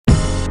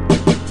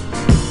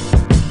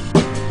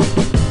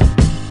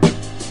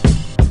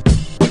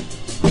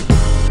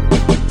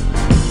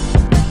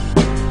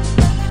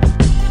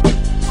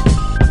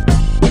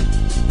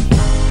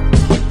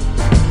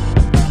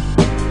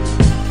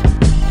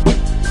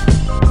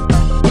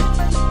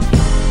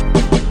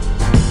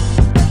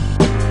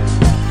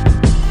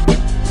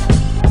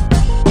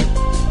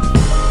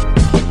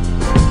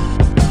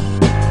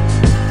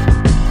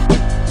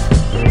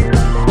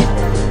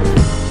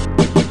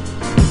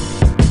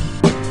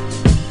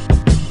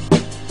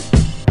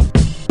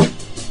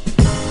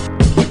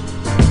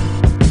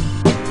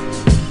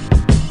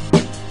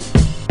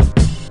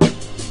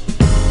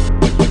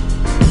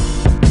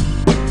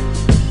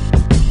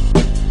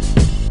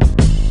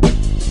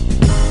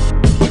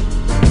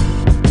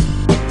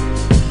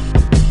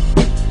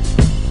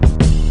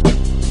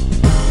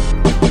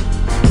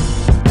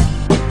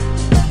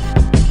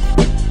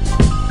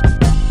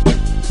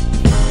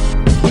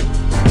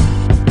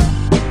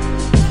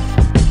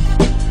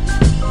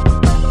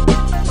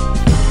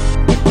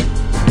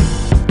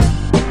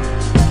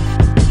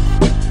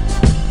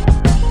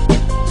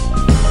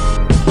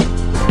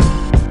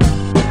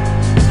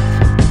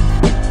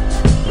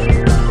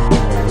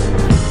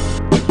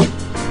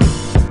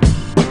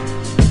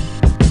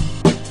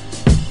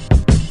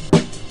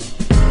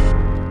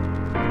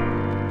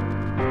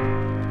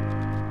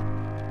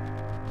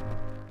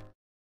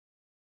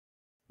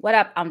What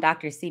up? I'm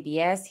Dr.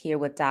 CBS here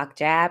with Doc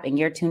Jab, and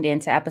you're tuned in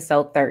to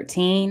episode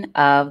 13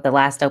 of The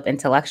Last Dope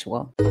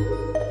Intellectual.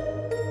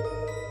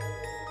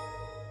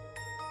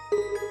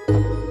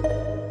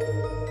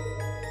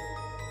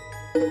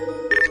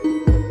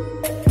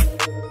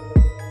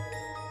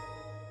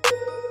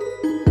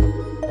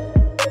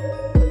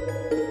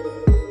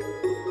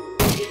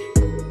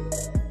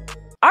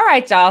 All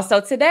right, y'all.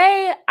 So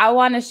today I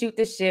want to shoot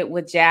the shit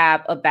with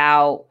Jab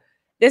about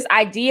this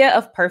idea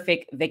of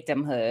perfect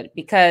victimhood,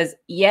 because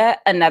yet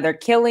another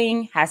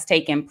killing has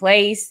taken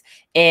place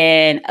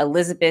in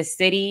Elizabeth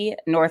City,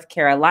 North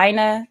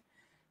Carolina.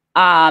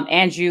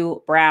 Andrew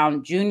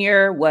Brown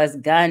Jr. was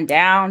gunned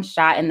down,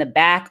 shot in the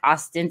back,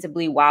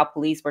 ostensibly while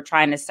police were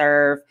trying to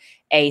serve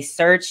a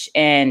search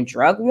and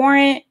drug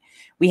warrant.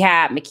 We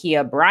had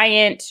Ma'Khia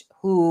Bryant,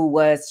 who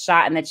was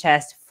shot in the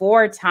chest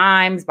 4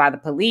 times by the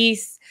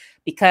police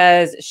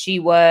because she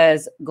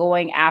was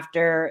going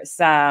after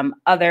some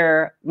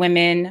other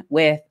women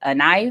with a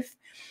knife.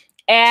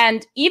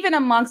 And even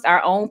amongst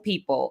our own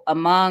people,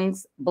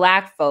 amongst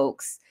Black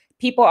folks,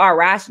 people are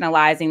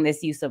rationalizing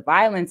this use of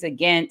violence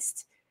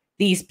against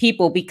these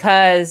people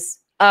because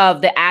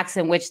of the acts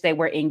in which they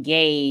were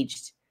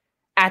engaged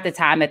at the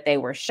time that they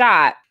were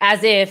shot,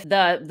 as if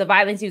the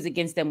violence used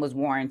against them was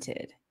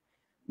warranted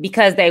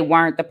because they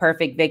weren't the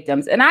perfect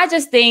victims. And I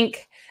just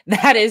think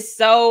that is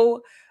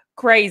so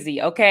crazy,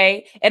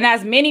 okay? And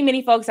as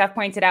many folks have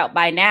pointed out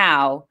by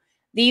now,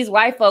 these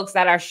white folks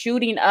that are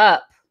shooting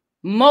up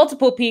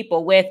multiple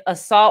people with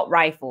assault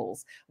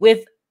rifles,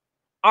 with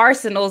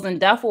arsenals and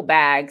duffel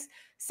bags,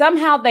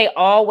 somehow they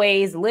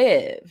always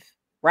live,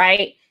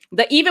 right?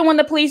 Even when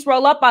the police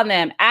roll up on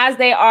them as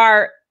they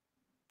are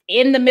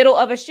in the middle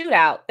of a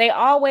shootout, they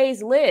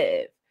always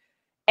live.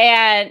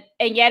 And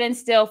yet and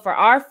still for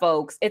our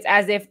folks, it's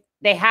as if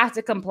they have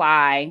to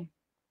comply.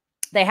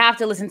 They have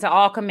to listen to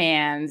all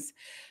commands.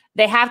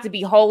 They have to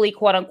be wholly,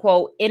 quote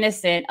unquote,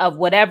 innocent of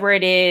whatever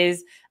it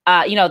is.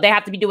 They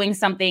have to be doing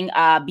something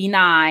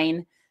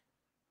benign.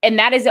 And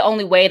that is the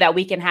only way that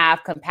we can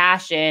have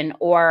compassion,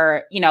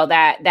 or,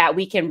 that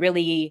we can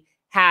really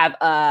have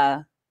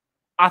a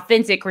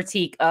authentic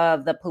critique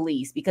of the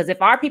police. Because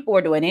if our people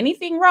were doing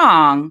anything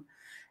wrong,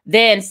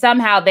 then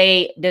somehow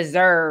they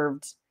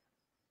deserved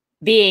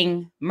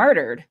being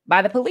murdered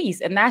by the police.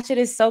 And that shit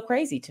is so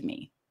crazy to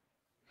me.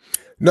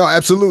 No,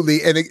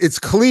 absolutely. And it's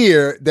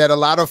clear that a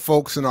lot of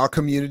folks in our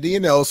community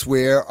and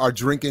elsewhere are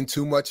drinking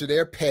too much of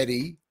their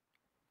petty.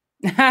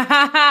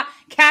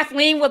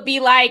 Kathleen would be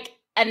like,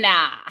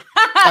 nah.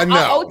 I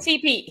know.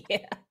 OTP.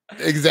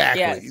 Exactly.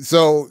 Yes.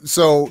 So,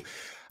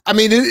 I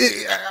mean,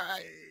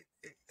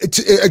 it's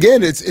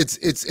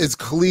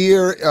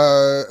clear.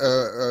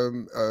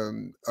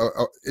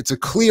 It's a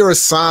clear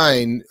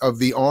sign of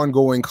the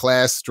ongoing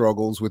class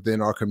struggles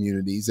within our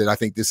communities, and I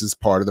think this is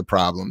part of the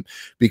problem,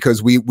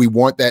 because we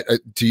want that,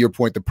 to your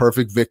point, the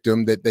perfect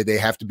victim, that they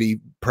have to be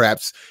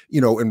perhaps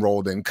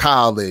enrolled in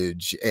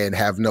college and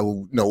have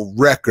no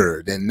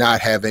record and not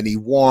have any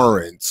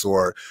warrants,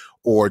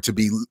 or to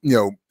be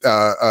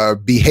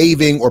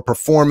behaving or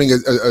performing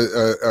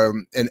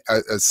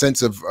a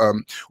sense of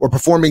or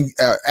performing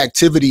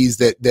activities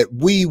that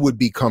we would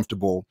be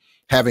comfortable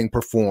having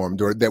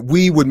performed, or that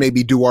we would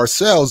maybe do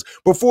ourselves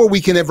before we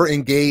can ever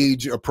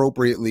engage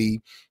appropriately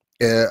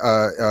in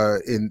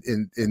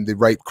the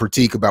right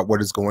critique about what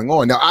is going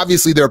on. Now,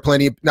 obviously, there are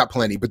not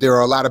plenty, but there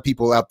are a lot of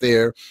people out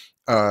there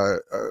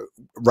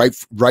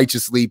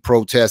righteously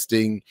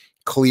protesting,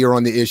 clear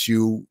on the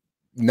issue,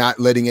 not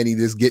letting any of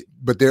this get,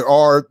 but there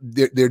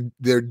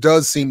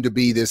does seem to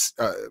be this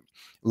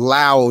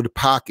loud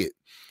pocket,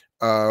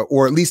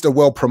 or at least a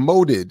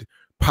well-promoted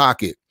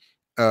pocket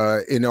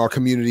in our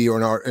community, or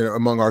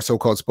among our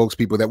so-called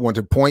spokespeople, that want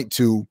to point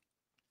to,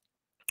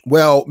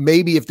 well,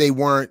 maybe if they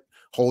weren't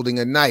holding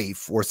a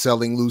knife or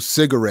selling loose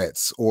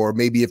cigarettes, or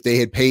maybe if they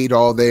had paid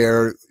all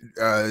their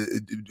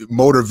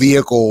motor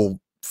vehicle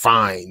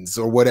fines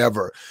or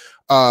whatever.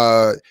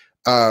 But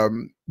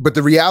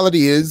the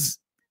reality is,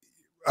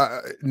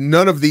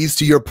 none of these,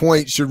 to your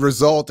point, should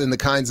result in the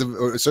kinds of,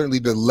 or certainly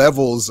the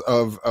levels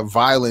of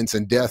violence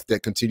and death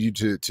that continue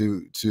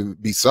to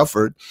be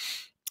suffered.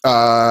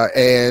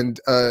 None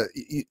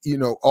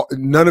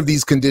of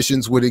these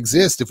conditions would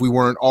exist if we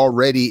weren't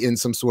already in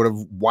some sort of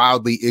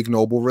wildly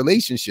ignoble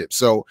relationship.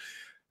 So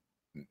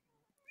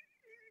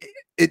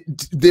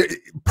the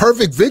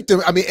perfect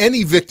victim, I mean,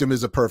 any victim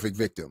is a perfect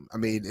victim. I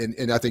mean,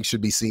 and I think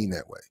should be seen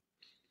that way.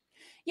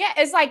 Yeah,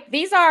 it's like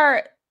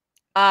they're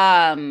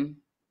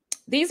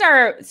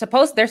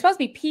supposed to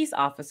be peace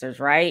officers,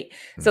 right?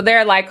 Mm-hmm. So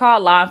they're like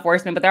called law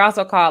enforcement, but they're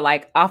also called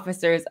like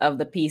officers of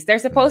the peace. They're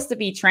supposed to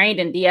be trained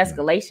in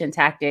de-escalation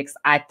tactics,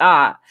 I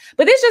thought.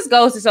 But this just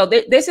goes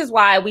to, this is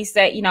why we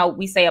say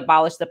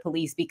abolish the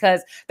police,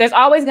 because there's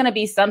always going to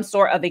be some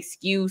sort of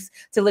excuse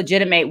to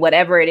legitimate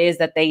whatever it is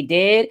that they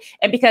did.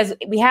 And because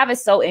we have it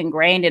so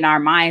ingrained in our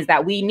minds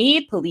that we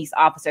need police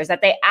officers,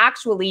 that they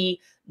actually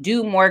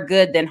do more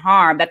good than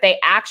harm, that they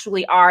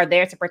actually are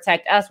there to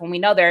protect us, when we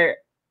know they're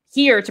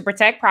here to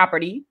protect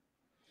property,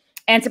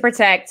 and to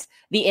protect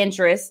the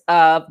interests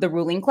of the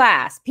ruling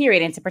class,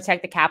 period, and to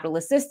protect the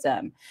capitalist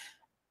system.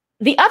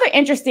 The other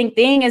interesting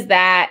thing is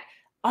that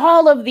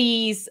all of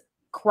these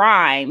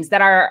crimes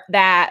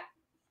that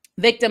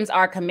victims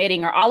are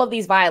committing, or all of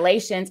these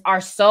violations, are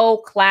so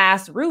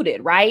class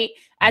rooted, right?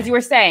 As you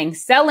were saying,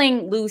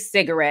 selling loose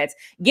cigarettes,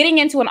 getting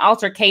into an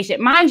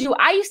altercation. Mind you,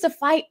 I used to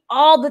fight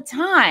all the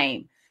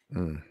time,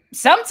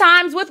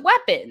 sometimes with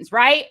weapons,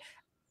 right?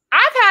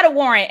 I've had a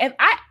warrant, and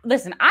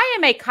I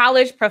am a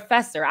college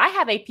professor. I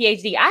have a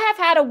PhD. I have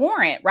had a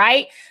warrant,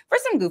 right? For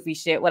some goofy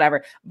shit,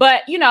 whatever.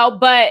 But,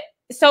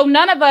 so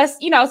none of us,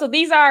 so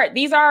these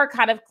are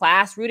kind of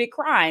class-rooted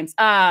crimes.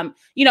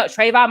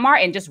 Trayvon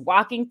Martin just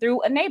walking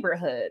through a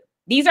neighborhood.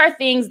 These are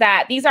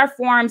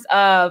forms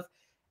of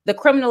the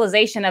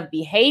criminalization of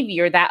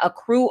behavior that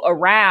accrue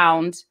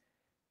around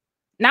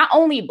not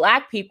only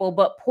Black people,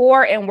 but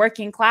poor and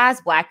working class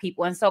Black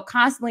people. And so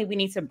constantly we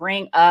need to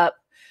bring up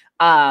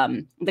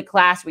the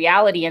class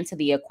reality into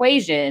the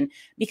equation,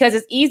 because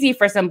it's easy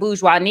for some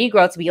bourgeois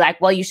Negro to be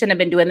like, well, you shouldn't have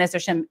been doing this or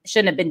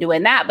shouldn't have been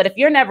doing that. But if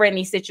you're never in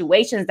these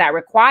situations that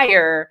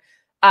require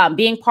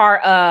being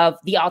part of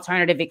the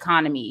alternative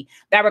economy,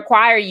 that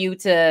require you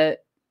to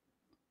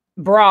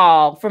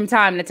brawl from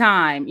time to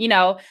time,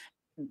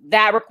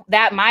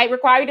 that might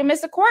require you to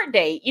miss a court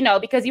date,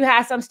 because you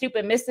had some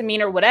stupid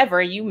misdemeanor or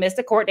whatever, you missed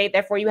a court date,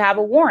 therefore you have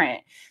a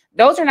warrant.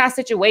 Those are not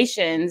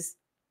situations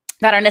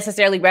that are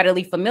necessarily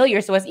readily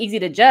familiar, so it's easy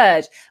to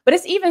judge. But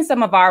it's even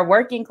some of our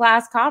working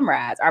class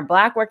comrades, our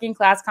Black working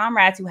class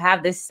comrades, who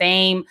have this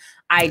same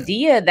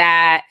idea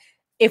that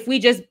if we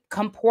just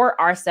comport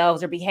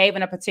ourselves or behave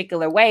in a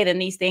particular way, then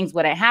these things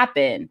wouldn't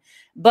happen.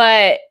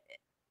 But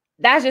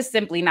that's just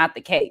simply not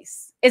the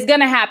case. It's going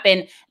to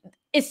happen.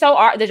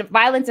 The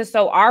violence is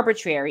so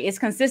arbitrary. It's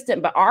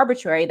consistent but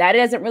arbitrary that it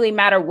doesn't really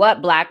matter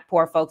what Black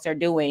poor folks are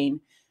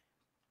doing.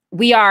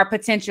 We are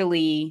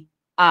potentially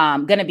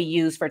going to be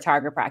used for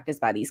target practice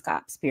by these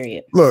cops,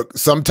 period. Look,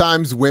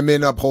 sometimes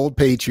women uphold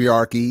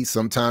patriarchy,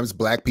 sometimes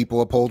Black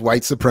people uphold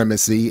white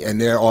supremacy,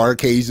 and there are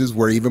occasions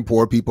where even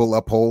poor people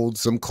uphold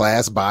some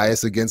class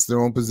bias against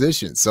their own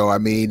position. So, I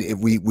mean, if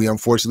we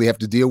unfortunately have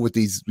to deal with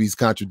these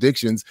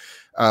contradictions.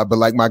 But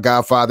like my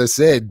godfather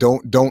said,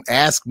 don't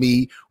ask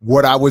me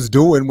what I was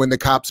doing when the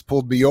cops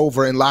pulled me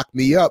over and locked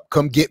me up.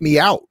 Come get me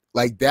out.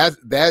 Like that,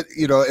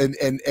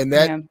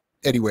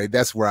 anyway,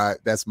 that's my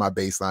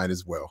baseline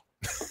as well.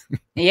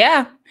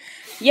 Yeah.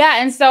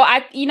 And so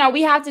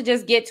we have to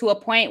just get to a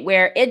point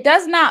where it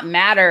does not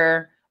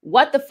matter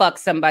what the fuck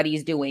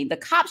somebody's doing. The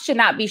cops should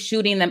not be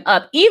shooting them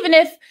up. Even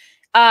if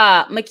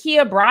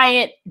Ma'Khia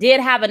Bryant did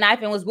have a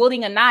knife and was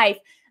wielding a knife,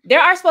 there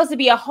are supposed to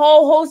be a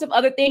whole host of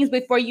other things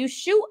before you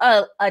shoot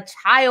a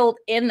child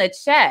in the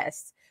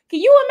chest. Can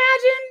you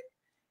imagine?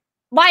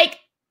 Like,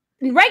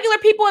 regular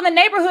people in the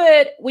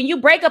neighborhood, when you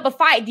break up a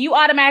fight, do you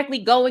automatically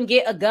go and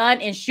get a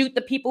gun and shoot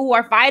the people who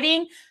are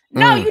fighting?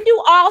 No, you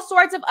do all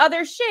sorts of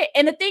other shit.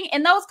 And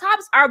those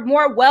cops are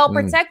more well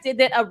protected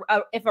than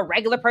if a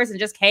regular person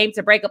just came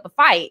to break up a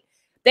fight.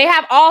 They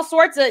have all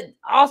sorts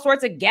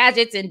of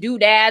gadgets and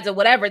doodads or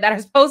whatever that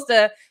are supposed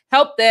to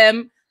help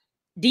them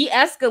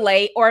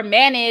de-escalate or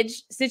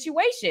manage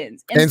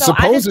situations. And so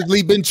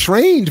supposedly been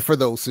trained for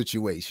those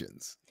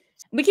situations.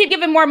 We keep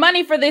giving more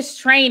money for this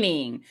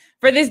training,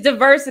 for this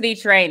diversity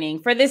training,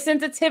 for this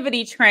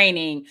sensitivity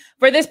training,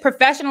 for this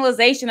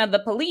professionalization of the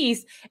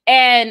police.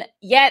 And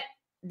yet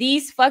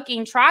these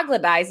fucking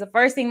troglodytes, the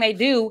first thing they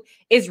do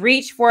is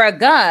reach for a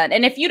gun.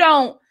 And if you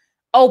don't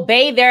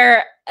obey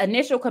their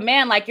initial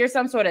command, like you're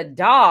some sort of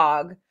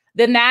dog,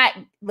 then that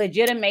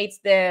legitimates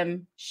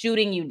them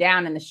shooting you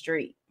down in the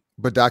street.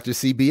 But Dr.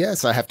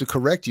 CBS, I have to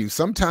correct you.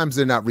 Sometimes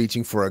they're not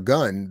reaching for a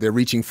gun. They're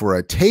reaching for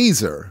a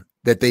taser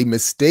that they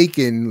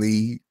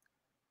mistakenly,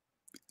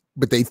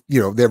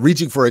 they're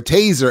reaching for a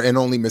taser and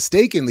only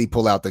mistakenly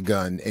pull out the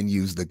gun and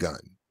use the gun.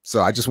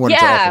 So I just wanted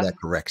to offer that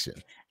correction.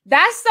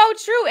 That's so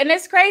true. And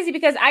it's crazy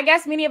because I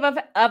guess many of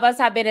us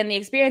have been in the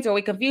experience where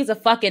we confuse a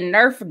fucking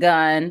Nerf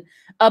gun,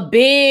 a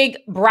big,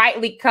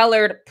 brightly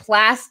colored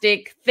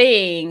plastic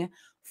thing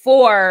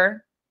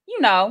for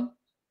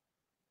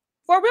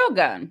a real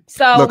gun.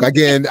 So look,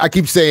 again, I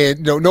keep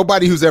saying,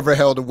 nobody who's ever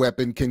held a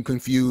weapon can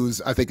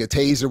confuse, I think, a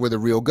taser with a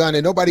real gun,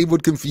 and nobody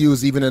would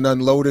confuse even an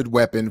unloaded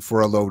weapon for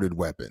a loaded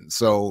weapon.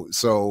 So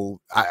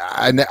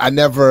I'm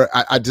never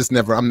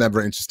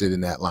interested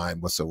in that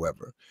line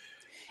whatsoever.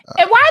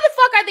 And why the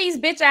fuck are these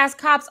bitch ass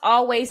cops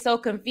always so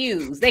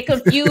confused? They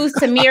confuse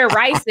Tamir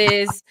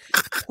Rice's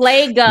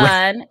play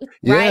gun,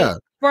 right?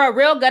 For a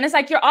real gun. It's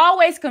like you're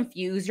always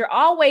confused. You're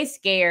always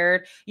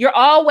scared. You're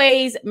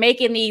always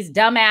making these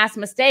dumbass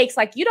mistakes.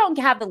 Like you don't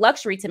have the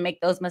luxury to make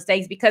those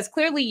mistakes because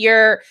clearly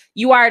you're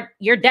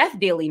death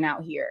dealing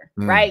out here,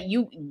 right?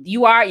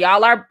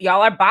 Y'all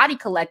are body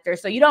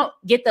collectors. So you don't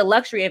get the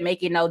luxury of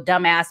making no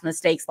dumbass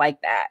mistakes like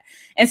that.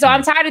 And so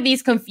I'm tired of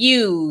these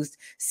confused,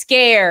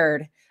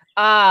 scared,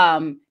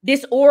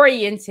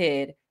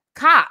 disoriented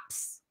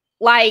cops.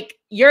 Like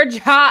your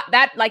job,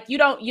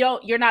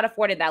 you're not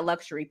afforded that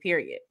luxury,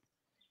 period.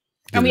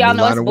 And we all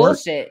know it's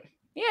bullshit.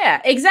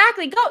 Yeah,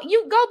 exactly. Go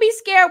be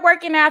scared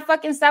working at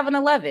fucking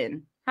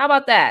 7-Eleven. How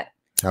about that?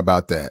 How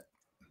about that?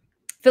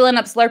 Filling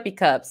up Slurpee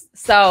cups.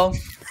 So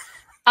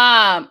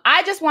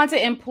I just want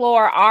to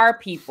implore our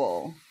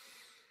people,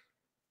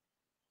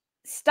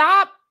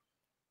 stop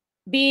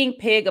being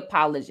pig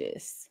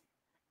apologists.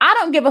 I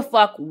don't give a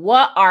fuck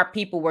what our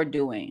people were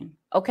doing.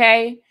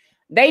 Okay.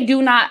 We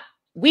do not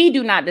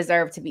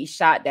deserve to be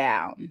shot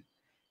down.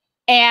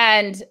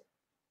 And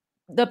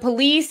the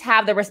police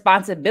have the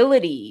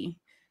responsibility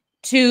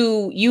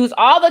to use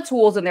all the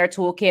tools in their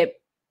toolkit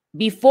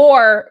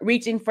before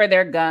reaching for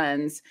their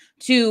guns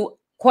to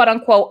quote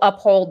unquote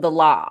uphold the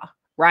law,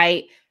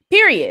 right?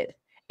 Period.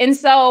 And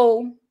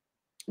so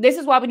this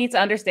is why we need to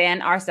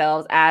understand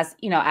ourselves as,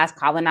 as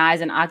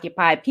colonized and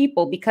occupied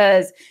people,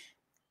 because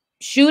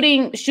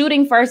shooting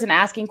first and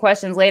asking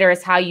questions later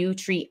is how you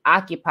treat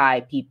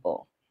occupied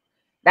people.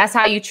 That's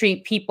how you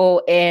treat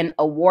people in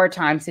a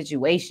wartime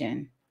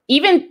situation.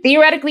 Even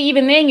theoretically,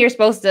 even then, you're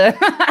supposed to,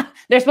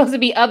 there's supposed to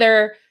be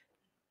other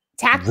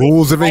tactics,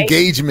 rules of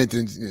engagement.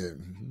 And yeah.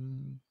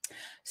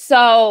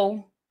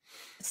 So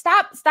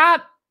stop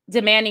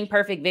demanding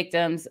perfect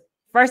victims.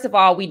 First of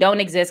all, we don't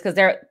exist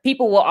because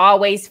people will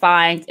always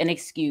find an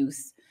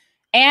excuse.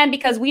 And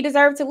because we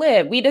deserve to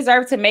live, we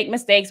deserve to make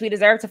mistakes. We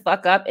deserve to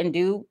fuck up and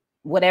do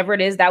whatever it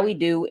is that we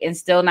do and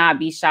still not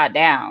be shot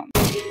down.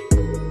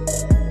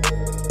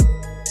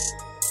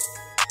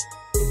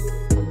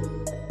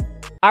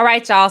 All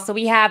right, y'all. So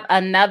we have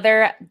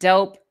another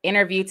dope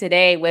interview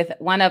today with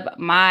one of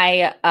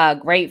my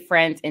great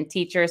friends and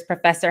teachers,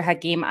 Professor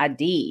Hakeem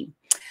Adi.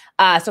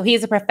 So he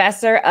is a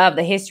professor of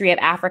the history of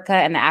Africa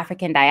and the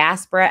African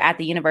diaspora at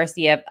the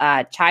University of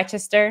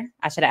Chichester.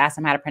 I should have asked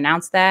him how to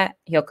pronounce that.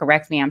 He'll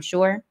correct me, I'm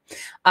sure.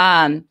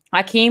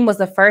 Hakeem was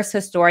the first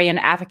historian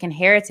of African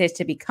heritage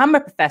to become a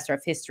professor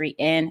of history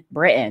in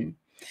Britain.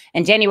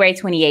 In January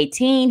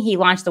 2018, he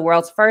launched the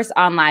world's first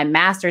online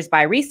master's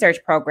by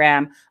research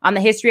program on the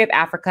history of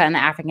Africa and the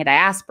African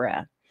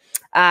diaspora.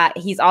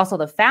 He's also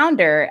the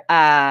founder.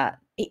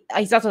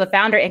 He's also the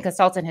founder and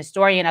consultant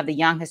historian of the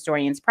Young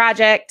Historians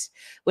Project,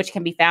 which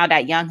can be found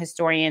at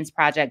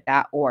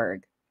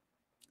younghistoriansproject.org.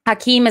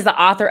 Hakeem is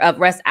the author of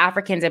West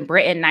Africans in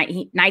Britain,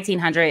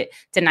 1900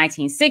 to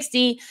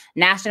 1960,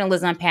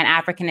 Nationalism,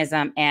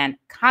 Pan-Africanism, and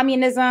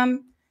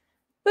Communism.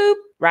 Boop,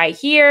 right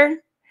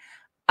here.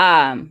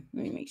 Let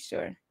me make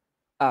sure.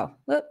 Oh,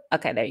 whoop.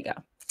 Okay, there you go.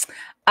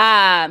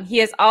 He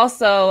is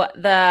also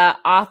the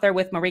author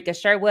with Marika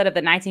Sherwood of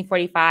the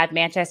 1945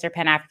 Manchester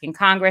Pan-African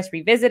Congress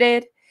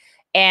Revisited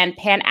and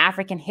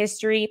Pan-African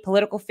History,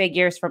 Political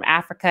Figures from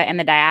Africa and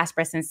the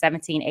Diaspora since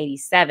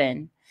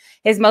 1787.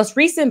 His most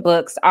recent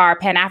books are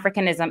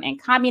Pan-Africanism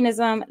and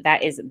Communism.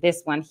 That is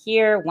this one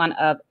here, one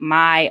of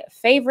my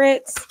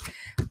favorites.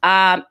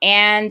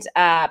 And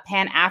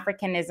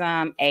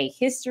Pan-Africanism, A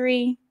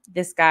History.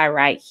 This guy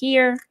right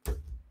here.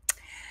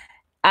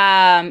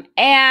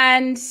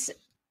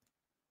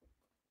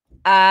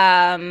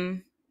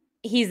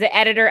 He's the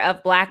editor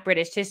of Black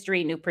British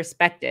History, New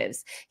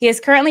Perspectives. He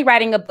is currently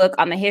writing a book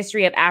on the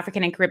history of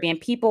African and Caribbean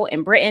people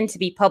in Britain to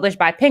be published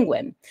by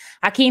Penguin.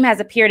 Hakeem has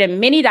appeared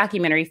in many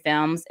documentary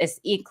films,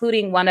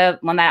 including one that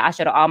I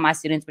showed to all my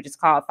students, which is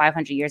called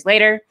 500 Years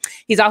Later.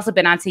 He's also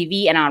been on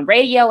TV and on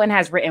radio and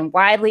has written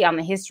widely on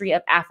the history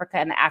of Africa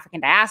and the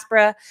African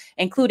diaspora,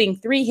 including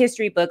 3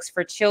 history books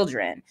for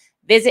children.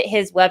 Visit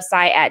his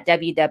website at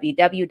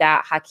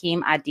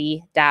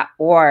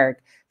www.hakeemadi.org.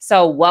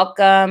 So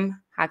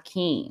welcome,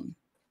 Hakeem.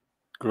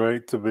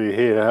 Great to be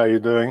here. How are you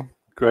doing?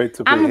 Great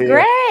to be here. I'm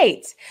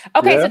great.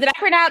 Okay, yeah? So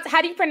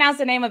how do you pronounce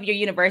the name of your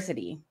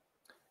university?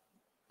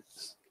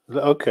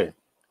 Okay,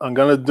 I'm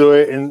going to do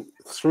it in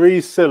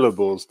 3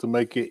 syllables to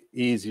make it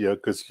easier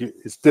because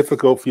it's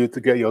difficult for you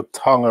to get your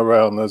tongue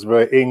around those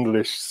very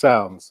English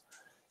sounds.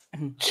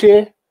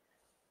 Che,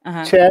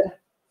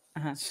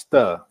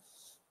 stir.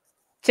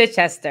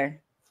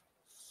 Chichester.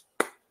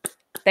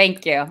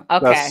 Thank you. Okay.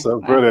 That's so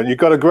brilliant. You've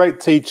got a great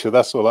teacher.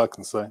 That's all I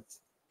can say.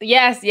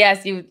 Yes,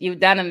 you've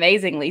done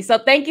amazingly. So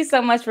thank you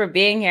so much for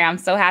being here. I'm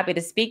so happy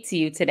to speak to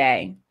you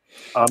today.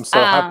 I'm so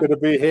happy to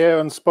be here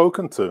and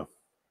spoken to.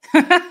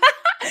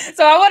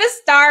 So I want to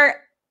start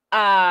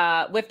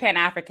with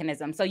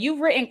Pan-Africanism. So you've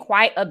written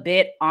quite a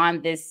bit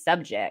on this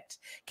subject.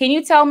 Can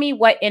you tell me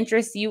what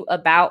interests you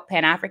about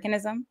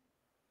Pan-Africanism?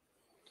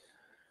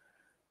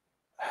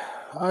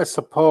 I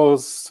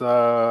suppose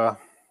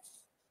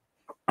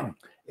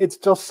it's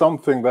just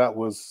something that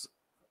was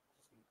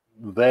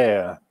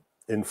there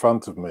in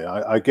front of me.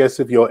 I guess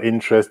if you're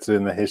interested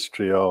in the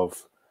history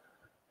of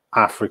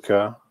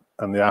Africa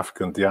and the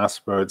African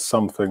diaspora, it's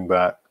something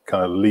that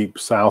kind of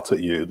leaps out at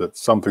you.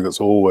 That's something that's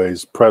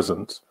always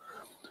present,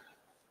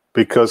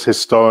 because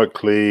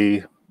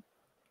historically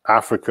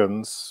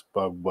Africans,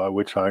 by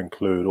which I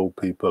include all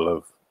people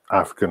of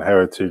African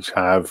heritage,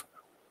 have,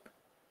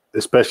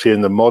 especially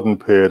in the modern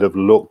period, have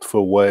looked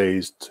for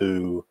ways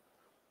to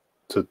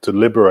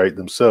liberate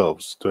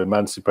themselves, to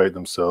emancipate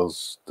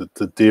themselves,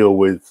 to deal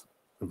with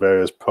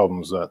various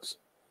problems that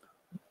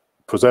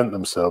present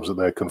themselves, that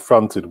they're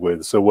confronted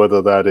with. So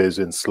whether that is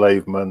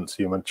enslavement,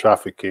 human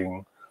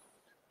trafficking,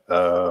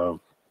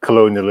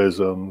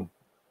 colonialism,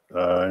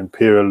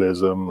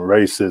 imperialism,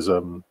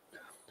 racism,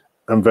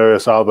 and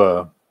various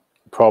other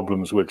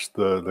problems which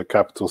the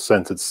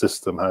capital-centered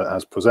system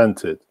has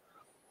presented.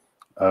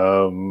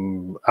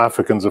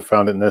 Africans have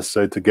found it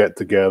necessary to get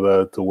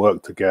together, to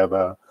work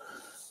together.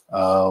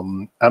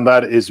 And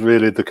that is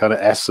really the kind of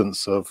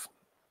essence of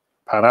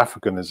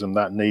Pan-Africanism,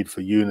 that need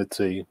for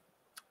unity,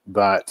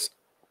 that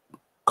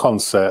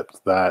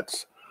concept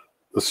that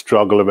the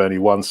struggle of any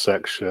one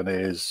section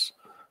is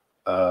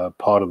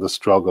part of the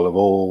struggle of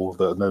all,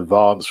 that an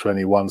advance for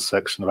any one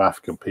section of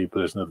African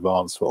people is an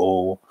advance for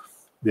all.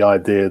 The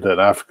idea that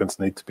Africans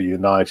need to be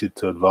united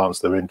to advance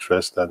their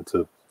interest and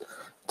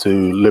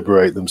to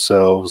liberate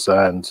themselves,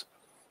 and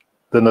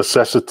the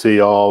necessity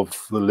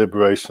of the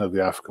liberation of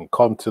the African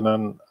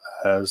continent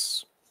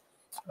as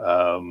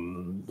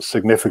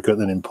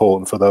significant and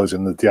important for those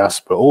in the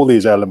diaspora. All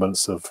these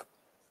elements of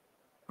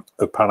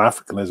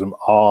Pan-Africanism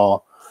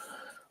are,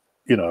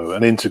 you know,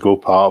 an integral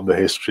part of the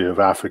history of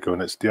Africa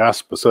and its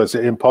diaspora. So it's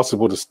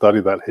impossible to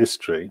study that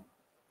history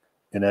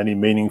in any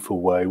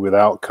meaningful way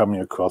without coming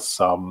across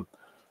some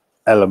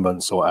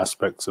elements or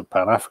aspects of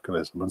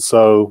Pan-Africanism. And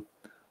so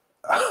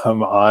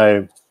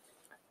I,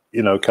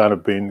 you know, kind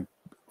of been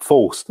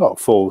forced, not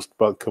forced,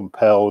 but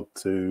compelled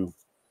to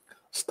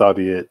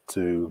study it,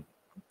 to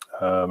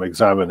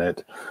examine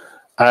it.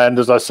 And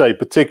as I say,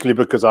 particularly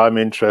because I'm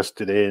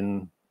interested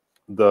in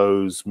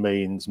those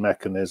means,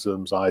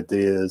 mechanisms,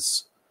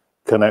 ideas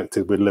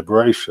connected with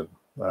liberation,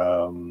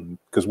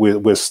 because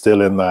we're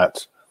still in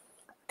that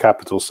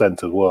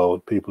capital-centered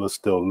world. People are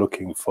still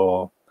looking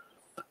for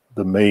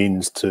the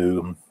means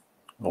to,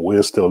 or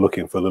we're still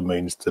looking for the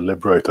means to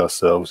liberate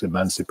ourselves,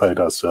 emancipate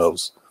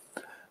ourselves,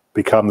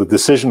 become the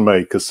decision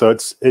makers. So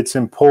it's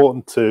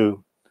important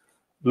to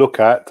look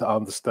at, to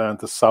understand,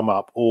 to sum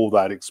up all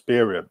that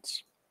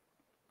experience.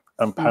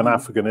 And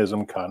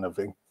Pan-Africanism kind of,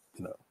 you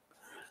know,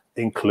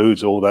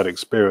 includes all that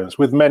experience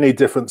with many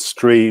different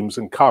streams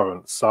and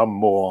currents, some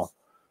more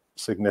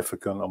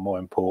significant or more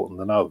important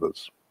than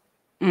others.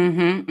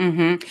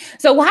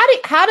 So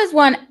how does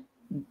one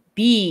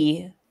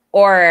be,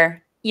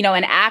 or, you know,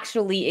 an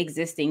actually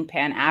existing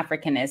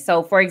Pan-Africanist?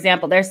 So, for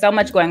example, there's so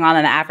much going on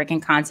the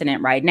African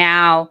continent right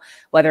now,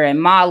 whether in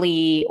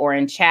Mali or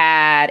in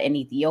Chad, in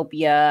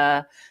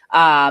Ethiopia,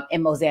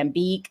 in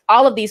Mozambique,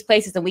 all of these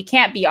places, and we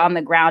can't be on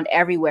the ground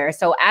everywhere.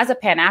 So as a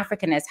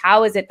Pan-Africanist,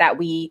 how is it that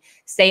we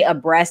stay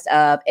abreast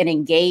of and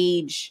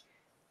engage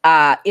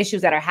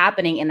issues that are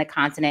happening in the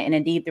continent and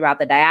indeed throughout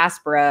the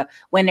diaspora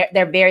when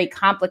they're very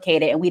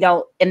complicated,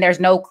 and there's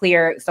no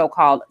clear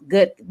so-called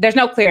good, there's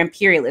no clear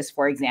imperialists,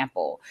 for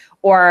example,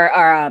 or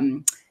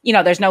you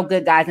know, there's no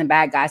good guys and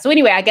bad guys. So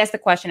anyway, I guess the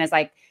question is,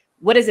 like,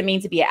 what does it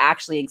mean to be an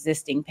actually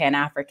existing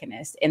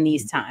Pan-Africanist in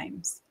these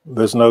times?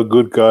 There's no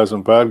good guys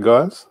and bad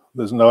guys.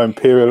 There's no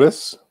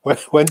imperialists.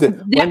 When did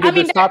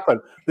this happen?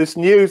 This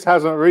news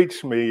hasn't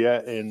reached me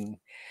yet in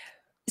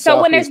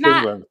Southeast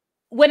England.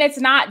 When it's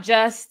not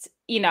just,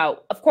 you know,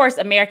 of course,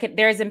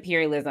 there is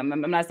imperialism.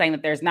 I'm not saying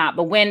that there's not,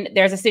 but when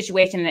there's a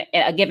situation,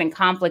 a given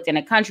conflict in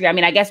a country, I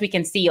mean, I guess we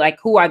can see, like,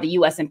 who are the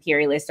U.S.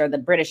 imperialists or the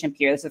British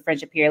imperialists, the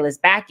French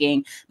imperialists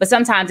backing, but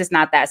sometimes it's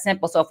not that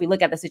simple. So if we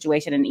look at the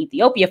situation in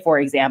Ethiopia, for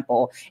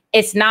example,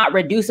 it's not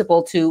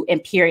reducible to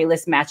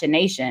imperialist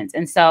machinations.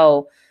 And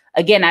so,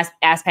 again,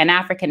 as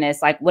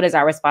Pan-Africanists, like, what is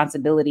our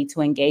responsibility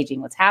to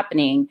engaging what's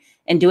happening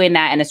and doing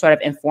that in a sort of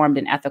informed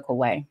and ethical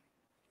way?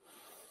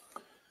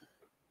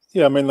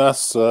 Yeah, I mean,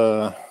 that's, you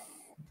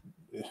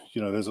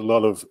know, there's a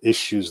lot of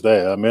issues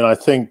there. I mean, I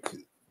think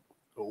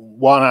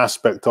one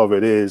aspect of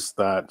it is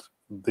that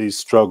these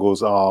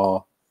struggles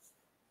are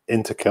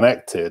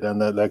interconnected,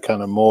 and that they're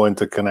kind of more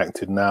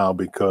interconnected now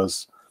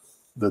because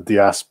the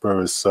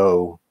diaspora is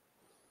so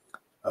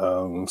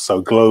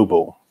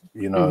global.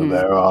 You know,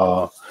 there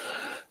are,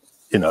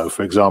 you know,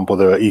 for example,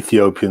 there are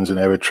Ethiopians and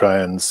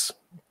Eritreans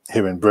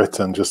here in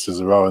Britain, just as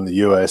there are in the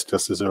US,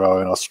 just as there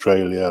are in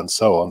Australia, and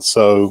so on.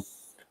 So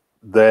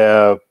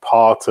they're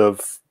part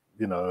of,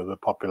 you know, the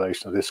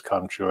population of this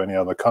country or any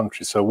other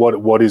country. So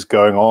what is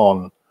going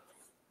on,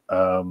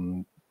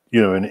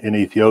 you know, in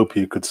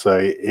Ethiopia, you could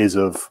say, is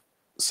of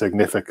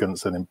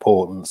significance and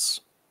importance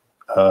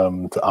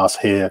to us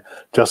here,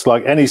 just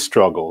like any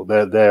struggle.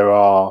 There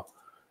are,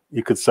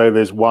 you could say,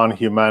 there's one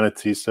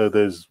humanity, so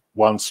there's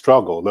one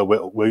struggle. That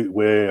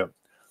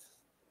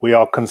we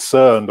are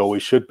concerned, or we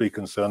should be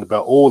concerned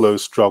about all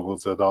those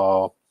struggles that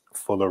are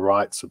for the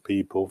rights of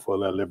people, for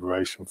their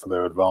liberation, for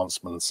their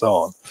advancement, and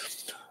so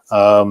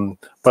on.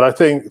 But I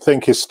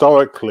think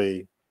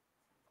historically,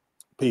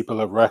 people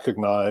have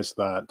recognized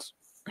that,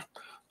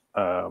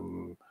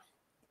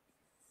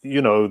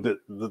 you know,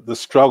 the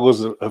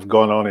struggles that have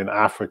gone on in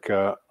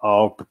Africa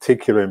are of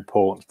particular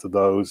importance to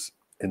those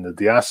in the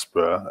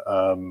diaspora,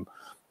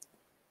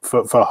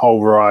 for a whole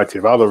variety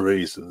of other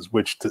reasons,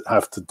 which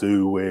have to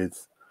do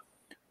with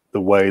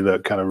the way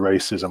that kind of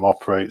racism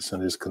operates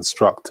and is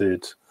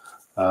constructed,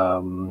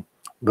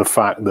 the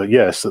fact that,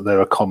 yes, that there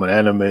are common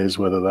enemies,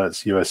 whether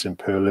that's US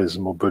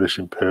imperialism or British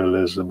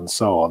imperialism and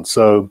so on.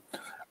 So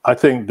I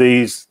think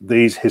these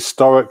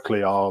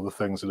historically are the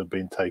things that have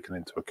been taken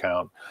into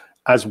account,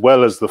 as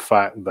well as the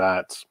fact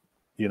that,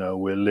 you know,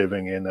 we're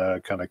living in a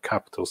kind of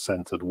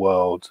capital-centered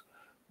world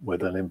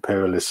with an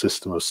imperialist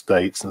system of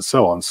states and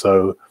so on.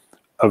 So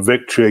a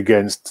victory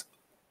against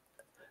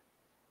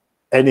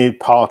any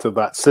part of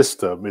that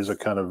system is a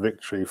kind of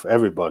victory for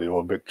everybody,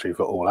 or a victory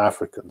for all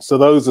Africans. So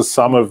those are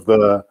some of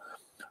the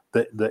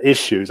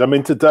issues. I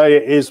mean, today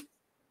it is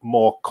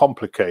more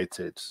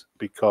complicated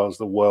because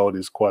the world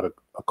is quite a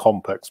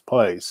complex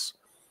place.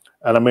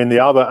 And I mean, the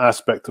other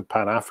aspect of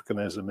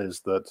Pan-Africanism is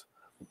that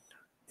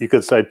you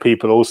could say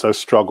people also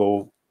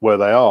struggle where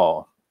they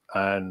are,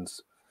 and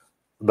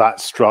that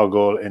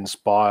struggle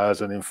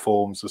inspires and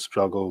informs the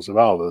struggles of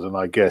others. And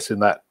I guess in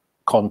that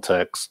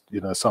context, you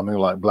know, something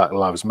like Black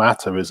Lives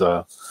Matter is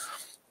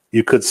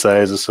you could say,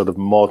 is a sort of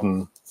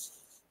modern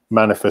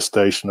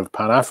manifestation of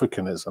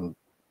Pan-Africanism,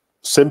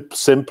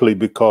 simply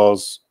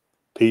because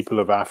people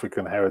of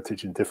African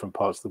heritage in different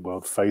parts of the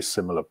world face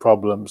similar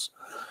problems.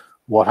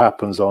 What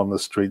happens on the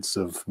streets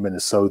of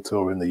Minnesota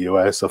or in the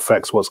US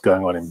affects what's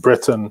going on in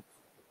Britain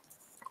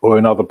or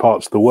in other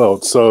parts of the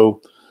world.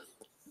 So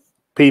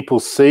people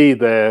see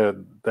their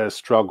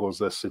struggles,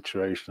 their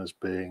situation as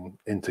being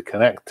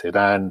interconnected.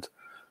 And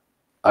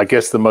I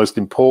guess the most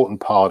important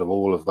part of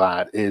all of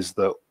that is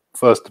that,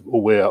 first of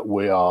all,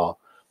 we are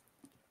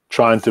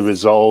trying to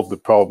resolve the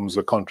problems,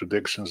 the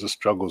contradictions, the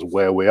struggles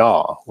where we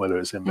are, whether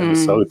it's in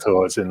Minnesota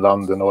or it's in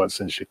London or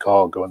it's in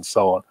Chicago and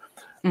so on.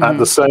 At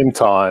the same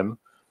time,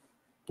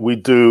 we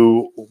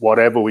do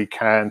whatever we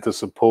can to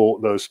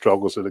support those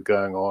struggles that are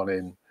going on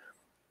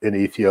in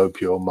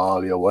Ethiopia or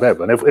Mali or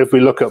whatever. And if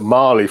we look at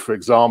Mali, for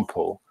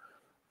example,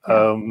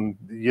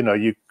 you know,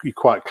 you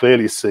quite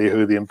clearly see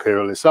who the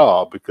imperialists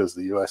are, because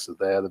the US are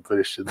there, the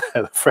British are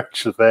there, the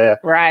French are there,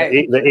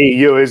 right? The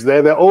EU is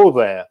there, they're all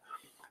there.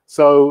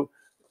 So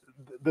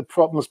the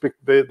problems,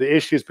 the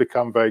issues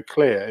become very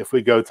clear. If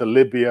we go to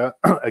Libya,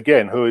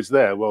 again, who is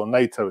there? Well,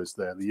 NATO is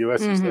there, the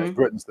US is there,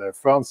 Britain's there,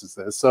 France is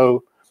there.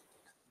 So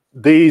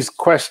these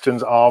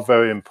questions are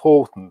very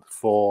important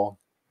for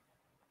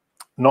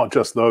not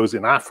just those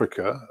in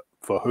Africa,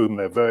 for whom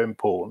they're very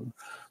important,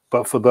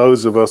 but for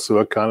those of us who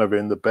are kind of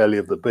in the belly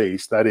of the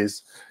beast. That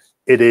is,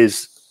 it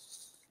is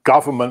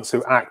governments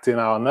who act in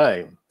our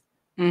name,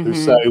 who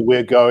say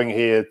we're going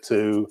here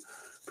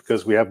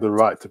because we have the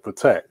right to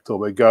protect, or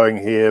we're going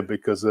here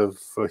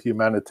for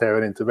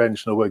humanitarian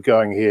intervention, or we're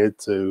going here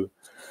to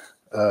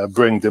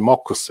bring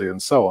democracy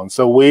and so on.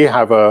 So we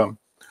have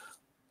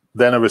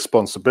then a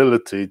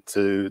responsibility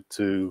to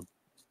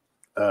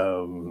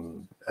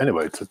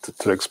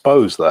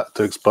expose that,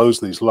 to expose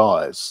these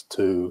lies,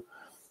 to,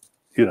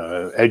 you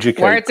know,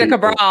 educate Word to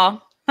people,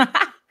 Cabral.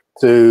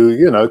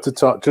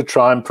 to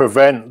try and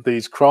prevent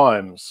these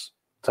crimes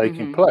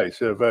taking place.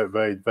 They're very,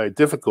 very, very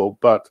difficult,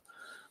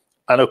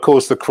 and of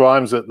course the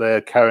crimes that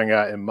they're carrying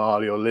out in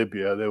Mali or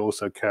Libya, they're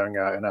also carrying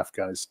out in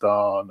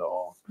Afghanistan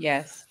or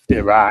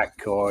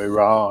Iraq or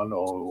Iran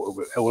or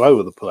all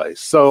over the place.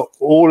 So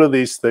all of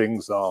these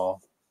things are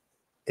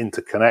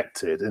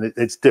interconnected, and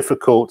it's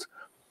difficult.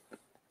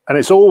 And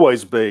it's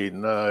always been,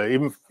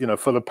 even, you know,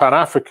 for the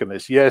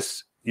Pan-Africanists,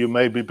 yes, you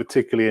may be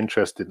particularly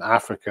interested in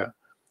Africa,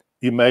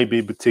 you may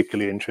be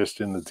particularly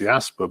interested in the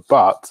diaspora,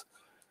 but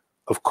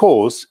of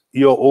course,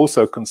 you're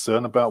also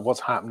concerned about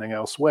what's happening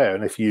elsewhere.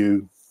 And if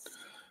you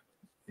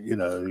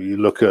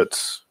look at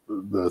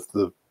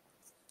the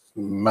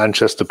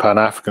Manchester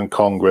Pan-African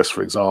Congress,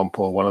 for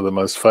example, one of the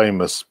most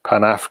famous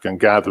Pan-African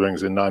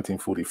gatherings in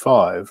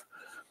 1945,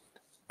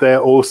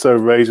 they're also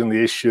raising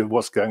the issue of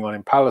what's going on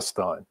in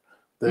Palestine.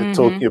 They're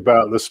talking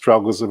about the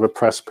struggles of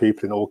oppressed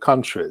people in all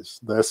countries.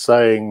 They're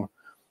saying,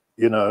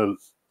 you know,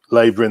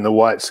 labor in the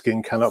white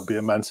skin cannot be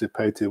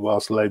emancipated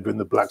whilst labor in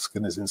the black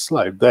skin is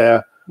enslaved.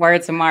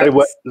 Words of Marx.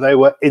 They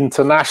were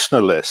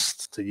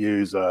internationalists, to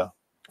use a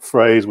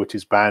phrase which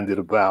is bandied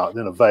about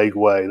in a vague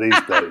way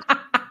these days.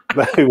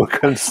 They were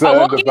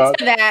concerned about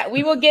that.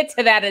 We will get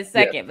to that in a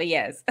second, but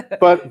yes.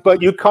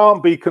 but you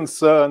can't be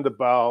concerned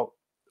about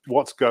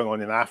what's going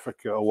on in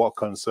Africa, or what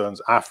concerns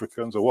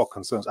Africans, or what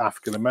concerns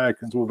African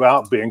Americans,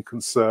 without being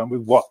concerned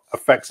with what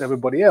affects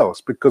everybody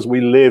else, because we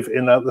live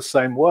in the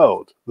same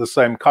world, the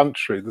same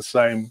country, the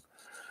same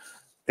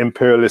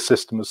imperialist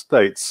system of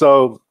states.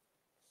 So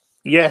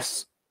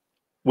yes,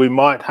 we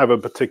might have a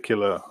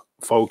particular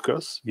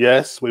focus.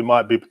 Yes, we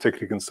might be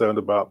particularly concerned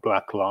about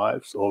Black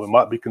lives, or we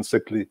might be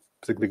particularly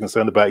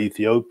concerned about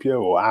Ethiopia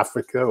or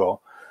Africa,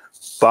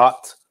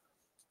 but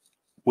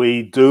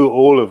we do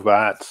all of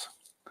that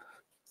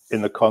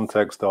in the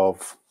context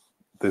of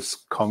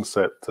this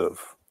concept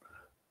of,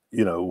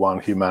 you know, one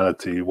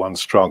humanity, one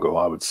struggle,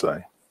 I would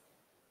say.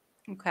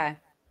 Okay.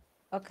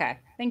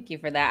 Thank you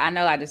for that. I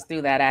know I just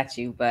threw that at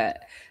you,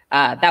 but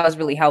that was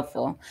really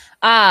helpful.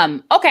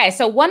 Okay.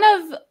 So one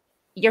of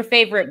your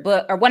favorite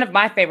book, or one of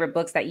my favorite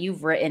books that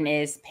you've written,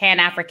 is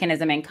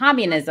Pan-Africanism and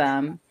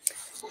Communism,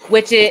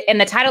 and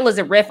the title is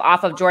a riff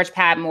off of George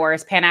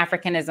Padmore's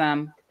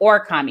Pan-Africanism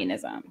or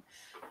Communism.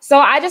 So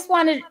I just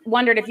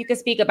wondered if you could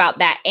speak about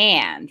that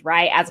 "and,"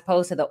 right, as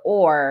opposed to the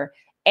 "or,"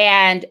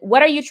 and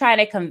what are you trying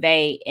to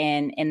convey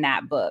in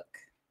that book?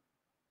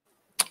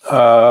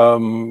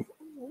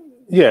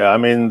 Yeah, I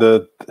mean,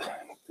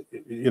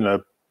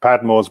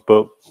 Padmore's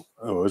book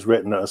was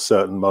written at a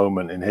certain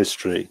moment in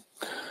history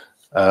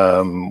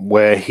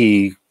where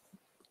he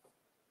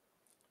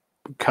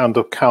kind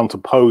of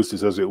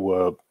counterposes, as it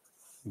were,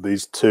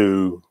 these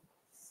two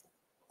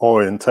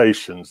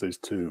orientations, these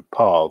two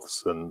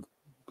paths. And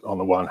on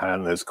the one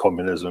hand, there's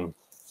communism,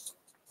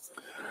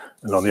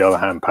 and on the other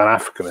hand,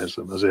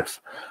 Pan-Africanism, as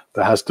if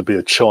there has to be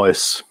a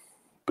choice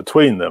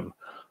between them.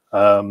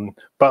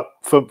 But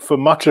for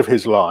much of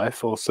his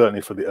life, or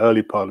certainly for the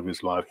early part of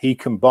his life, he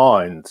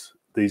combined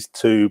these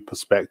two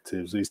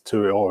perspectives, these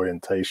two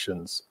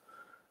orientations,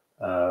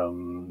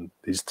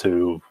 these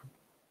two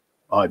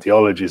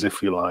ideologies,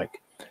 if you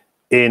like,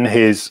 in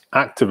his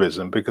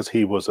activism, because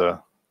he was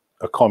a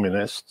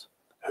communist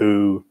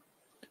who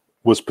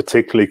was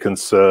particularly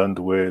concerned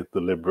with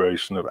the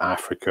liberation of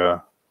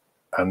Africa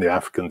and the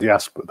African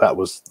diaspora. That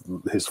was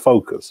his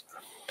focus.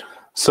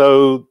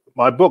 So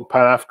my book,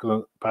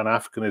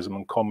 Pan-Africanism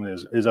and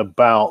Communism, is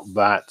about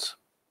that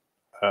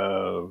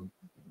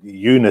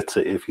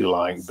unity, if you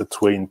like,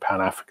 between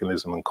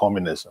Pan-Africanism and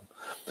communism,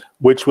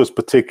 which was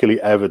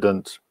particularly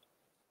evident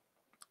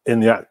in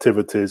the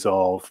activities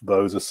of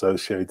those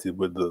associated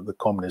with the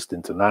Communist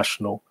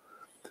International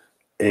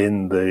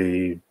in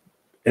the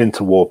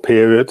interwar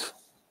period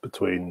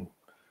between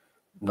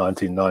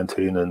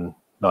 1919 and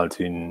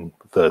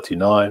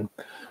 1939,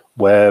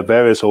 where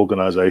various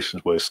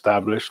organizations were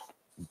established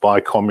by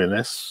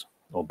communists,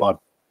 or by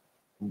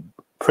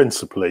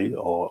principally,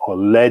 or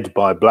led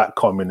by black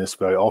communists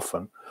very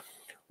often,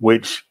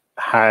 which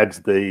had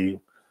the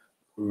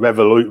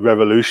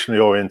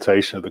revolutionary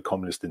orientation of the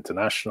Communist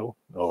International,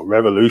 or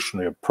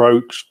revolutionary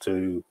approach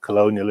to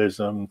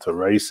colonialism, to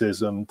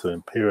racism, to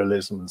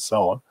imperialism, and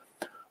so on,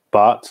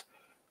 but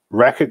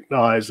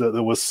recognized that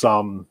there was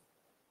some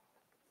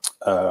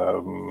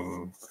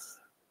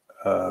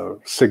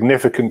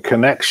significant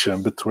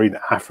connection between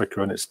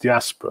Africa and its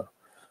diaspora,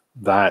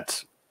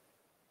 that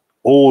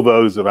all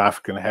those of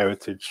African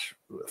heritage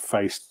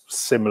faced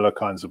similar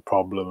kinds of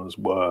problems,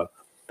 were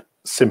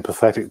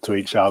sympathetic to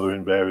each other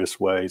in various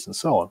ways, and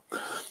so on.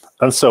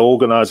 And so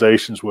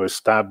organizations were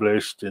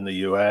established in the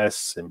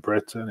US, in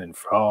Britain, in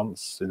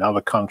France, in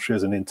other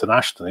countries, and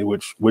internationally,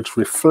 which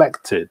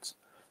reflected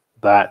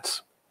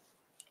that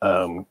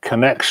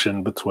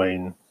connection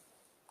between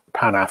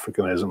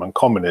Pan-Africanism and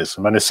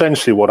communism. And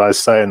essentially what I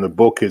say in the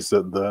book is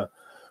that the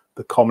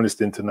Communist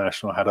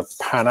International had a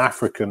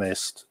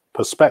Pan-Africanist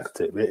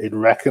perspective. It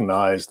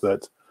recognized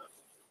that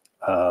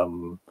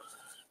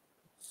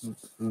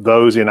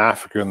those in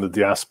Africa and the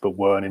diaspora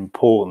were an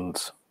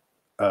important,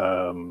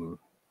 could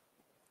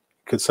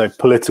say,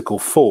 political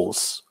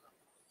force,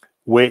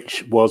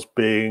 which was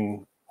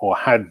being, or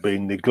had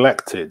been,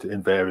 neglected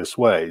in various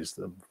ways.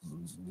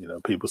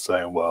 People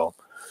saying, well,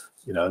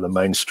 the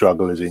main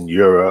struggle is in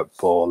Europe,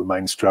 or the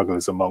main struggle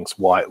is amongst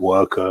white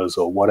workers,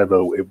 or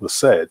whatever it was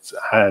said.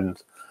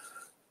 And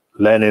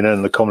Lenin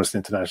and the Communist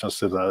International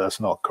said, no,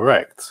 that's not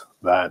correct.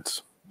 That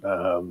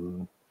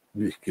you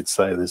could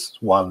say there's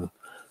one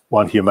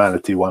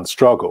humanity, one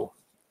struggle.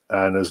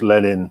 And as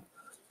Lenin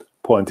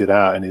pointed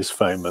out in his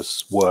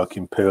famous work,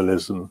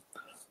 Imperialism,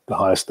 the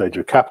Highest Stage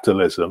of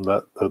Capitalism,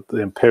 that the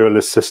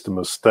imperialist system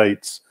of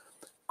states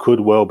could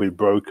well be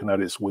broken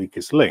at its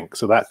weakest link.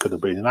 So that could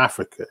have been in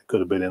Africa, it could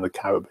have been in the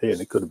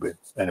Caribbean, it could have been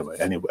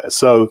anywhere.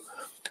 So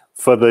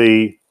for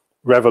the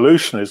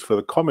revolutionaries, for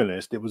the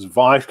communists, it was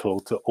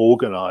vital to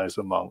organize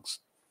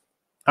amongst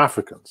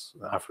Africans,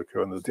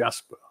 Africa and the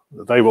diaspora.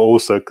 They were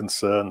also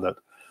concerned that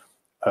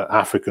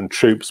African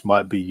troops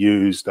might be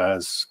used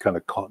as kind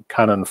of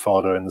cannon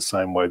fodder in the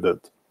same way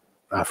that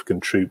African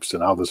troops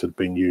and others had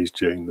been used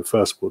during the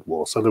First World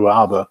War. So there were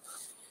other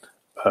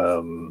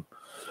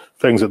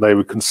things that they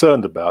were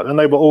concerned about. And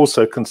they were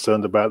also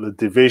concerned about the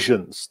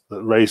divisions that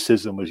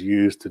racism was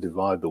used to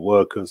divide the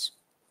workers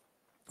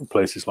in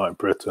places like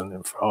Britain,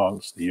 in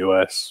France, the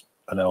US,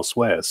 and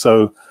elsewhere.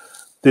 So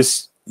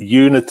this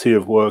unity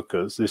of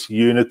workers, this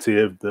unity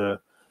of the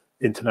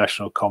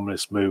international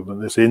communist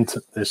movement,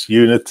 this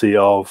unity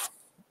of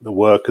the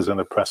workers and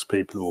oppressed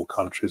people of all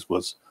countries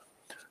was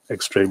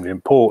extremely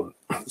important.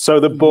 So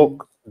the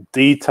book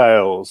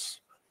details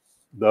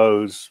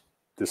those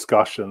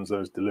discussions,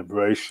 those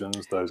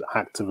deliberations, those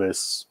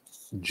activists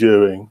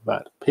during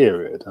that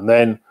period. And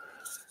then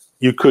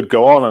you could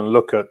go on and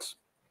look at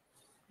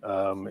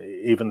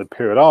even the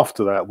period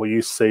after that, where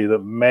you see that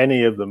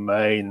many of the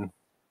main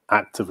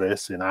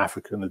activists in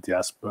Africa and the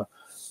diaspora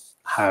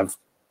have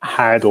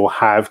had or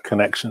have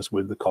connections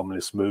with the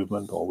communist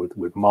movement, or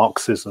with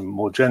Marxism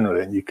more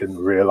generally. And you can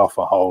reel off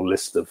a whole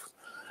list of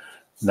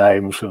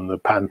names, from the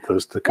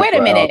Panthers to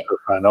Cabral to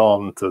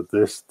Fanon to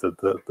this to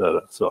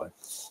sorry.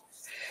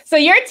 So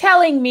you're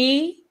telling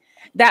me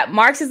that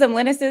Marxism,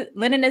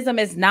 Leninism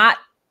is not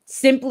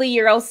simply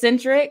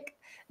Eurocentric,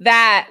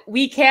 that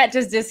we can't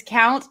just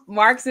discount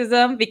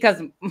Marxism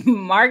because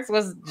Marx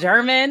was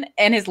German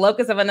and his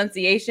locus of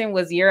enunciation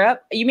was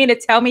Europe? You mean to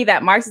tell me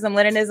that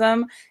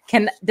Marxism-Leninism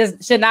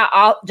should not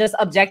all just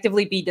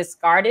objectively be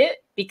discarded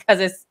because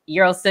it's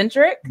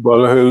Eurocentric?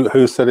 Well,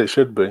 who said it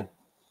should be?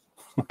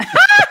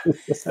 Who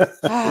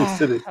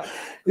said it?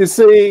 You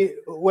see,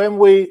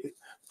 without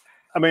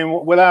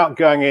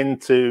going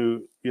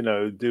into,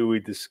 do we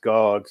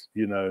discard,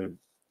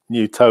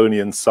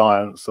 Newtonian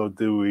science, or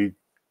do we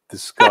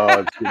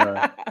discard,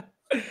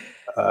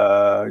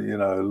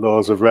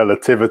 laws of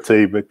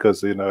relativity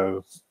because,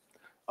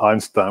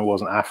 Einstein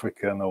wasn't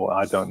African, or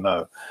I don't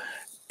know.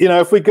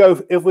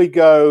 If we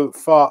go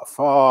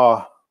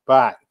far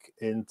back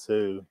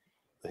into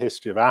the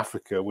history of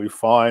Africa, we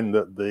find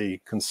that the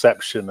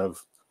conception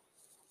of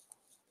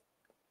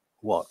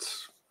what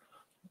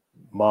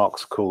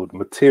Marx called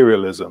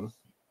materialism,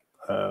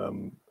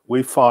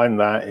 we find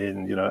that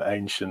in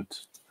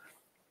ancient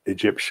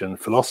Egyptian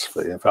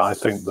philosophy. In fact, I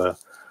think the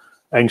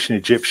ancient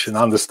Egyptian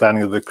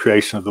understanding of the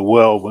creation of the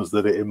world was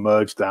that it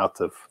emerged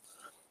out of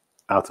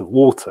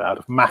water, out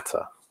of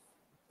matter.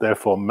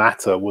 Therefore,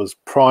 matter was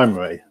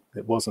primary.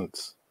 It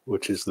wasn't,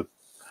 which is the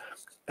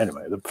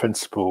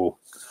principal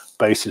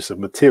basis of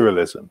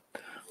materialism.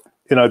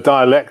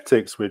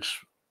 Dialectics,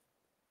 which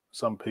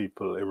some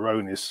people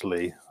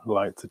erroneously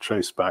like to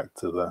trace back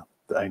to the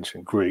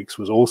ancient Greeks,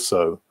 was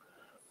also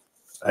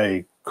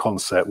a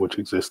concept which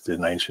existed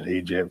in ancient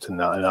Egypt and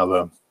in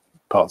other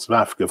parts of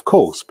Africa, of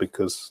course,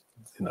 because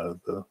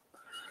the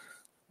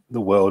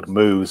world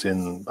moves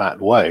in that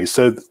way.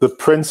 So the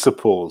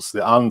principles,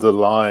 the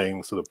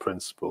underlying sort of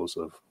principles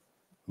of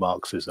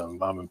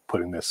Marxism, I'm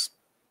putting this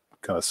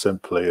kind of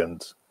simply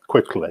and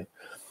quickly,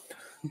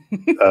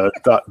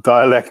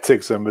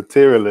 dialectics and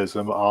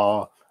materialism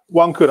are,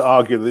 one could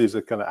argue these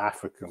are kind of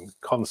African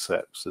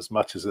concepts as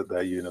much as that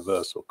they're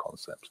universal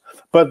concepts.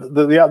 But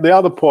the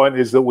other point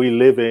is that we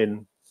live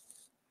in,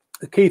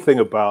 the key thing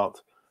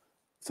about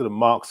sort of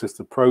Marxist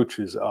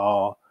approaches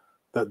are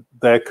that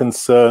they're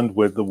concerned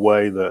with the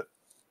way that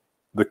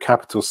the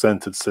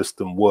capital-centered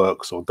system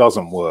works or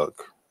doesn't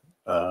work.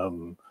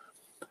 And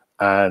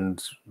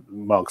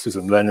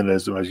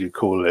Marxism-Leninism, as you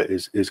call it,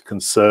 is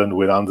concerned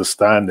with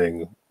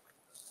understanding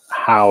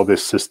how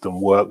this system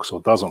works or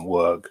doesn't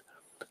work,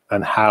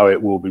 and how it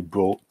will be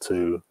brought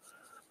to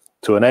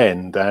an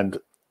end, and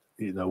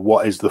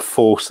what is the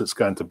force that's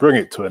going to bring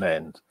it to an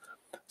end.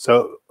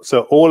 So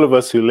all of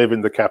us who live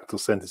in the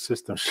capital-centered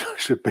system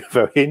should be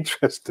very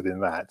interested in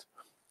that,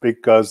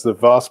 because the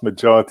vast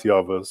majority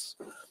of us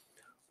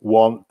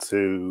want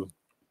an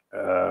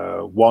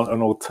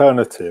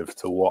alternative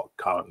to what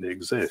currently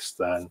exists,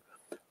 and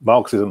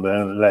Marxism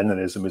and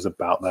Leninism is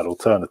about that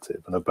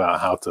alternative and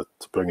about how to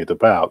bring it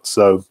about.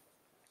 So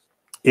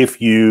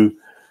if you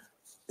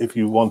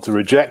want to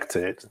reject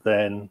it,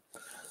 then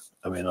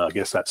I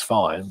guess that's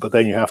fine, but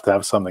then you have to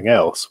have something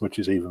else which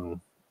is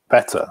even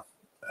better,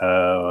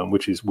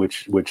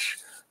 which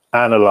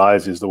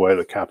analyzes the way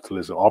that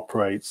capitalism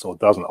operates or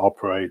doesn't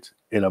operate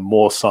in a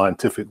more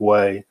scientific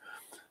way,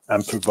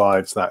 and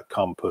provides that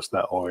compass,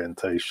 that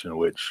orientation,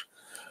 which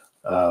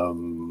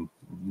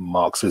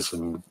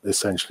Marxism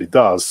essentially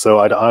does. So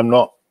I'm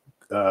not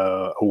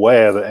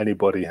aware that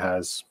anybody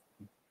has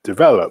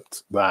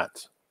developed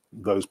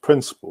those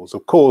principles.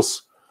 Of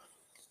course,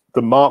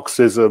 the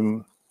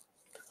Marxism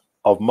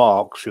of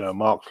Marx,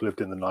 Marx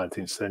lived in the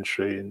 19th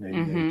century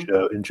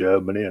in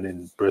Germany and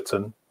in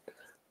Britain.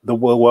 The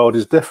world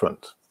is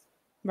different.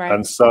 Right.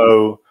 And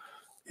so,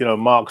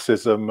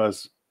 Marxism,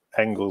 as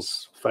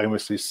Engels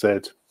famously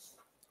said,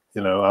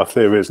 our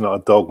theory is not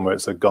a dogma,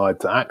 it's a guide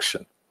to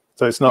action.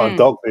 So it's not a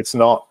dogma, it's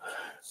not,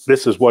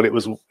 this is what it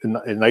was in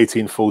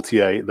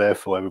 1848,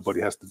 therefore everybody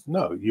has to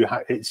know.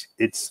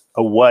 It's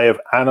a way of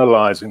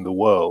analyzing the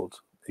world.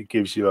 It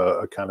gives you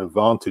a kind of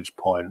vantage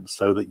point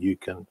so that you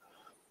can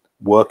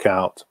work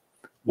out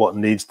what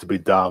needs to be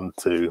done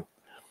to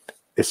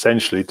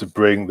essentially to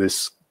bring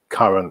this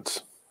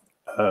current,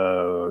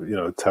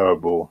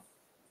 terrible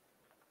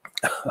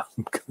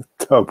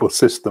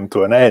system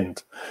to an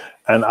end,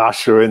 and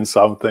usher in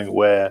something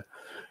where,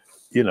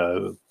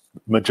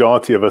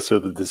 majority of us are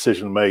the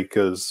decision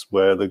makers,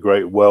 where the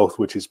great wealth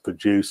which is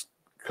produced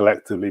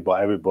collectively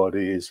by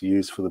everybody is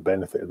used for the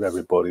benefit of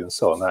everybody, and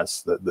so on.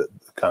 That's the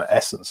kind of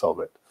essence of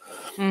it.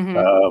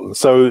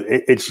 So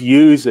it's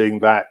using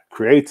that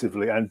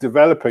creatively and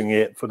developing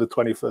it for the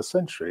 21st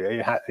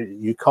century.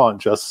 You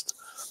can't just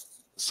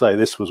say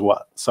this was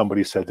what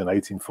somebody said in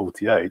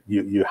 1848.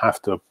 You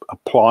have to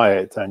apply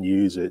it and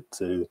use it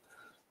to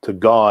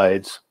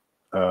guide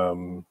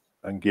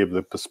and give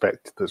the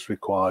perspective that's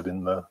required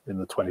in the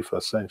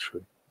 21st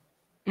century.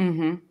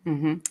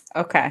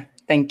 Okay,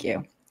 thank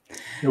you.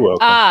 You're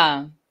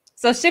welcome.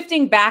 So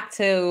shifting back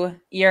to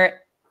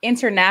your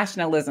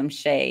internationalism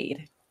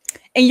shade,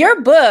 in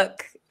your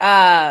book,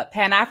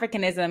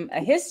 Pan-Africanism, A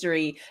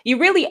History, you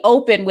really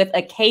open with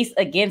a case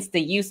against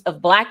the use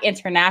of Black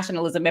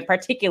internationalism in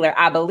particular.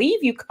 I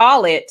believe you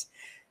call it,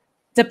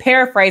 to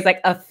paraphrase, like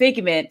a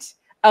figment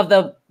of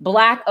the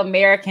Black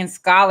American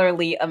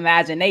scholarly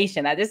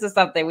imagination. Now, this is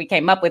something we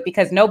came up with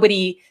because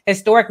nobody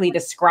historically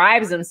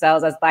describes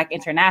themselves as Black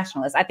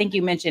internationalists. I think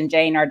you mentioned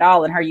Jane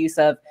Iredale and her use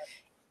of,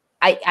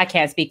 I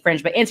can't speak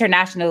French, but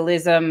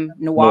internationalism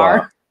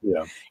noir.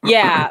 Yeah.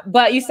 Yeah.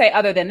 But you say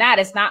other than that,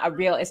 it's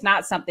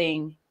not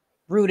something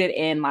rooted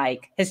in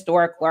like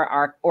historical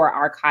or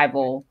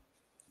archival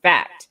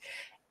fact.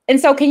 And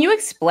so can you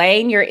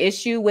explain your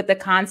issue with the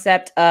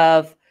concept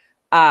of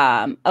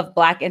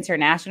Black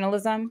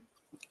internationalism?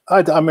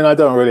 I mean, I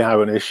don't really have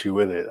an issue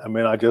with it. I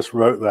mean, I just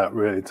wrote that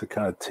really to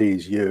kind of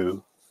tease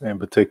you in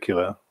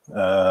particular.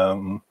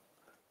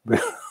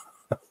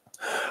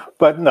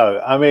 But no,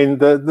 I mean,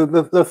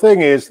 the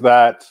thing is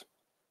that,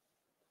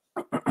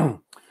 you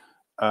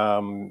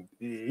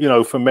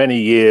know, for many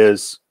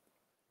years,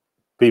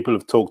 people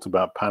have talked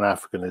about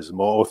Pan-Africanism,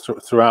 or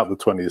throughout the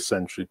 20th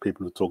century,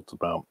 people have talked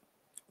about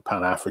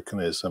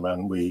Pan-Africanism,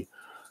 and we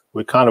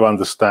kind of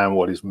understand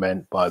what is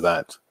meant by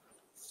that,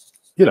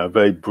 you know,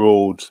 very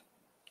broad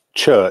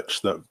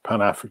church that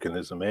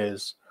Pan-Africanism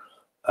is.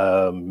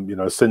 You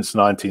know, since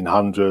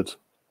 1900,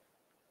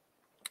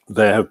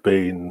 there have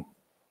been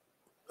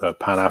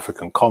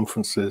Pan-African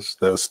conferences.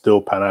 There are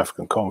still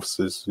Pan-African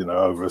conferences, you know,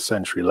 over a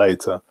century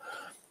later.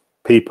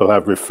 People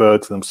have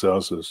referred to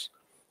themselves as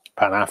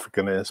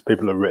Pan-Africanists.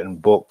 People have written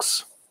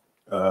books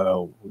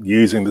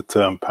using the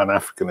term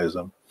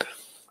Pan-Africanism.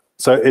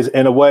 So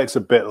in a way, it's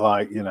a bit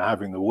like, you know,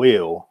 having the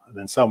wheel, and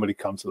then somebody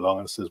comes along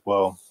and says,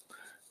 well,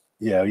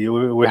 yeah,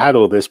 we had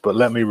all this, but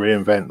let me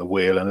reinvent the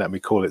wheel and let me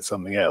call it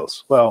something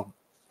else. Well,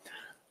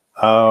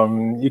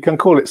 you can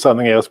call it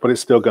something else, but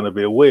it's still going to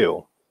be a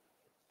wheel.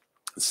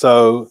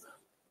 So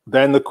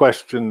then the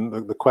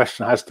question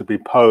has to be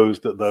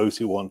posed at those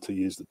who want to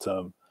use the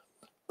term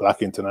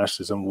Black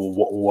internationalism. Well,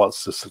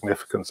 what's the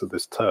significance of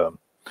this term?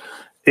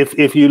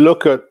 If you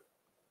look at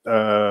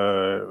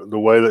the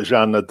way that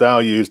Jeanne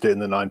Nadal used it in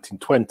the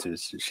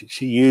 1920s,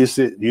 she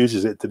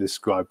uses it to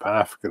describe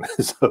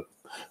Pan-Africanism,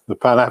 the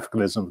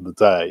Pan-Africanism of the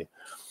day.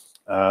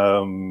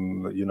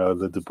 You know,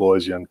 the Du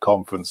Boisian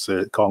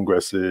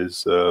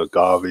congresses,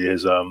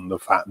 Garveyism, the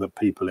fact that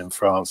people in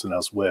France and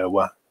elsewhere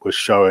were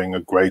showing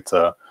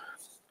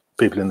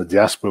people in the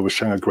diaspora were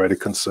showing a greater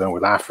concern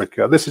with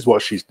Africa. This is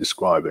what she's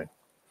describing.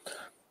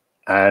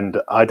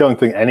 And I don't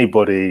think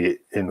anybody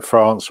in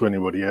France or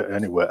anybody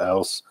anywhere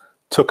else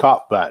took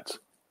up that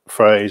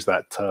phrase,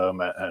 that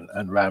term,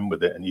 and ran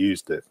with it and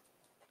used it.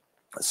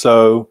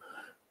 So,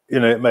 you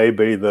know, it may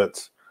be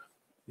that,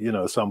 you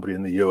know, somebody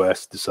in the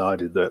US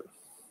decided that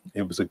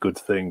it was a good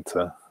thing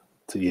to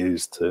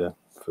use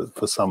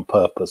for some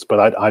purpose,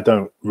 but I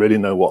don't really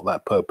know what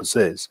that purpose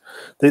is.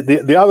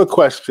 The other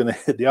question,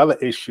 the other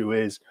issue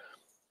is,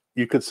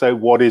 you could say,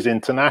 what is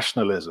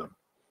internationalism?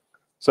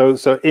 So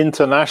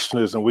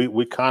internationalism,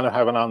 we kind of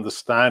have an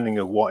understanding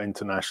of what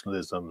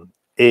internationalism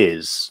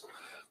is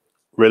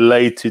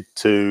related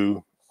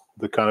to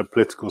the kind of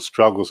political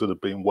struggles that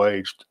have been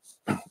waged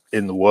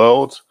in the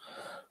world,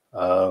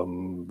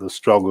 the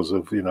struggles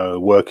of, you know,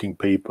 working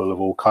people of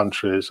all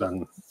countries,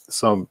 and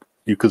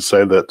you could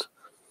say that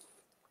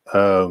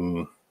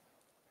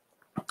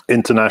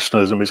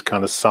internationalism is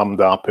kind of summed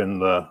up in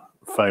the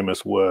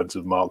famous words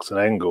of Marx and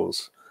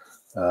Engels.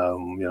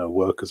 You know,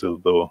 workers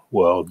of the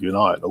world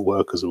unite, or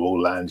workers of all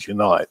lands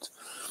unite.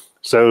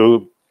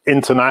 So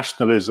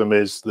internationalism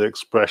is the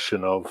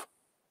expression of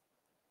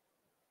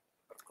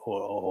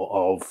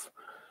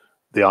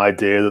the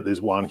idea that there's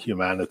one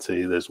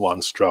humanity, there's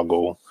one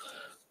struggle,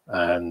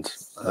 and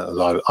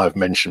I've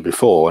mentioned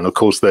before. And of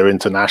course, there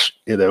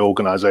are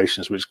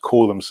organizations which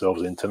call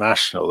themselves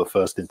international: the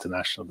First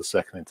International, the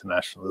Second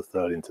International, the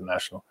Third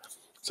International.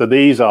 So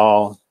these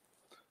are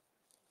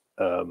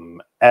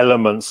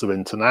elements of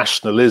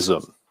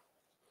internationalism.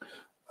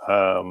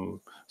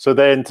 So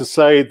then to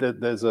say that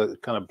there's a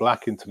kind of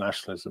Black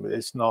internationalism,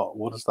 it's not.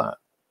 What does that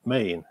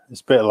mean?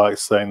 It's a bit like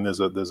saying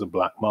there's a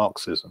Black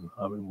Marxism.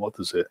 I mean, what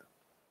does it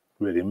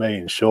really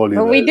mean? Surely.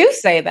 Well, we do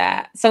say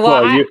that. So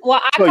I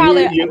call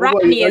it Rodneyism.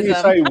 When you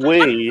say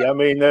we, I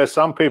mean, there are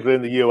some people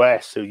in the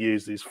US who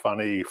use these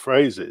funny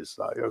phrases,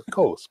 like, of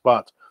course,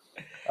 but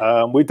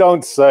we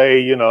don't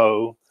say, you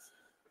know.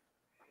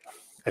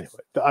 Anyway,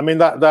 I mean,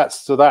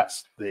 that's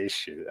the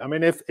issue. I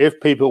mean, if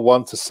people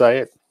want to say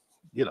it,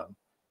 you know,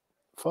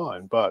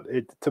 fine. But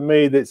to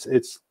me, it's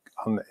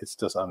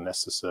just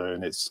unnecessary,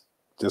 and it's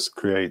just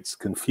creates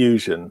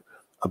confusion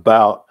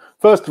about.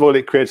 First of all,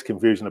 it creates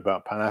confusion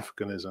about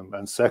Pan-Africanism,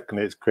 and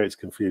secondly, it creates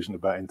confusion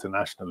about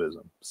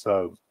internationalism.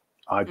 So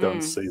I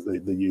don't see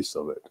the use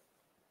of it,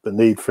 the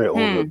need for it, or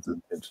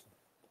the intention.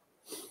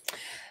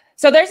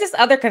 So there's this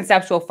other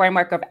conceptual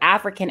framework of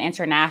African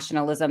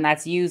internationalism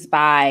that's used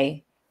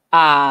by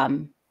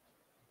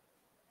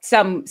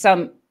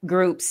some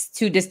groups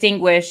to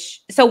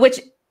distinguish,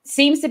 which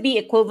seems to be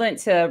equivalent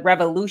to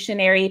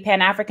revolutionary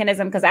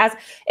Pan-Africanism, because as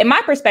in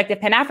my perspective,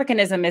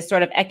 Pan-Africanism is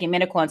sort of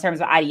ecumenical in terms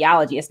of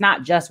ideology. It's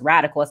not just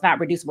radical. It's not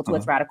reducible to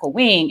its radical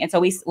wing. And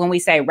so when we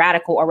say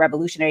radical or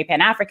revolutionary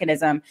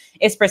Pan-Africanism,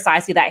 it's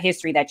precisely that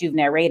history that you've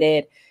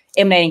narrated,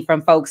 emanating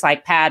from folks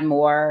like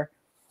Padmore,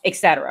 et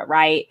cetera,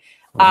 right?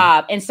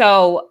 And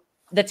so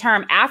the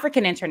term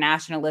African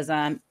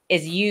internationalism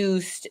is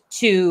used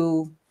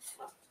to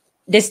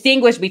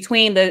distinguish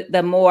between the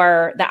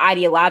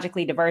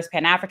ideologically diverse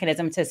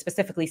Pan-Africanism to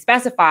specifically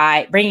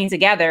specify bringing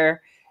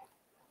together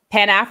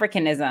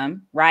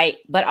Pan-Africanism, right?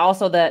 But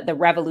also the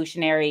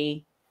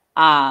revolutionary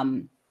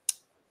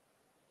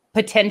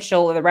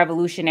potential or the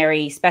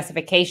revolutionary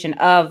specification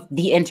of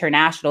the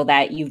international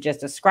that you've just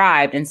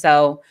described. And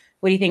so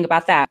what do you think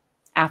about that?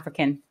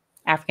 African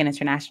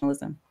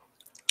internationalism?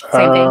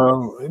 Same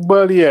thing.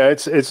 Well, yeah,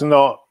 it's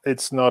not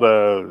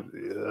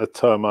a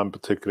term I'm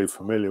particularly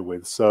familiar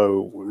with.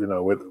 So,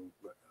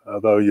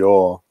 although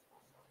your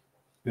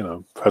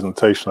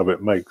presentation of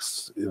it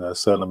makes a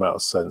certain amount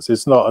of sense,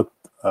 it's not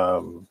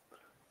a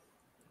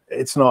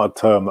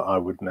term that I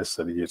would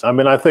necessarily use. I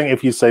mean, I think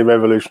if you say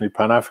revolutionary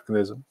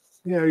Pan-Africanism,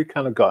 you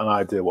kind of got an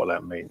idea what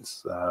that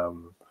means.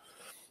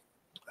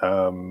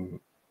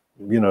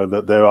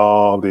 That there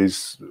are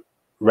these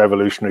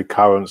revolutionary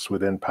currents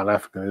within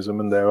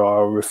Pan-Africanism, and there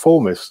are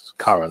reformist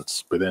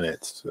currents within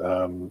it.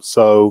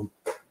 So,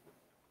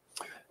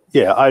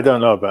 yeah, I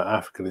don't know about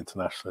African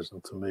internationalism.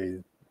 To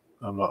me,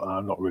 I'm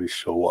not really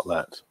sure what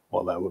that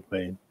would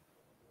mean.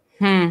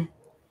 All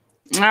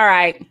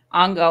right,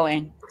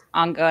 ongoing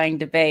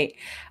debate.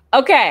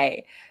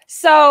 Okay,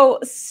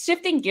 so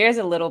shifting gears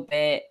a little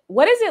bit,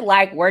 what is it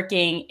like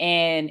working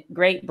in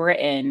Great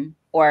Britain,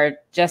 or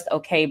just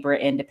okay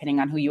Britain, depending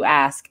on who you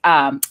ask,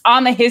 on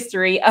the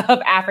history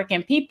of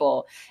African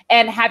people?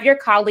 And have your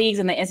colleagues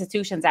in the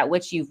institutions at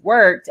which you've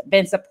worked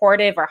been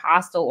supportive or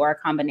hostile, or a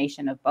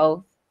combination of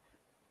both?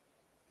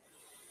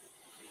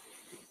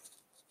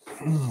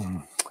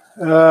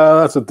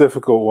 That's a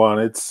difficult one.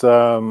 It's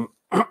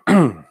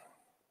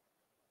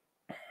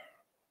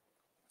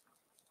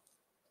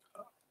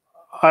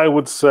I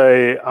would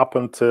say up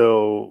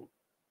until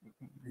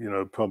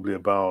probably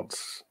about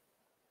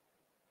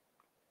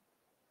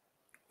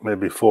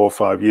maybe 4 or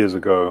 5 years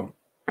ago,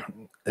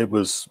 it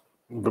was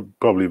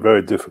probably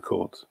very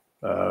difficult.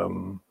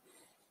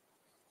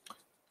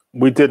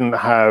 We didn't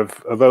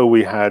have, although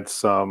we had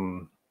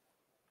some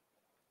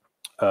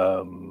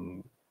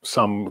kind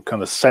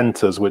of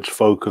centers which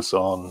focus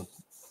on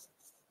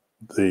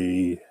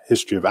the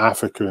history of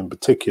Africa in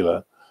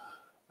particular.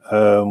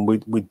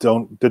 We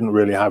didn't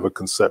really have a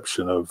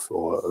conception of,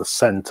 or a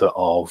center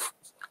of,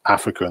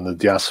 Africa and the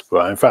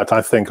diaspora. In fact,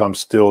 I think I'm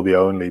still the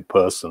only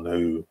person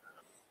who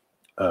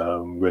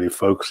really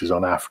focuses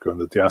on Africa and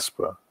the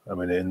diaspora. I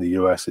mean, in the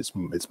US,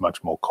 it's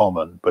much more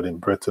common, but in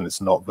Britain,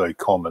 it's not very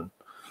common.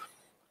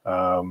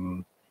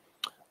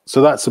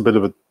 So that's a bit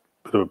of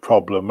a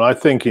problem. I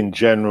think in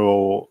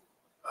general,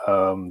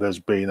 there's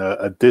been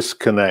a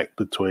disconnect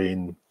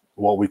between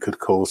what we could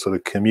call sort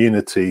of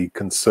community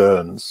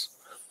concerns,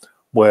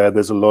 where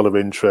there's a lot of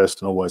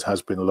interest, and always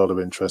has been a lot of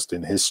interest,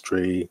 in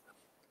history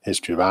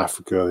of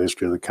Africa, the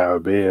history of the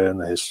Caribbean,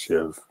 the history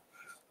of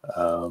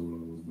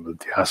the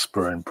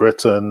diaspora in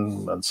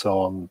Britain, and so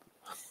on.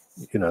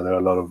 There are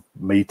a lot of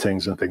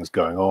meetings and things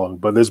going on,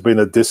 but there's been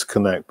a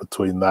disconnect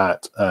between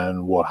that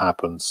and what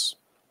happens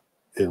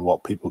in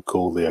what people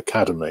call the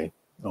academy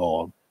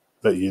or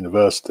at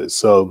universities.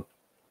 So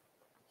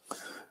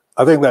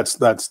I think that's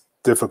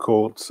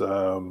difficult,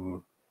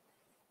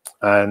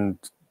 and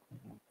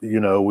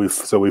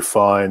we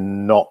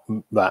find not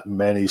that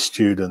many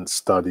students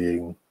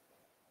studying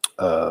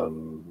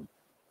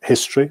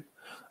history,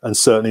 and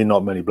certainly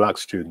not many Black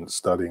students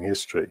studying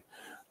history.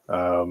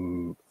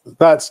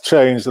 That's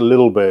changed a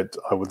little bit,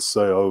 I would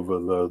say,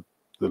 over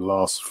the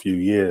last few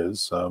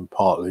years,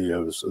 partly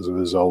as a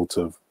result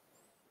of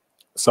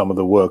some of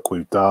the work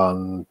we've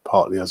done,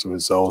 partly as a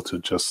result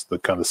of just the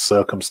kind of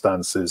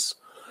circumstances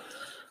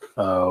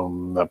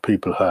that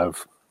people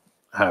have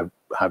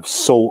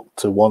sought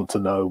to want to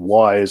know,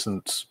 why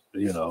isn't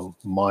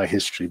my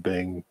history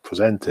being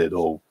presented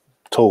or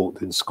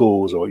taught in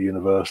schools or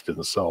universities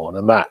and so on.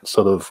 And that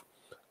sort of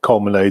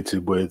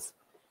culminated with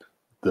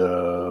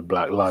the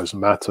Black Lives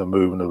Matter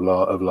movement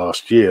of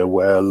last year,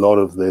 where a lot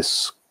of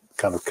this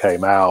kind of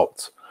came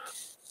out,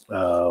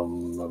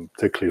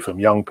 particularly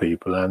from young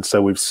people. And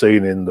so we've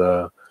seen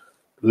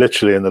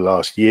literally in the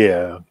last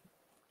year,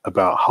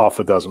 about half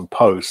a dozen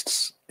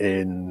posts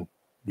in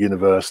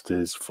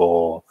universities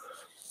for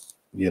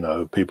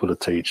people to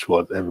teach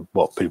what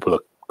people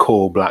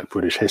call Black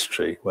British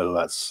history, whether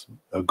that's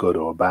a good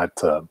or a bad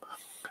term.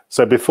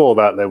 So before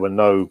that, there were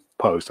no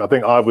posts. I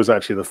think I was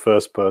actually the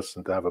first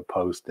person to have a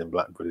post in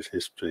Black British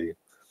history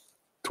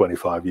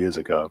 25 years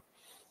ago.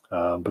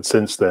 But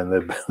since then,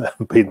 there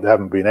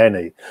haven't been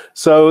any.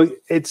 So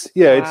it's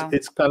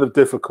kind of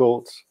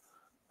difficult.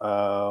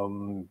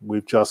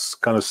 We've just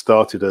kind of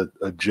started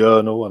a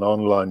journal, an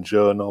online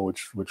journal,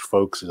 which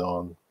focuses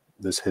on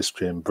this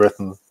history in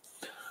Britain.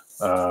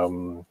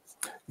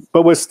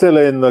 But we're still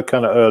in the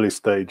kind of early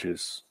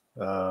stages.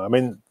 I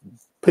mean,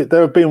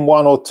 there have been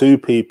 1 or 2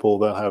 people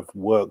that have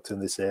worked in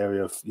this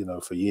area,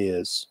 for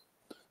years.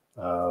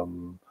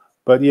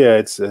 But yeah,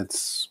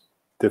 it's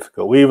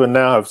difficult. We even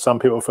now have some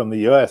people from the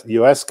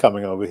US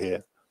coming over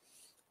here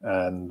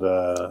and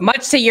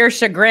much to your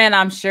chagrin,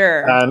 I'm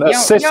sure. And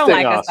you don't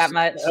like us that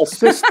much.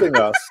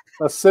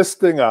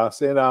 assisting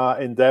us in our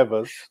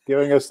endeavors,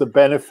 giving us the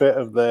benefit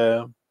of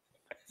their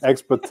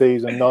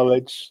expertise and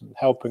knowledge,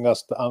 helping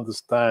us to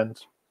understand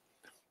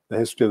the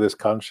history of this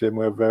country, and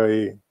we're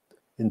very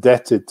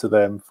indebted to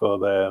them for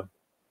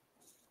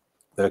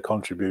their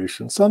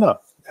contribution. So no,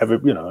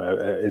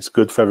 it's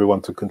good for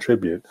everyone to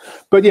contribute.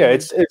 But yeah,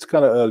 it's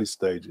kind of early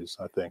stages,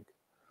 I think.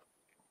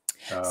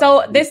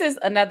 So this is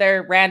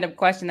another random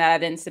question that I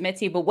didn't submit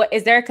to you, but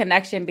is there a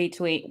connection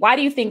between, why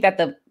do you think that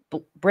the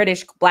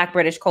Black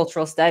British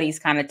cultural studies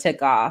kind of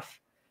took off?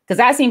 Because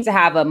that seems to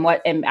have and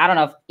I don't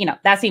know if,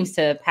 that seems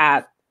to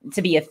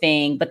be a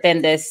thing, but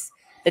then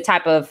the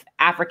type of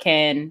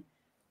African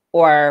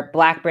or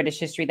Black British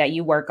history that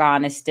you work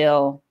on is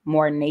still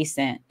more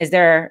nascent. Is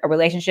there a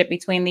relationship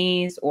between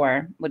these,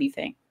 or what do you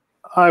think?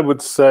 I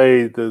would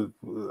say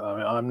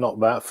I'm not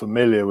that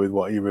familiar with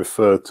what you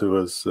refer to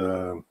as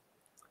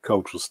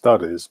cultural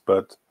studies,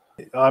 but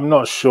I'm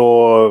not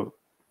sure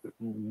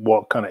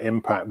what kind of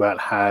impact that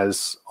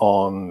has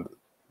on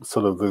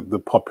sort of the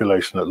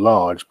population at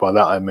large. By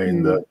that I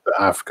mean the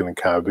African and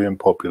Caribbean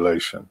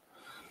population.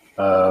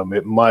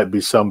 It might be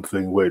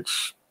something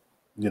which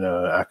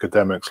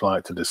academics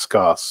like to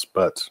discuss,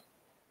 but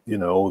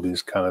all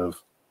these kind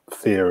of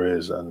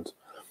theories, and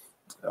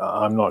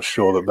I'm not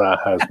sure that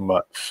has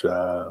much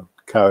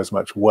carries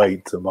much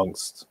weight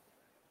amongst.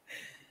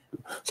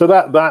 So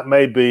that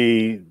may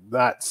be,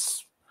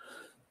 that's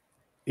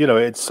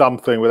it's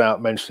something,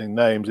 without mentioning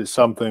names, it's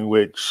something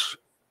which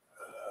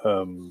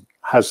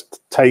has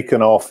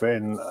taken off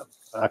in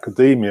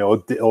academia,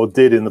 or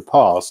did in the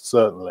past,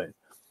 certainly.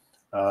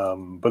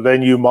 But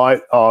then you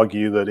might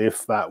argue that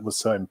if that was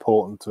so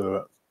important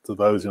to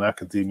those in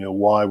academia,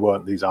 why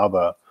weren't these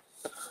other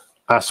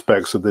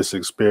aspects of this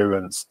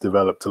experience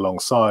developed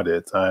alongside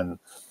it? And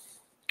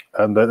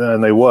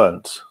they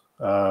weren't.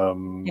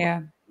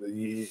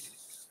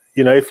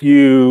 If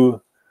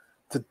you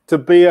to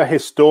be a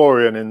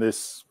historian in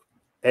this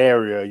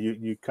area,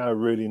 you kind of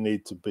really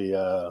need to be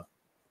a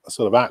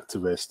sort of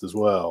activist as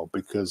well,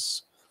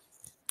 because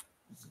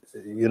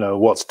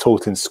what's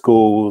taught in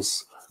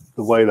schools,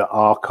 the way that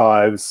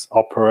archives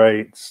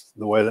operate,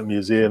 the way that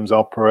museums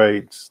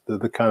operate,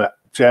 the kind of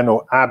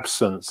general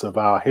absence of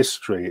our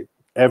history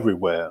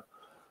everywhere,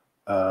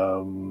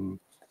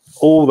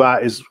 all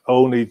that is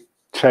only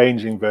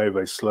changing very,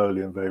 very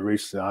slowly and very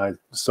recently. I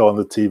saw on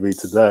the TV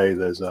today,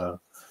 there's a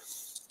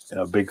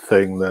big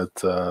thing that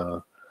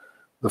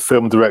the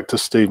film director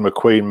Steve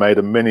McQueen made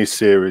a mini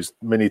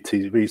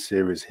TV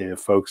series here,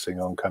 focusing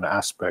on kind of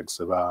aspects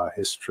of our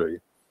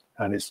history.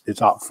 And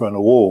it's up for an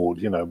award,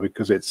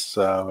 because it's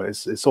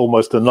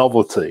almost a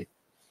novelty.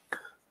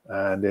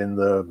 And in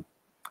the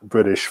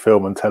British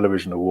Film and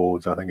Television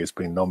Awards, I think it's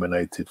been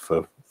nominated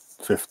for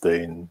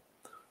 15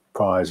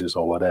 prizes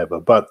or whatever.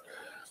 But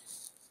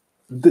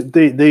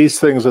these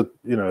things are,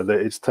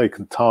 it's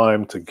taken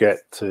time to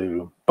get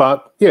to.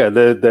 But yeah,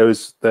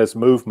 there's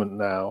movement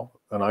now,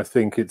 and I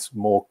think it's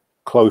more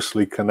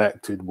closely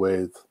connected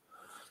with,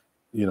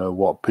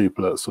 what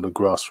people at sort of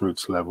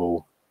grassroots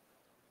level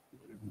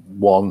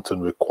want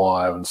and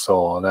require and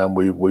so on. And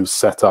we've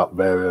set up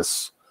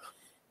various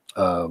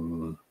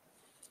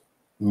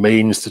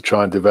means to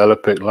try and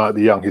develop it, like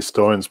the Young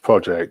Historians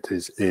Project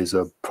is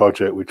a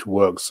project which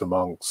works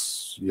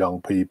amongst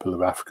young people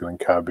of African and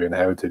Caribbean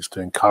heritage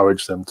to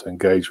encourage them to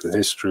engage with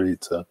history,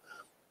 to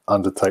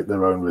undertake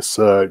their own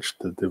research,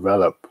 to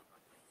develop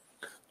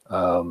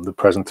the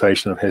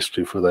presentation of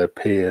history for their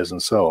peers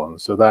and so on.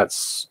 So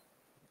that's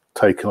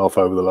taken off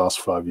over the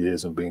last 5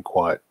 years and been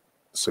quite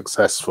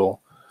successful.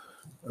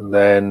 And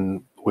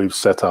then we've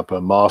set up a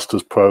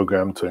master's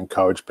program to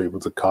encourage people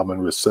to come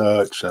and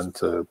research and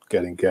to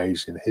get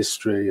engaged in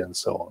history and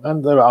so on.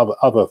 And there are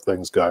other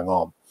things going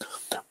on.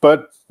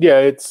 But yeah,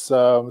 it's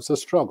a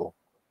struggle.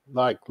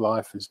 Like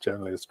life is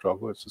generally a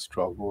struggle. It's a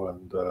struggle,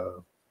 and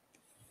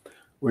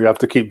we have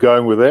to keep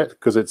going with it,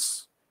 because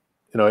it's,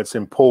 it's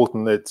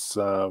important. It's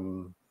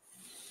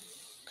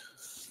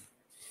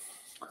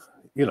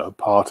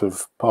part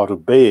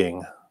of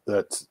being,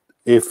 that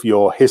if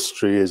your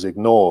history is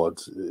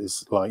ignored,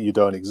 it's like you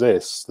don't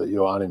exist, that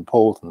you're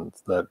unimportant,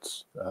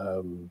 that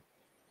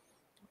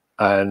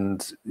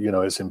and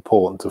it's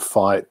important to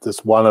fight.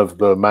 That's one of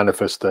the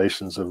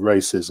manifestations of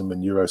racism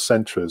and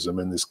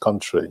Eurocentrism in this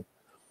country,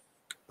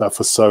 that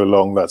for so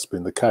long that's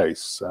been the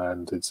case,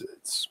 and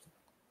it's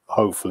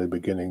hopefully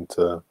beginning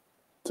to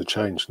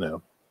change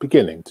now.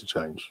 Beginning to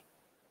change.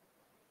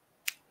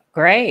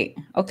 Great.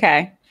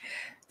 Okay.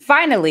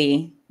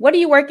 Finally, what are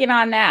you working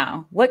on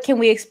now? What can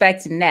we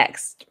expect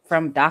next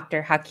from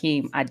Dr.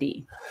 Hakeem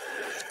Adi?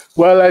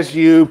 Well, as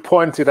you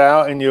pointed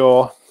out in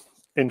your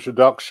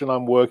introduction,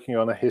 I'm working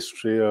on a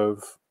history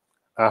of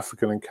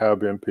African and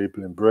Caribbean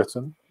people in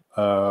Britain,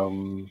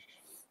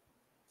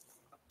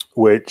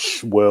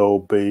 which will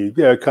be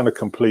kind of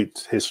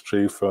complete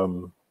history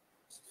from,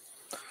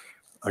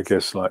 I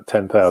guess, like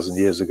 10,000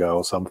 years ago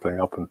or something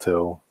up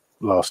until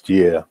last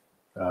year.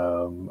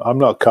 I'm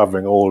not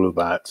covering all of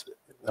that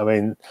I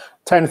mean,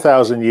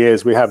 10,000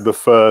 years, we have the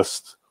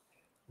first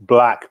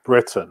Black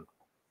Britain,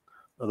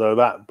 although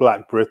that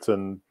Black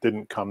Britain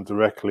didn't come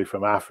directly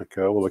from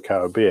Africa or the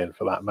Caribbean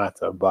for that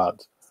matter,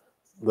 but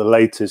the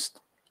latest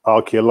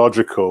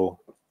archaeological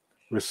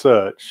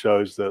research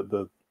shows that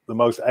the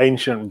most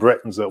ancient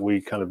Britons that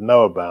we kind of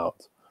know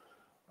about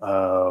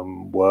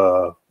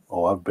were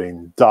or have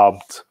been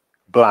dubbed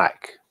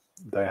black.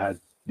 They had,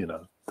 you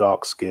know,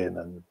 dark skin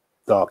and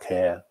dark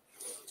hair,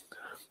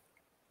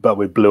 but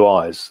with blue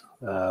eyes.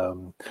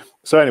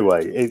 So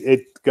anyway,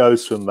 it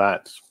goes from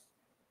that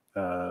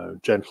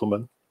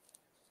gentleman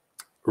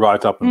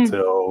right up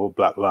until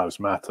Black Lives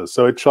Matter.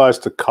 So it tries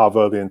to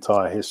cover the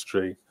entire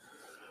history,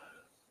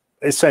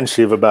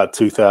 essentially of about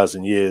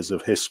 2,000 years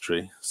of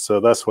history. So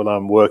that's what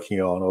I'm working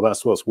on, or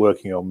that's what's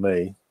working on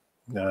me.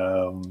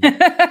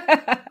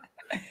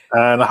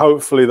 And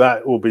hopefully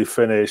that will be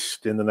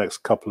finished in the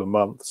next couple of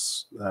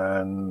months.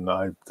 And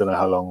I don't know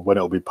how long, when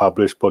it will be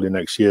published, probably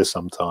next year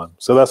sometime.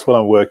 So that's what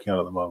I'm working on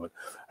at the moment.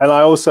 And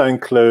I also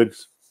include,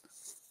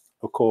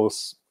 of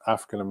course,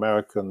 African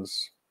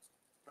Americans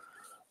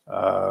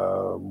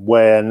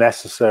where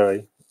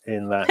necessary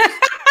in that.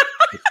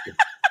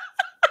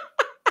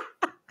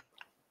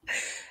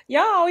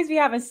 Y'all always be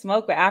having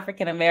smoke with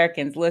African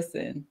Americans.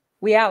 Listen,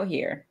 we out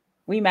here.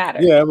 We matter.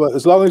 Yeah, but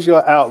as long as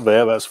you're out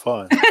there, that's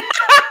fine.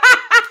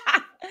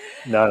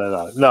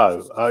 No.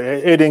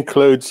 It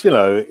includes, you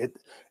know,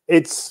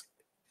 it's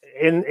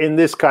in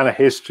this kind of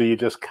history, you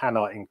just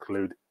cannot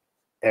include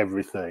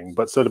everything.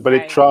 But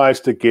it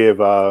tries to give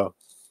a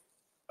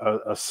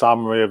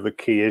summary of the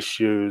key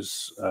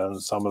issues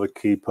and some of the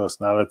key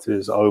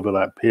personalities over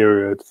that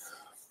period,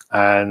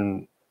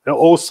 and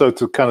also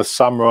to kind of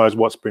summarize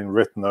what's been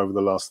written over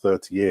the last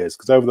 30 years.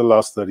 Because over the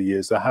last 30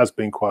 years, there has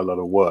been quite a lot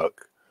of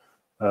work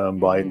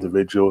by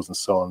individuals and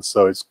so on.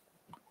 So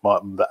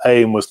the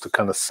aim was to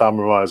kind of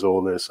summarize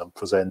all this and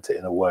present it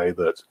in a way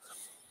that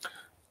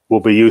will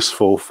be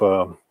useful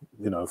for,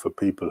 you know, for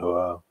people who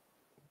are,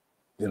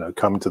 you know,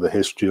 coming to the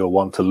history or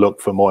want to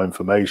look for more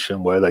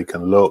information, where they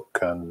can look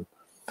and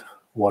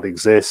what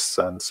exists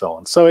and so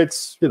on. So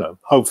it's, you know,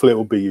 hopefully it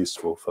will be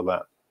useful for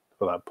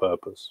that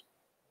purpose.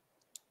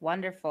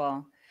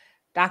 Wonderful.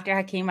 Dr.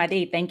 Hakeem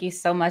Adi, thank you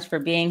so much for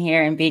being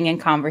here and being in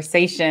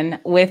conversation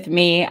with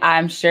me.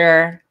 I'm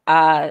sure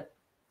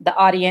the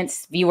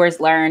audience, viewers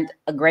learned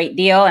a great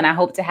deal, and I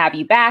hope to have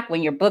you back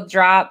when your book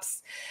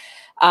drops.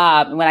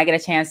 When I get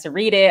a chance to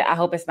read it, I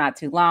hope it's not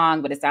too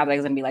long, but it sounds like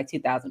it's going to be like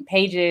 2,000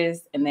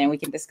 pages, and then we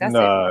can discuss it.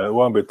 No, it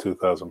won't be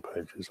 2,000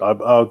 pages.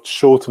 I'll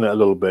shorten it a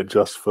little bit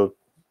just for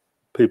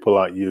people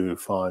like you who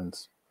find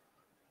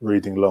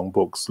reading long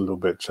books a little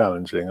bit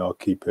challenging. I'll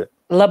keep it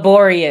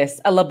laborious,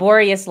 a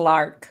laborious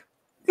lark.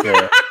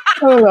 Yeah.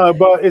 No,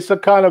 but it's a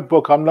kind of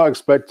book I'm not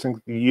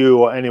expecting you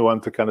or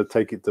anyone to kind of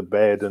take it to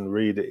bed and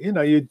read it. You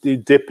know, you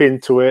dip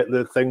into it,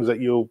 the things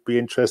that you'll be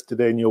interested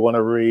in, you'll want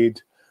to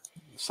read.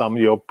 Some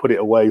you'll put it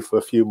away for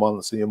a few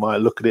months and you might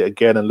look at it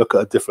again and look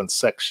at a different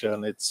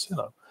section. It's, you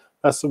know,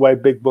 that's the way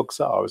big books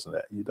are, isn't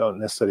it? You don't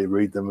necessarily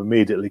read them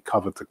immediately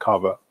cover to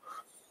cover.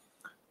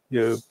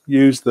 You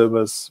use them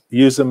as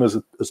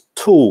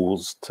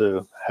tools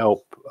to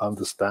help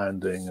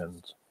understanding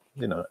and,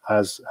 you know,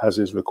 as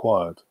is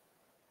required.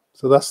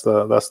 So that's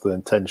the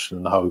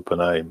intention, hope,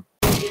 and aim.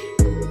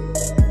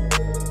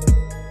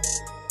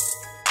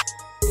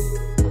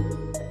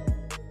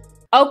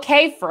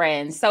 Okay,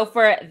 friends. So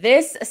for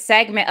this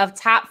segment of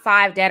Top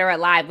 5 Dead or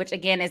Alive, which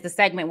again is the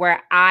segment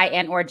where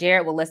I or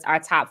Jared will list our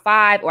top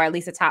 5, or at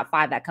least the top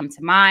 5 that come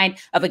to mind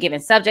of a given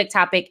subject,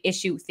 topic,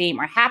 issue, theme,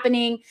 or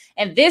happening.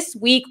 And this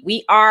week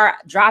we are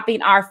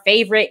dropping our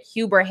favorite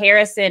Hubert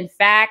Harrison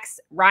facts,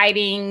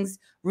 writings,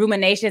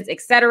 ruminations,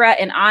 etc.,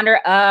 in honor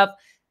of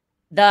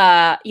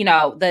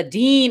the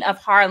Dean of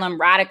Harlem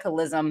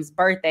Radicalism's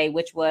birthday,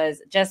 which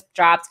was just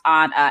dropped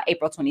on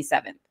April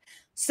 27th.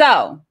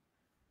 So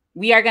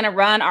we are going to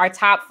run our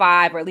top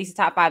 5, or at least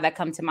the top 5 that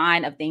come to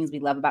mind of things we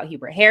love about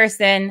Hubert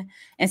Harrison.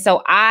 And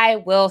so I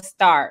will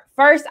start.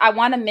 First, I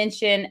want to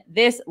mention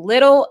this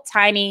little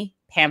tiny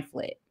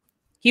pamphlet,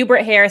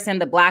 Hubert Harrison,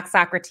 The Black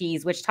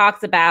Socrates, which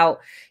talks about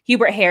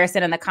Hubert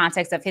Harrison in the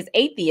context of his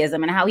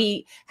atheism and how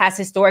he has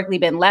historically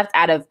been left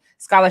out of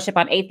scholarship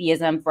on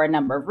atheism for a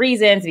number of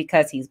reasons,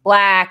 because he's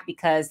Black,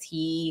 because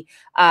he,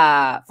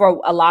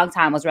 for a long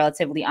time, was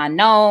relatively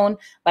unknown.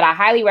 But I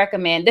highly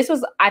recommend, this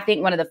was, I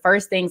think, one of the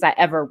first things I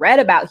ever read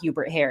about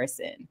Hubert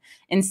Harrison.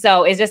 And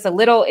so it's just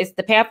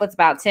the pamphlet's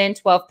about 10,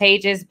 12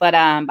 pages, but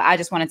I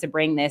just wanted to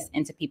bring this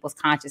into people's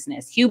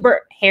consciousness.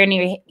 Hubert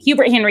Henry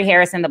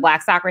Harrison, The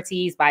Black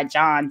Socrates by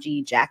John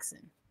G.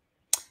 Jackson.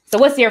 So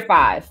what's your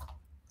 5?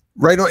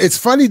 Right on. It's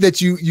funny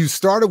that you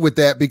started with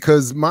that,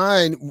 because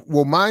mine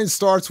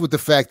starts with the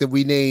fact that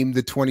we named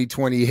the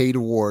 2020 Hate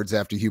Awards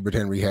after Hubert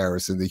Henry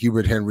Harrison, the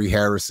Hubert Henry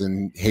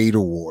Harrison Hate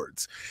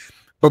Awards.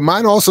 But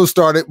mine also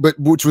started,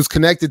 which was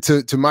connected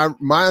to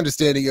my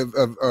understanding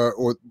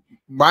or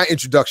my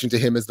introduction to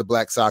him as the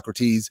Black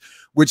Socrates,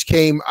 which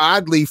came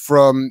oddly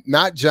from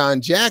not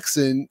John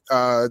Jackson,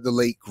 the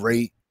late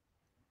great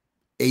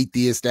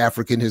atheist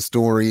African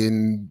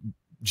historian,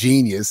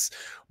 genius,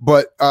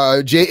 but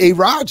J.A.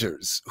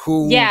 Rogers,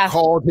 who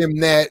called him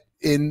that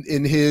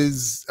in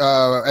his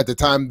at the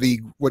time the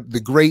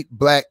great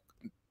black,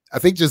 I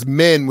think just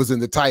Men was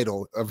in the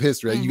title of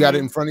history. You got it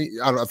in front of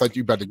you? I don't know, I thought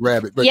you were about to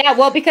grab it. But yeah,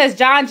 well, because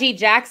John G.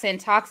 Jackson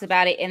talks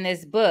about it in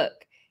this book.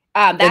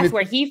 That's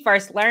where he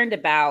first learned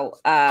about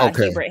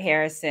Hubert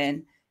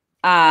Harrison.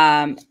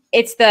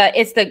 It's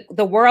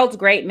the world's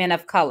great men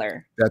of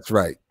color. That's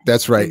right.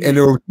 That's right. And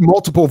there were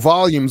multiple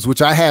volumes,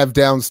 which I have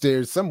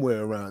downstairs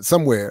somewhere,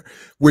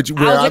 which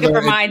I was looking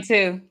for mine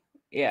too.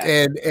 Yeah.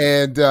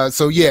 And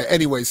so yeah,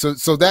 anyway, so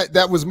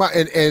that was my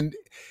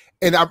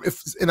and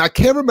I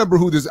can't remember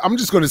who this. I'm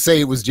just going to say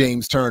it was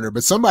James Turner,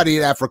 but somebody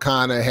at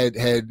Africana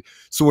had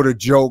sort of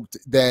joked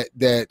that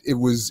it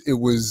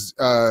was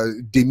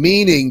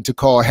demeaning to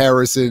call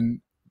Harrison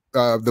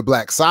the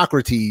Black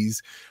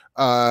Socrates,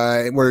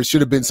 where it should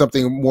have been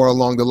something more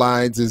along the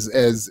lines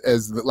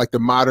as like the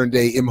modern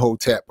day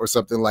Imhotep or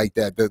something like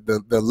that.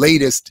 The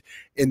latest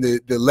in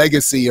the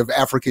legacy of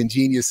African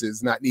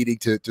geniuses, not needing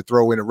to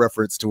throw in a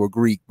reference to a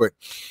Greek, but.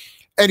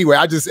 Anyway,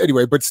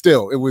 but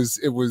still, it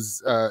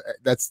was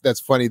that's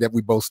funny that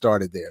we both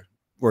started there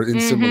or in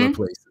similar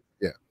places.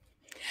 Yeah.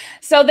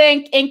 So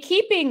then, in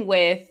keeping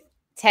with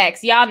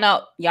text, y'all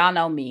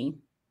know me.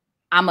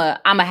 I'm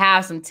a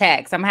have some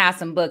text. I'm gonna have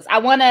some books. I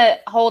want to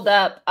hold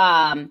up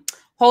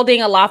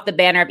Holding Aloft the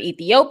Banner of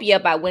Ethiopia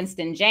by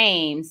Winston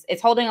James.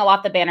 It's Holding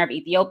Aloft the Banner of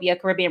Ethiopia,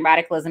 Caribbean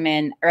Radicalism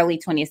in Early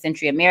 20th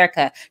Century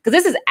America, because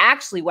this is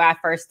actually where I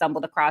first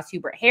stumbled across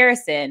Hubert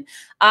Harrison.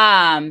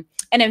 And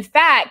in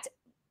fact,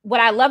 what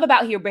I love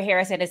about Hubert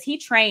Harrison is he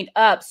trained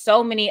up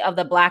so many of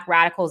the Black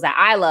radicals that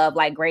I love,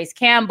 like Grace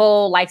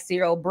Campbell, like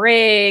Cyril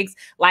Briggs,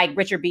 like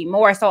Richard B.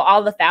 Moore. So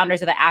all the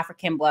founders of the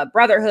African Blood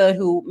Brotherhood,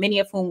 who many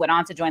of whom went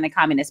on to join the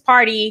Communist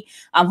Party,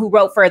 who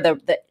wrote for the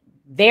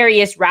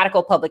various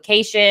radical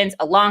publications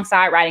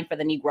alongside writing for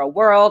the Negro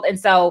World. And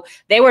so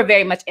they were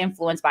very much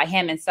influenced by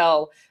him. And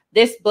so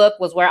this book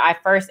was where I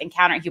first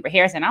encountered Hubert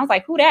Harrison. I was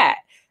like, who that?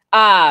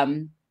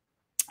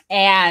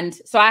 And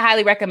so I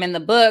highly recommend the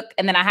book.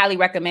 And then I highly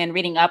recommend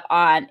reading up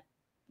on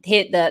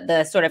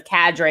the sort of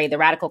cadre, the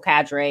radical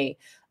cadre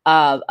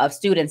of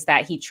students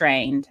that he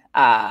trained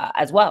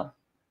as well.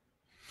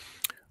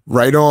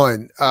 Right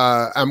on.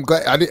 I'm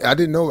glad I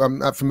didn't know. I'm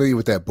not familiar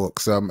with that book,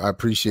 so I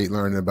appreciate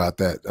learning about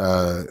that.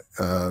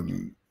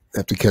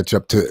 Have to catch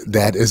up to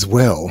that as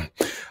well.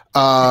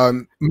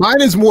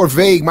 Mine is more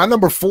vague. My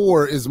number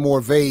 4 is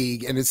more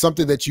vague, and it's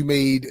something that you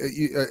made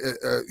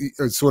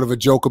sort of a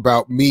joke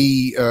about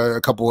me a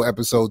couple of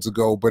episodes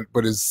ago, but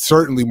is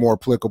certainly more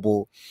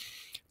applicable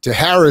to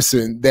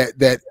Harrison.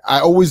 That I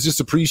always just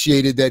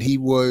appreciated that he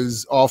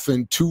was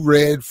often too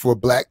red for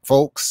Black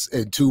folks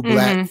and too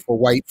Black for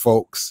white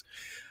folks.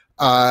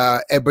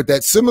 But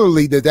that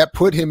similarly, that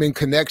put him in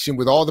connection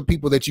with all the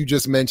people that you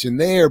just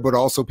mentioned there, but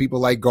also people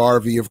like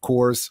Garvey, of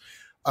course.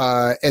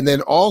 And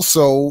then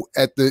also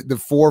at the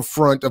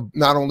forefront of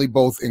not only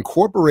both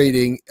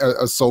incorporating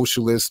a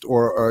socialist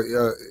or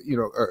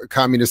a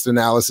communist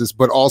analysis,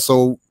 but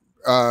also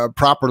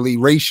properly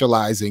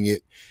racializing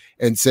it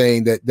and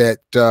saying that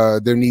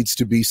there needs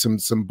to be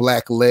some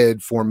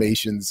Black-led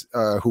formations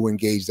who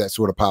engage that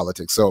sort of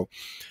politics. So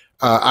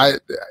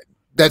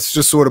that's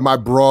just sort of my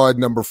broad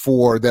number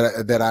 4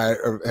 that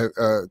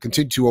I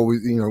continue to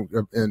always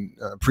and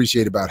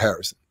appreciate about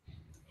Harrison.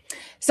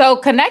 So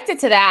connected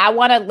to that, I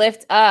want to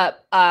lift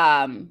up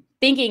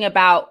thinking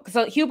about,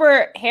 so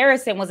Hubert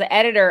Harrison was an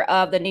editor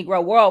of the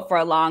Negro World for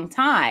a long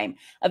time.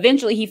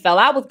 Eventually he fell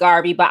out with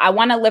Garvey, but I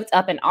want to lift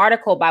up an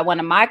article by one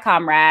of my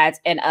comrades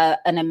and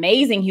an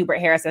amazing Hubert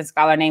Harrison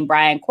scholar named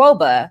Brian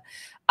Quoba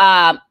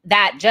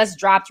that just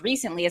dropped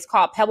recently. It's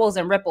called Pebbles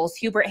and Ripples,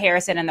 Hubert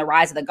Harrison and the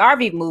Rise of the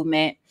Garvey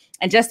Movement.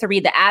 And just to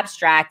read the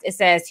abstract, it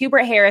says,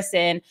 Hubert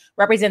Harrison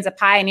represents a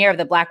pioneer of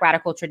the Black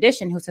radical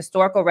tradition whose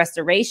historical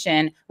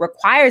restoration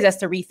requires us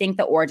to rethink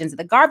the origins of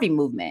the Garvey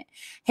movement.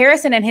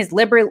 Harrison and his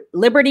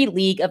Liberty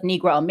League of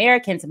Negro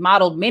Americans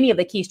modeled many of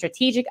the key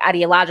strategic,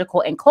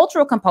 ideological, and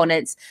cultural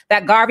components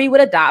that Garvey would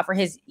adopt for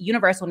his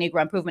Universal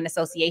Negro Improvement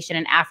Association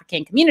and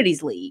African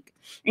Communities League,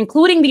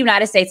 including the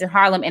United States and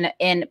Harlem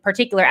in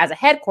particular as a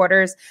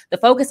headquarters, the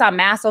focus on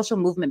mass social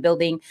movement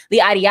building,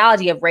 the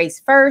ideology of race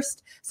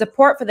first,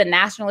 support for the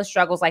nationalist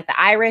struggles like the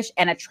Irish,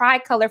 and a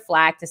tricolor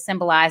flag to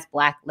symbolize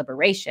Black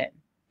liberation.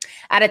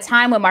 At a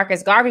time when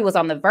Marcus Garvey was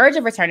on the verge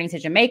of returning to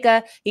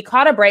Jamaica, he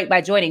caught a break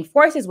by joining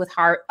forces with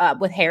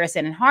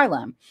Harrison in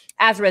Harlem.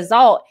 As a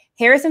result,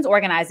 Harrison's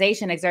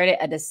organization exerted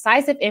a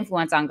decisive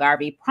influence on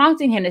Garvey,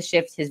 prompting him to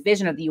shift his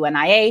vision of the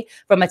UNIA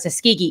from a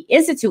Tuskegee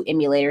Institute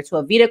emulator to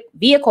a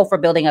vehicle for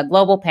building a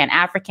global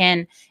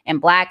Pan-African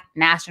and Black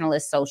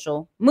nationalist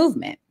social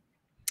movement.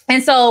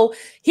 And so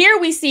here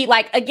we see,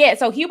 like, again,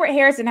 so Hubert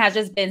Harrison has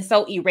just been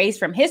so erased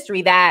from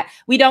history that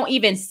we don't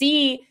even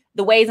see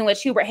the ways in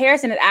which Hubert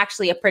Harrison is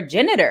actually a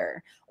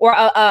progenitor or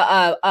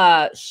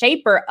a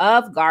shaper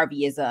of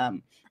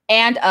Garveyism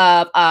and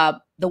of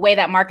the way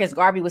that Marcus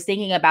Garvey was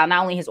thinking about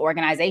not only his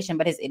organization,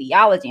 but his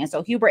ideology. And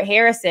so Hubert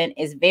Harrison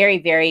is very,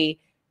 very,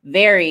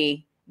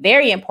 very,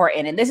 very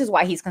important. And this is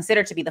why he's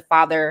considered to be the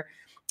father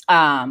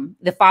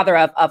the father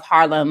of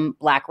Harlem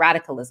Black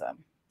radicalism.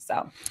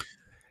 So.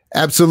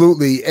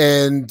 Absolutely.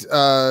 And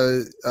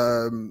I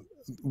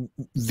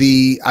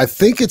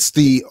think it's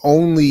the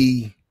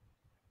only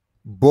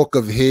book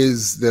of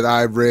his that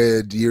I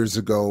read years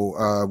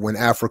ago, When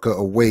Africa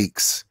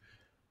Awakes.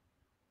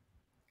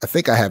 I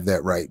think I have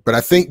that right, but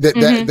I think that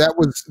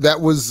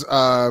that was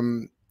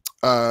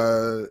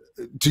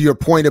to your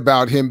point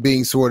about him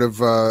being sort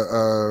of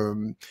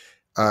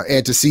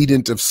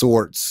antecedent of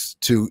sorts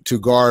to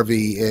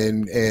Garvey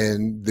and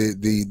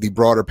the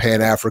broader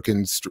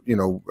Pan-African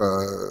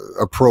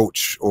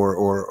approach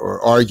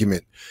or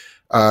argument.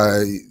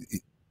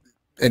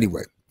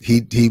 Anyway,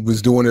 he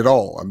was doing it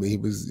all. I mean, he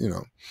was,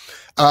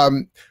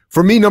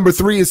 for me, number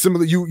 3 is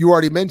similar. You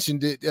already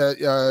mentioned it.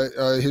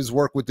 His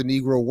work with the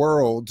Negro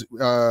World.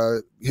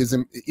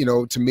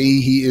 To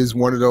me, he is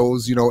one of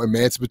those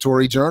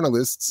emancipatory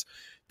journalists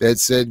that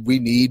said we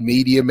need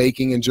media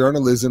making and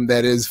journalism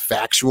that is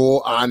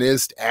factual,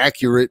 honest,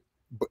 accurate,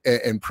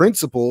 and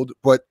principled,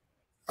 but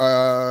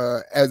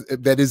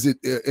that is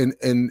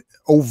an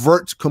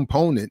overt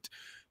component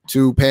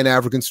to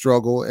Pan-African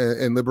struggle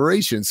and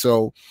liberation.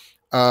 So.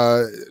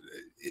 I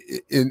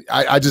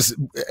just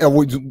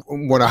want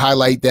to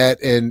highlight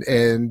that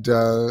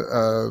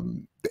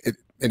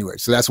anyway,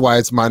 so that's why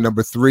it's my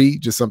number 3,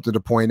 just something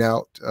to point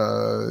out.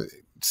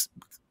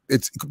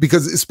 It's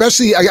because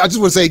especially I just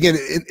want to say again,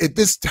 at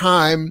this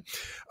time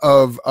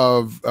of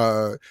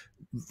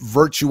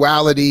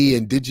virtuality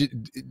and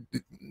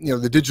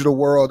the digital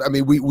world, I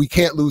mean, we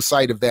can't lose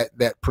sight of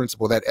that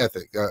principle, that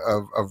ethic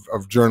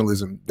of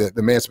journalism, the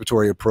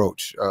emancipatory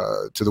approach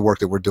to the work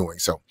that we're doing.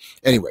 So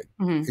anyway,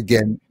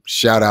 again,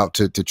 shout out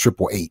to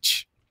Triple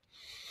H.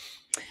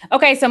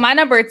 Okay, so my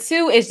number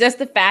 2 is just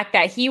the fact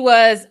that he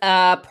was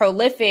a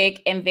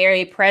prolific and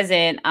very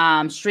present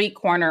street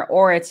corner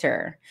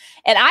orator.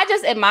 And I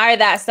just admire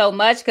that so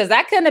much because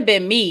that couldn't have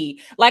been me.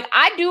 Like,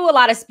 I do a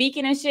lot of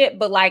speaking and shit,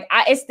 but like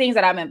it's things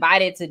that I'm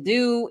invited to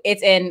do.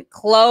 It's in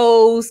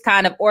closed,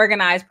 kind of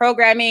organized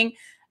programming.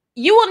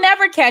 You will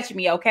never catch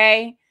me,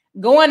 okay?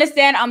 Going to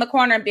stand on the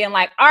corner and being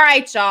like, all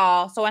right,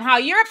 y'all. So in how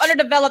Europe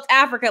underdeveloped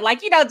Africa,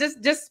 like,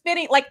 just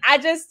spinning, like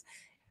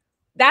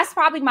that's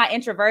probably my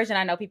introversion.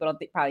 I know people don't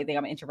probably think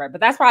I'm an introvert, but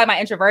that's probably my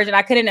introversion.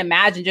 I couldn't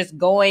imagine just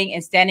going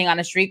and standing on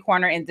a street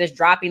corner and just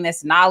dropping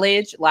this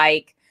knowledge,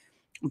 like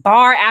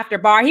bar after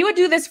bar. He would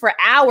do this for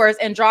hours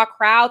and draw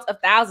crowds of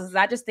thousands.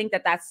 I just think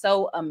that that's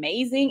so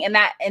amazing. And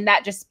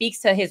that just speaks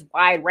to his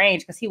wide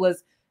range because he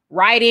was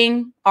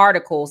writing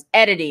articles,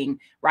 editing,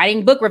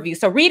 writing book reviews.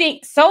 So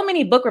reading so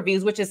many book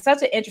reviews, which is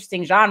such an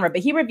interesting genre,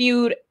 but he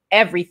reviewed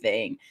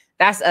everything.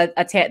 That's I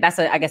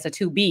guess a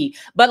 2B,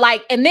 but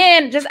like, and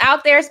then just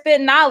out there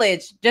spitting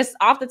knowledge just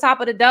off the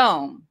top of the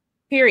dome,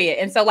 period.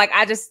 And so like,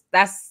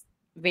 that's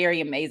very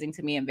amazing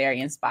to me and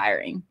very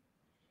inspiring.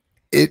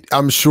 It,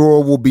 I'm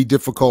sure, will be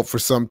difficult for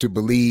some to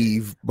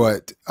believe,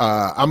 but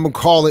I'm gonna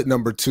call it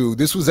number 2.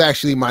 This was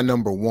actually my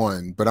number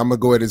 1, but I'm gonna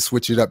go ahead and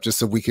switch it up just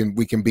so we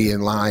can be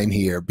in line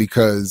here,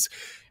 because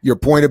your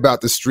point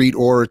about the street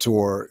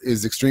orator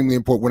is extremely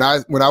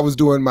important. When I was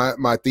doing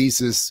my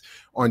thesis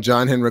on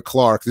John Henrik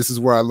Clarke, this is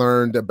where I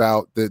learned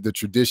about the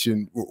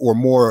tradition, or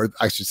more,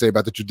 I should say,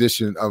 about the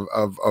tradition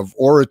of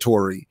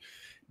oratory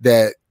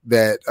that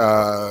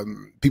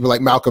people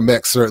like Malcolm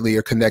X certainly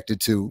are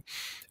connected to.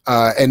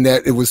 And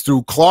that it was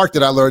through Clarke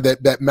that I learned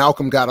that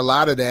Malcolm got a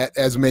lot of that,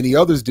 as many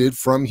others did,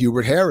 from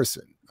Hubert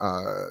Harrison.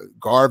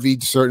 Garvey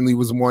certainly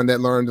was one that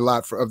learned a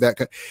lot of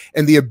that.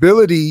 And the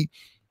ability,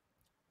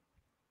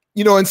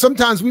 and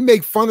sometimes we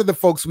make fun of the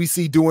folks we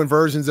see doing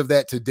versions of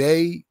that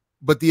today,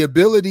 but the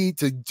ability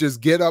to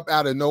just get up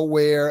out of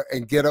nowhere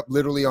and get up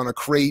literally on a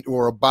crate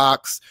or a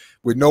box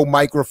with no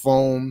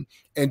microphone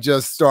and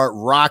just start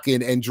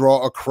rocking and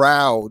draw a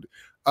crowd,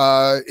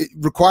 it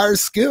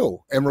requires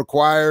skill and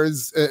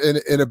requires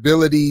an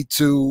ability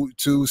to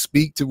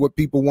speak to what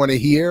people want to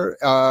hear.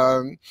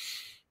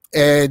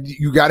 And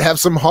you got to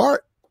have some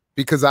heart,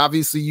 because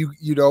obviously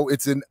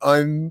it's an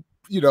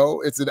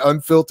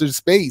unfiltered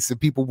space and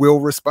people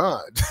will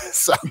respond.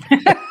 So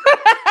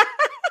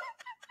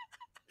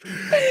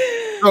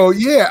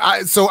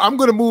yeah, so I'm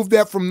going to move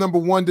that from number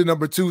 1 to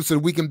number 2 so that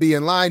we can be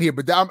in line here.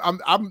 But I'm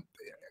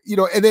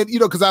and then,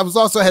 because I was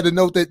also had to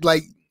note that,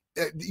 like,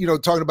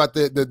 talking about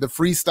the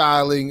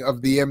freestyling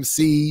of the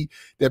MC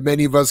that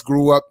many of us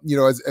grew up,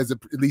 as at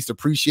least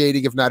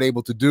appreciating, if not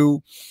able to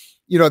do,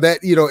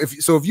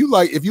 if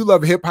you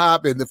love hip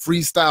hop and the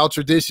freestyle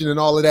tradition and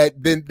all of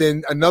that,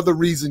 then another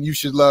reason you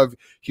should love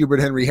Hubert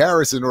Henry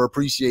Harrison or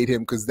appreciate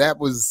him, because that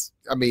was,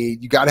 I mean,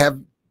 you gotta have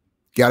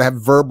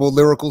verbal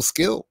lyrical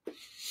skill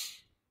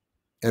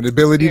and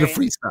ability to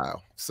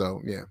freestyle.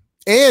 So yeah,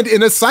 and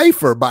in a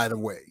cipher, by the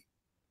way.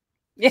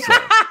 Yeah. So.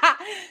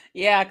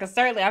 Yeah, because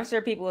certainly I'm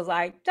sure people was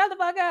like, shut the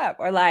fuck up,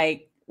 or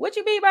like, what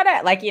you mean by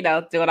that? Like,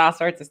 doing all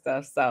sorts of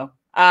stuff. So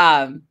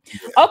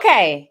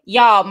okay,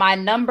 y'all, my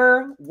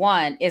number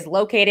 1 is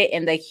located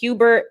in the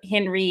Hubert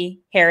Henry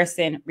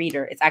Harrison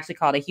Reader. It's actually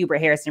called a Hubert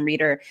Harrison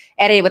Reader,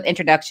 edited with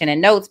introduction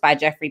and notes by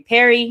Jeffrey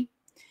Perry.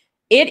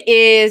 It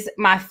is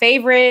my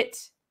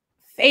favorite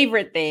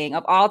favorite thing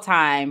of all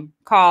time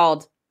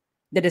called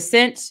The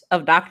Descent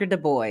of Dr. Du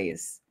Bois.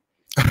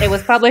 It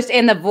was published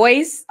in The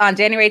Voice on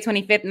January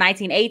 25th,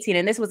 1918,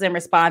 and this was in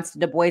response to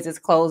Du Bois's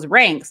closed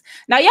ranks.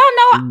 Now, y'all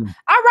know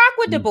I rock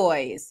with Du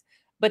Bois,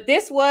 but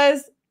this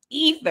was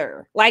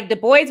ether. Like, Du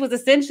Bois was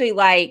essentially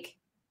like,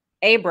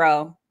 hey,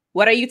 bro,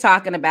 what are you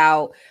talking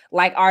about?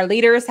 Like, our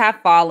leaders have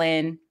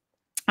fallen.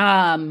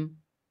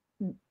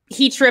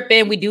 He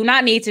tripping. We do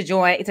not need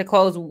to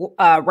close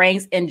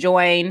ranks and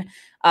join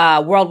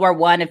World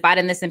War I and fight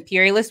in this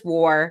imperialist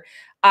war.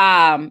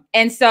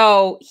 And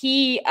so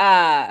he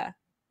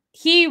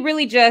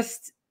really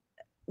just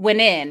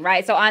went in,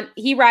 right? So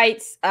he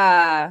writes,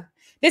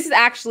 this is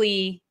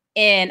actually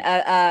in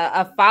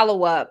a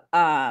follow-up. No,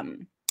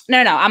 I'm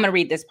going to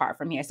read this part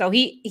from here. So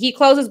he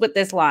closes with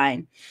this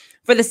line.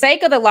 For the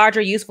sake of the larger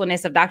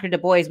usefulness of Dr. Du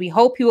Bois, we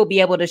hope he will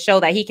be able to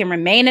show that he can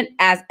remain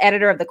as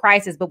editor of the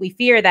crisis, but we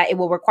fear that it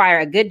will require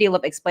a good deal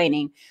of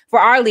explaining. For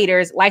our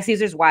leaders, like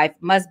Caesar's wife,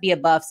 must be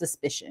above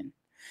suspicion.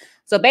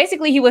 So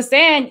basically he was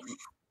saying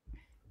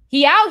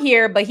he out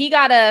here, but he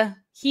gotta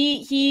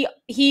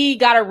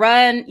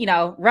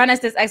run us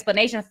this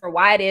explanation for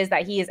why it is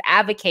that he is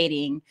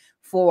advocating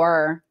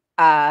for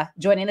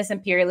joining this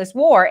imperialist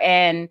war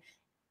and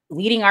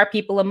leading our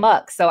people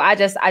amok. So I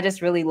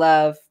just really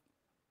love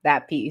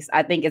that piece.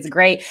 I think it's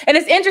great. And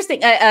it's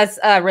interesting as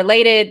a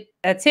related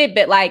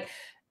tidbit, like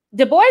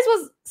Du Bois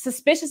was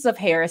suspicious of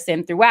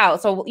Harrison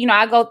throughout. So,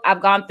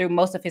 I've gone through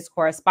most of his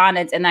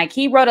correspondence, and like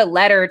he wrote a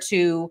letter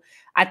to,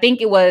 I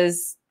think it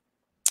was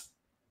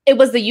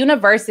the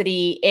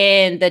university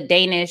in the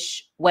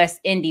Danish West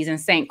Indies in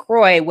St.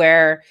 Croix,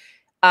 where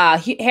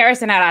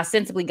Harrison had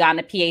ostensibly gotten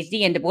a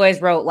PhD, and Du Bois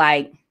wrote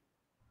like,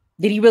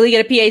 did he really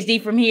get a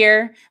PhD from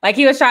here? Like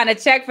he was trying to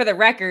check for the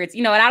records,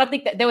 and I don't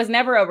think that there was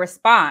never a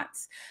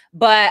response,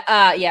 but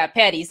yeah,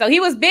 petty. So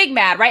he was big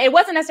mad, right? It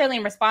wasn't necessarily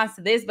in response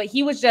to this, but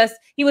he was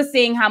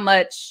seeing how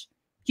much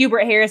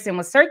Hubert Harrison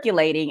was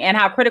circulating and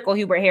how critical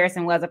Hubert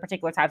Harrison was of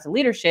particular types of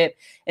leadership.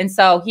 And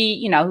so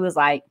he was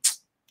like,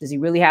 does he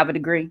really have a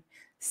degree?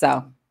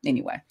 So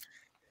anyway,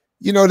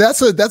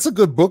 that's a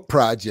good book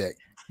project,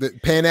 the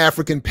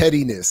Pan-African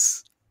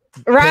pettiness.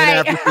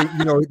 Right.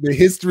 The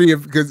history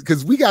of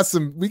because we got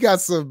some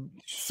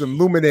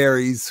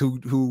luminaries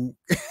who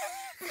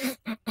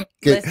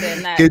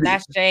listen,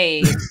 that's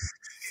shade.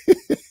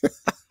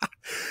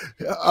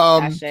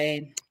 That's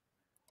shade.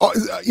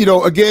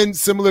 Again,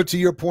 similar to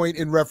your point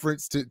in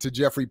reference to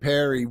Jeffrey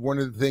Perry, one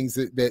of the things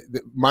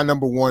that my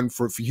number one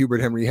for Hubert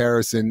Henry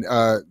Harrison,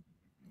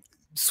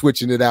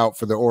 switching it out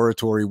for the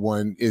oratory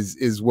one,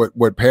 is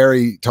what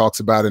Perry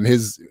talks about in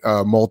his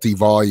multi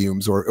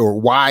volumes, or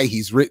why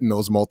he's written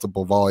those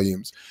multiple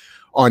volumes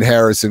on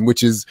Harrison,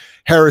 which is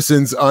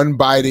Harrison's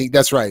unbiting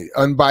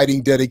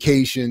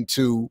dedication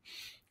to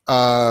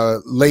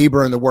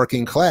labor and the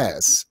working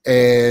class,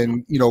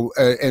 and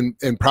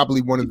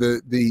probably one of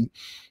the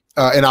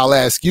and I'll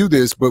ask you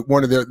this, but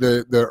one of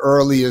the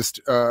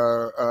earliest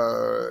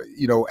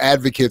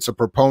advocates or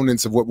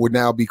proponents of what would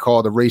now be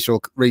called a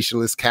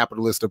racialist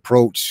capitalist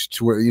approach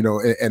to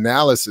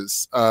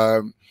analysis.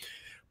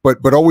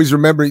 But always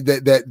remember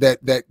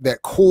that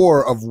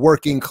core of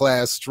working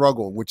class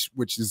struggle,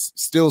 which is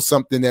still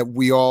something that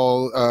we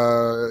all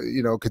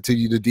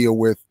continue to deal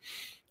with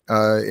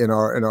in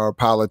our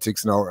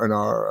politics and in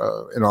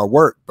our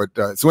work. But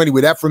so anyway,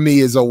 that for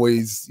me is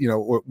always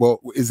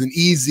is an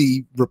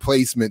easy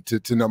replacement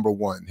to number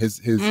one,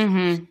 his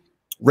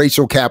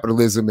racial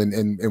capitalism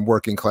and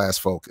working class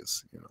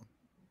focus.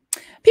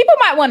 People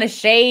might want to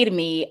shade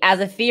me as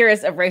a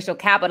theorist of racial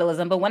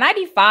capitalism, but when I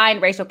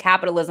define racial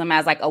capitalism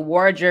as like a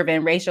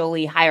war-driven,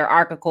 racially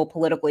hierarchical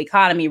political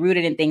economy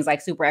rooted in things like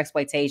super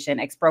exploitation,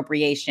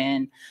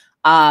 expropriation,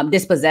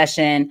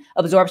 dispossession,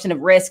 absorption of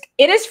risk,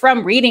 it is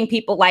from reading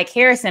people like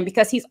Harrison,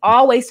 because he's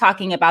always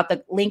talking about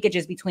the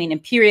linkages between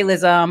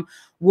imperialism,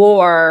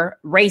 war,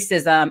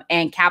 racism,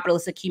 and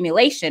capitalist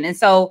accumulation. And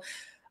so,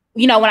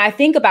 when I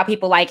think about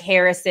people like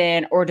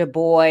Harrison or Du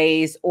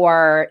Bois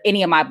or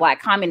any of my Black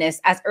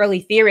communists as early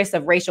theorists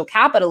of racial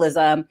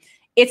capitalism,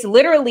 it's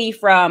literally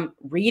from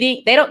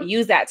reading. They don't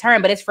use that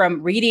term, but it's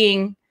from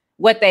reading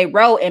what they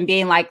wrote and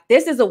being like,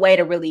 this is a way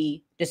to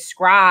really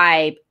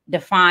describe,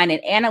 define,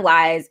 and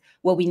analyze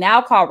what we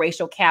now call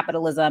racial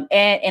capitalism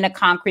and in a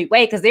concrete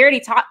way, because they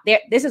already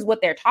this is what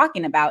they're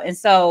talking about. And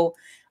so,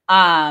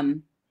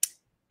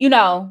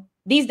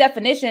 these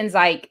definitions,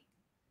 like,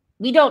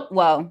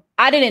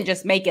 I didn't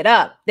just make it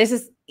up. This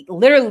is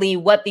literally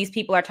what these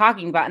people are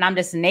talking about. And I'm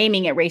just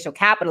naming it racial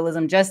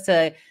capitalism just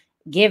to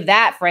give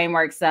that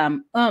framework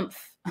some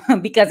oomph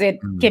because it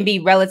can be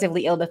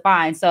relatively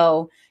ill-defined.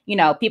 So,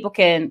 people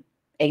can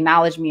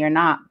acknowledge me or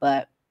not,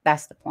 but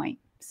that's the point.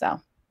 So.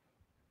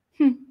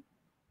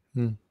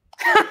 But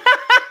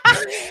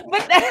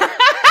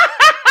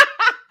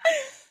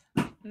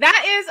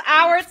that is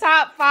our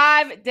top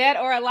 5 dead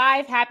or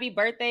alive. Happy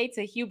birthday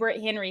to Hubert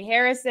Henry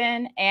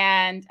Harrison.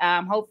 And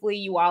hopefully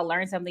you all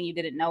learned something you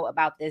didn't know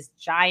about this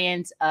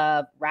giant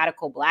of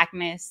radical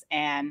Blackness.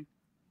 And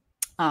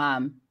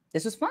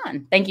this was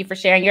fun. Thank you for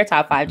sharing your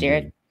top 5,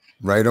 Jared.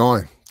 Right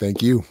on.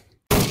 Thank you.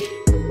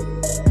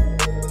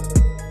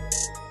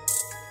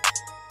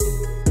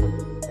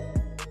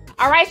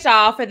 All right,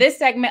 y'all. For this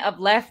segment of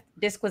Left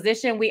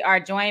Disquisition, we are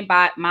joined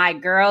by my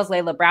girls,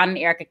 Layla Brown and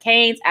Erica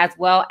Caines, as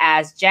well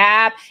as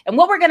Jab. And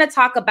what we're going to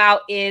talk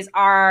about is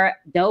our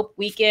dope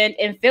weekend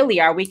in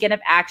Philly, our weekend of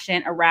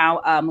action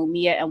around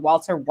Mumia and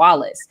Walter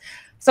Wallace.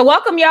 So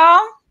welcome, y'all.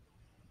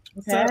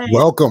 Okay.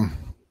 Welcome.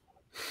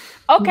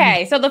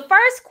 Okay, so the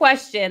first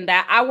question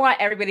that I want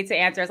everybody to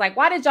answer is like,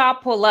 why did y'all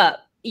pull up?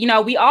 You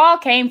know, we all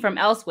came from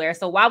elsewhere,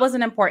 so why was it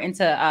important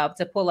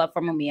to pull up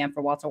for Mumia and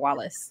for Walter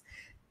Wallace?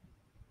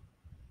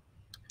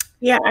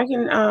 Yeah, I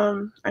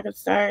can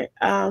start.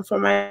 For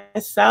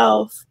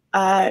myself,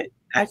 I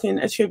can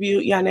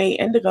attribute Yane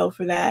Indigo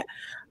for that.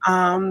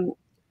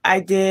 I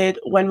did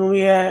when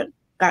Mumia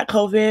got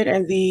COVID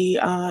and the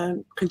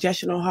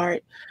congestional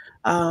heart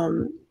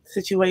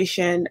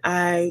situation.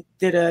 I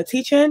did a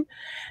teach-in,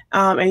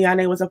 and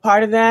Yane was a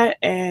part of that.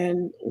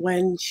 And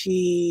when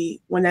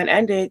that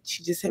ended,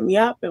 she just hit me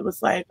up. It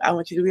was like, I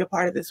want you to be a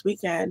part of this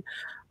weekend.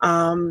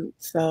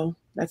 So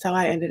that's how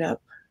I ended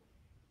up.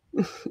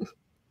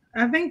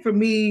 I think for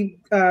me,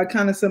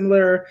 kind of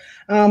similar.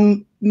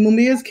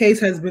 Mumia's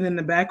case has been in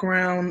the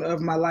background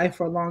of my life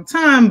for a long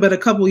time, but a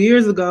couple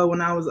years ago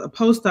when I was a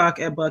postdoc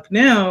at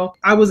Bucknell,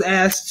 I was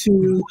asked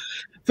to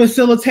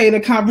facilitate a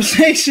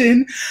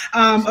conversation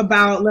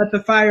about Let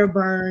the Fire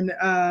Burn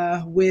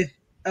with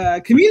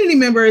community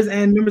members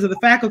and members of the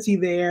faculty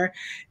there.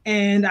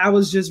 And I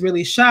was just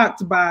really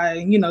shocked by,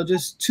 you know,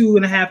 just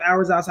 2.5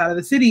 hours outside of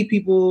the city,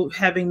 people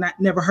having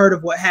never heard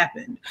of what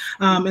happened.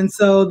 And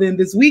so then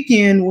this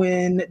weekend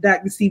when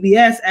Dr.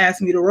 CBS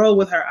asked me to roll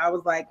with her, I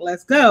was like,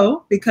 let's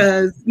go.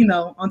 Because, you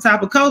know, on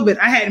top of COVID,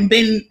 I hadn't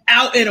been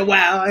out in a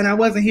while and I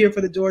wasn't here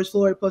for the George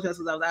Floyd protests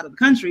because I was out of the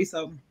country.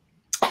 So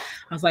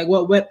I was like,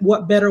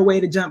 what better way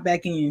to jump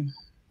back in?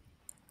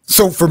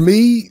 So for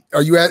me,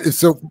 are you at,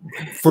 so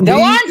for Go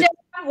me, on, Jeff.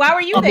 Why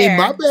were you there?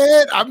 My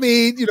bad. I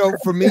mean, you know,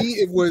 for me,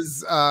 it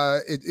was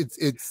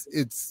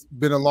it's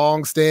been a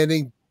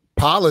long-standing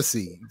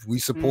policy. We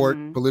support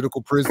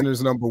political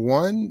prisoners, number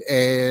one,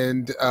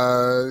 and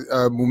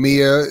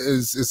Mumia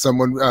is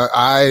someone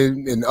I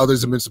and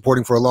others have been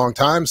supporting for a long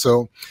time.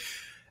 So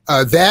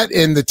that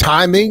and the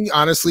timing,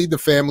 honestly, the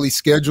family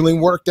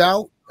scheduling worked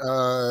out.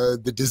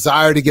 The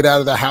desire to get out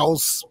of the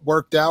house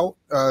worked out.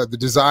 The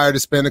desire to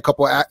spend a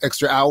couple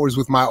extra hours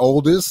with my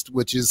oldest,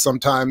 which is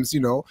sometimes, you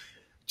know,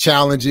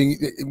 challenging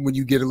when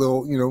you get a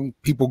little, you know,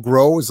 people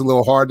grow. It's a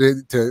little hard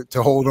to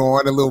hold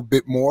on a little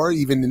bit more,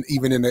 even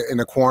in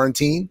a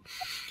quarantine.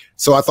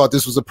 So I thought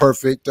this was a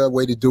perfect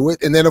way to do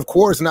it. And then, of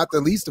course, not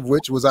the least of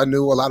which was I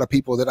knew a lot of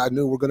people that I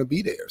knew were going to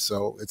be there.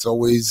 So it's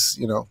always,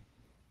 you know,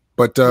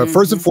 but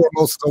first and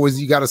foremost,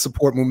 always you got to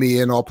support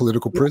Mumia and all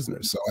political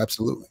prisoners. So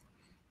absolutely.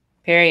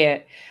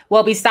 Period.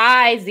 Well,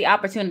 besides the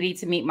opportunity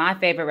to meet my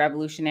favorite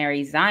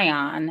revolutionary,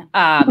 Zion,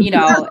 you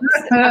know,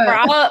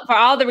 for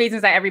all the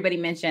reasons that everybody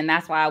mentioned,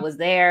 that's why I was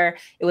there.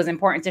 It was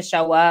important to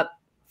show up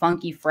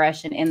funky,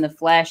 fresh, and in the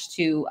flesh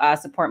to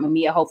support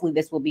Mumia. Hopefully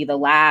this will be the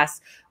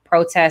last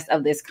protest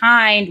of this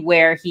kind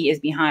where he is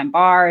behind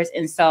bars.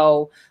 And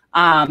so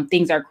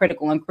things are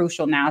critical and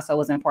crucial now. So it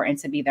was important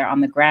to be there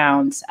on the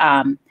ground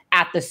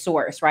at the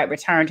source, right?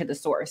 Return to the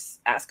source,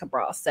 as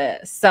Cabral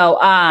says. So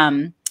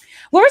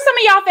what were some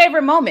of y'all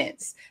favorite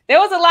moments? There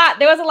was a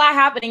lot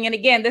happening. And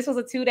again, this was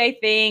a 2-day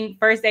thing.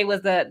 First day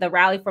was the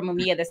rally for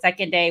Mumia. The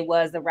second day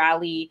was the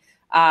rally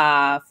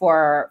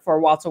for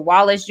Walter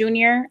Wallace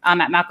Jr.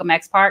 At Malcolm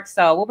X Park.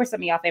 So what were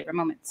some of y'all favorite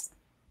moments?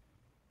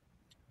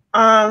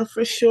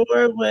 For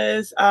sure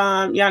was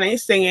Yane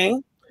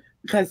singing,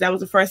 because that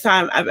was the first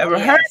time I've ever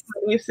heard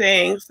you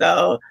sing.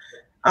 So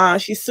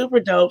she's super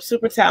dope,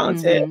 super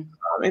talented,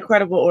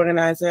 incredible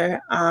organizer.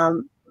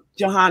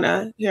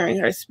 Johanna, hearing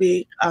her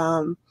speak,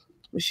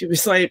 she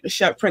was like,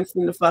 shut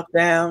Princeton the fuck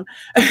down.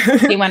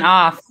 She went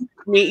off.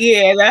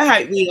 Yeah,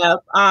 that hyped me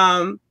up.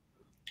 And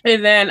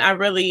then I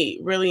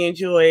really, really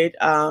enjoyed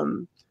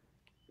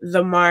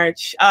the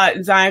march.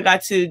 Zion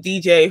got to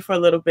DJ for a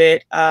little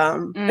bit. Free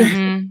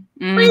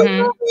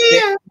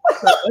Mumia!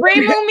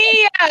 Free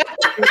Mumia!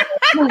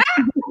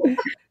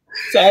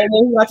 So and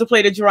then he got to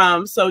play the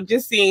drums. So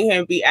just seeing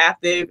him be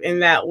active in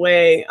that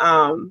way,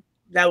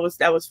 that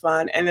was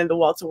fun. And then the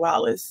Walter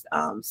Wallace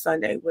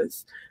Sunday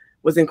was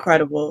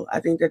incredible. I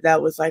think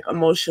that was like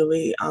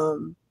emotionally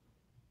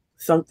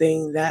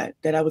something that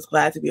I was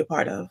glad to be a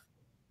part of.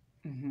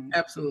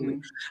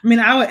 Absolutely. I mean,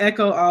 I would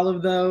echo all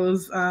of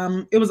those.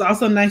 It was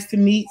also nice to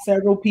meet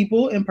several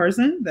people in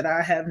person that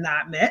I have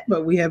not met,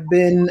 but we have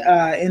been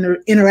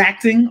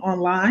interacting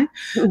online.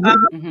 I have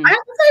to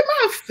say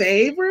my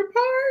favorite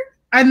part,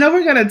 I know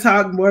we're going to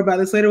talk more about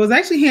this later, was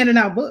actually handing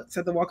out books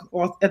at the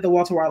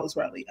Walter Wallace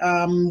rally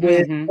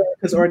with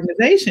his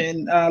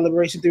organization,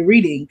 Liberation Through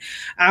Reading.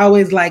 I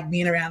always like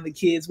being around the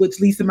kids, which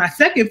leads to my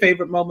second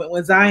favorite moment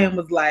when Zion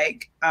was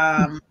like,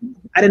 I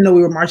didn't know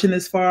we were marching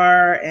this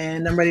far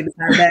and I'm ready to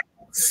turn back.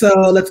 So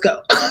let's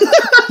go.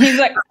 He's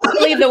like,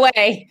 lead the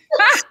way.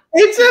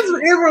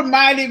 It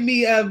reminded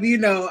me of, you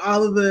know,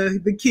 all of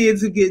the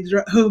kids who get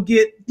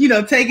you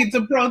know, taken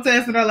to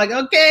protest and are like,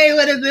 okay,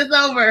 when is this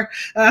over?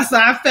 So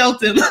I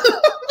felt him.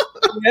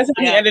 That's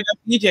how he ended up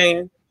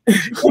DJing.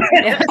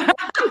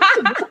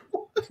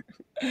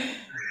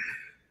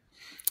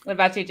 What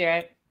about you,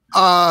 Jared?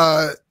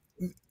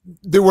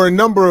 There were a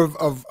number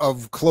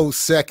of close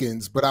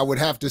seconds, but I would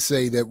have to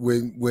say that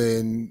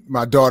when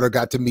my daughter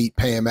got to meet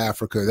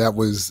Pan-Africa, that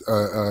was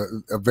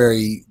a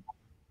very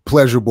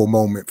pleasurable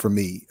moment for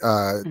me.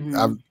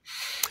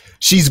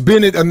 She's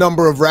been at a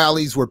number of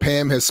rallies where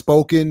Pam has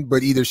spoken,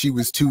 but either she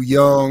was too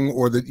young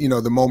or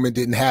the moment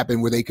didn't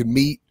happen where they could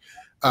meet.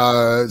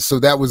 So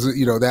that was,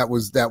 you know, that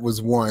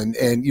was one.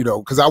 And, you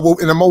know, because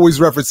I'm always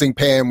referencing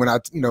Pam when I,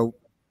 you know,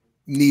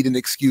 need an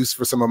excuse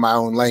for some of my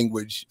own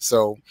language.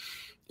 So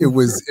it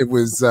was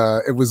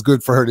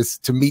good for her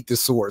to meet the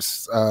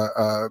source.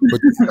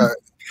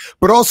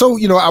 But also,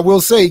 you know, I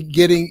will say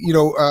getting, you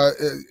know,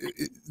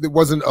 there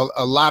wasn't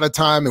a lot of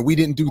time and we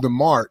didn't do the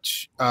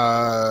march.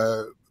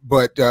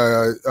 But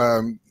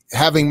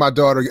having my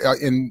daughter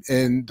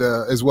and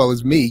as well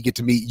as me get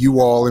to meet you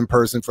all in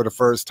person for the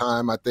first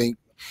time, I think.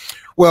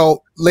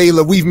 Well,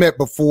 Layla, we've met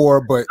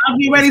before, but I'll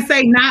be ready to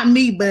say not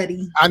me,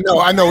 buddy. I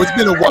know it's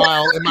been a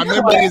while, and my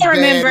memory is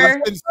bad.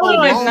 It's been so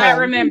long. Not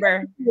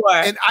remember.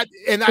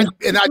 And I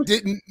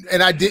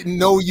didn't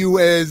know you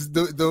as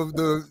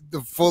the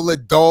full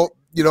adult,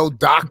 you know,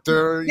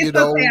 doctor. It's you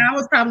know, okay. I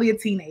was probably a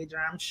teenager,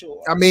 I'm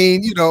sure. I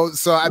mean, you know,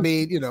 so I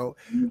mean, you know,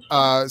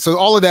 so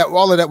all of that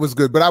was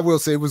good. But I will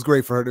say it was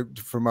great for her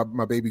for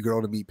my baby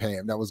girl to meet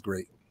Pam. That was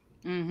great.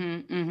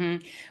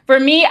 For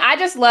me, I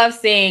just love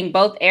seeing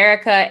both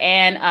Erica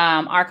and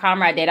our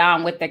comrade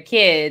Dedan with the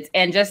kids,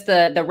 and just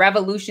the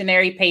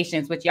revolutionary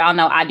patience, which y'all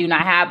know I do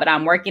not have, but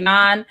I'm working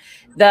on.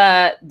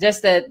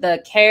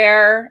 The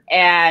care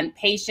and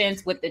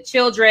patience with the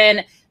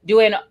children,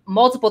 doing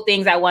multiple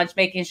things at once,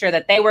 making sure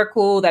that they were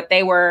cool, that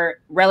they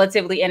were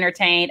relatively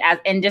entertained,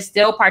 and just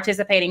still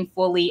participating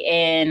fully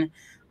in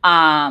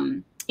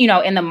you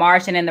know, in the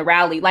march and in the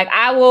rally. Like,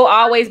 I will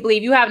always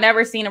believe you have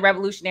never seen a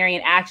revolutionary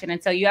in action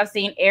until you have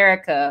seen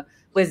Erica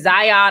with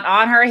Zion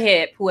on her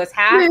hip, who is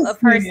half of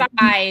her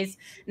size,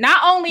 not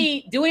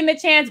only doing the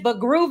chants, but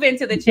grooving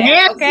to the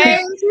chant. Okay.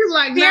 She's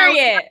like,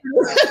 period.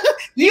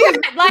 You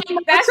like,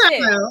 that's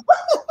it.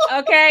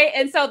 Okay.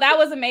 And so that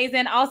was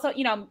amazing. Also,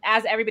 you know,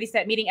 as everybody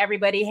said, meeting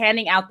everybody,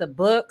 handing out the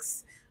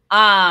books,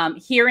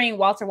 hearing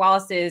Walter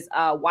Wallace's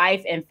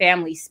wife and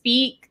family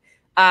speak.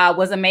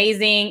 Was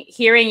amazing.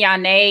 Hearing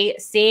Yane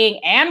sing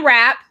and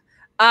rap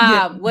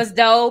was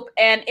dope.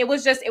 And it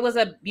was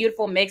a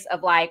beautiful mix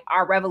of like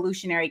our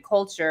revolutionary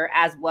culture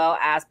as well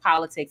as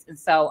politics. And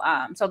so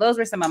those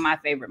were some of my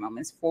favorite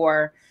moments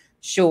for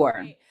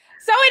sure.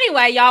 So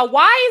anyway, y'all,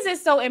 why is it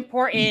so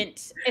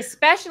important,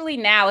 especially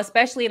now,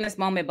 especially in this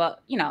moment,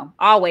 but you know,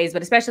 always,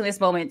 but especially in this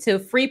moment, to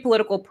free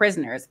political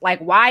prisoners? Like,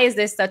 why is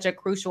this such a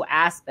crucial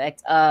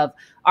aspect of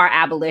our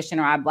abolition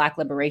or our Black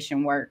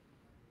liberation work?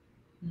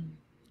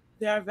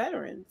 They are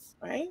veterans,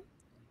 right?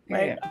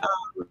 Like,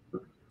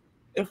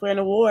 if we're in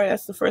a war,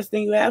 that's the first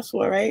thing you ask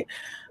for, right?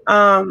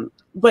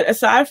 But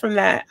aside from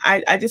that,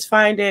 I just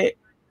find it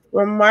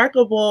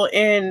remarkable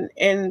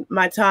in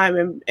my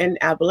time in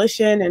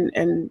abolition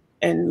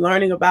and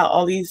learning about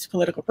all these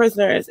political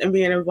prisoners and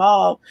being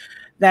involved,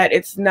 that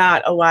it's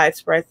not a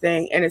widespread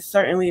thing. And it's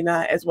certainly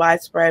not as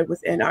widespread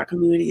within our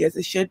community as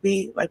it should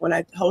be. Like, when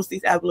I host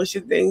these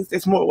abolition things,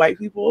 there's more white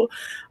people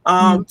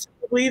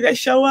typically that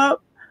show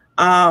up.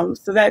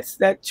 So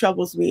that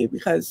troubles me,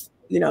 because,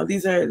 you know,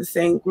 these are the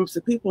same groups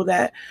of people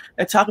that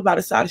talk about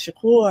Assata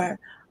Shakur,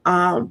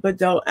 but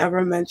don't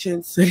ever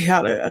mention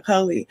Sundiata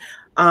Acoli.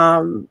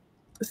 But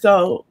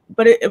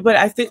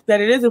I think that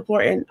it is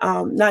important,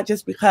 not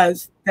just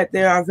because that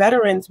there are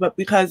veterans, but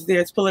because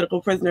there's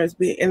political prisoners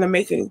in the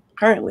making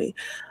currently.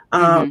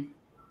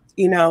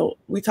 You know,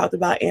 we talked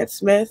about Aunt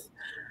Smith,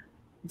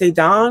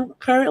 Dedan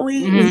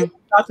currently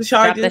dropped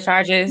the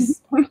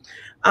charges.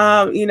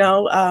 You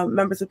know,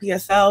 members of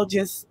PSL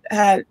just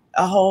had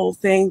a whole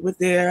thing with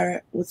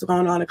what's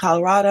going on in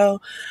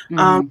Colorado.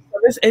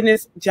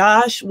 It's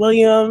Josh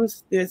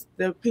Williams. There's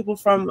the people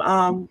from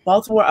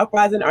Baltimore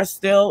Uprising are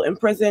still in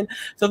prison.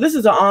 So this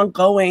is an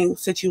ongoing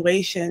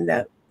situation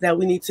that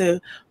we need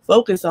to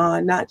focus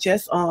on, not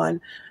just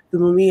on the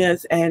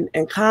Mumias and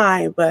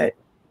Caines, but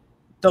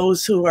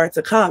those who are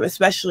to come,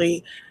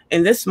 especially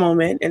in this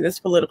moment, in this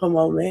political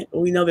moment.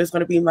 We know there's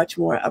going to be much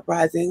more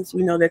uprisings.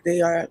 We know that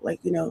they are, like,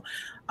 you know,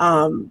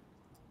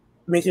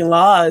 making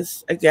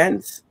laws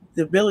against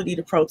the ability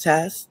to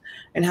protest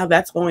and how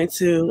that's going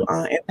to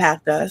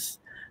impact us.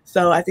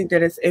 So I think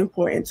that it's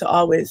important to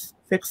always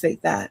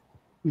fixate that.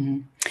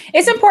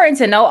 It's important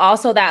to know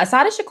also that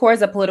Assata Shakur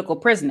is a political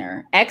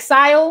prisoner.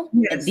 Exile,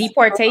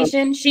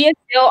 deportation, she is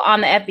still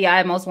on the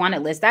FBI most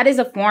wanted list. That is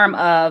a form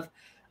of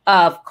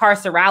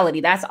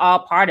carcerality. That's all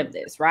part of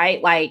this,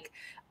 right? Like,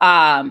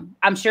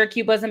 I'm sure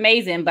Cuba's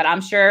amazing, but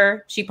I'm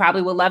sure she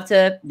probably would love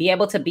to be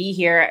able to be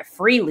here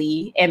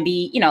freely and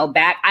be,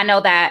 back. I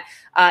know that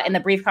in the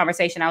brief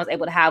conversation I was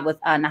able to have with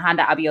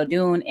Nahanda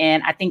Abiodun,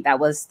 and I think that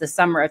was the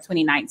summer of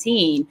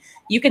 2019,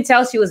 you can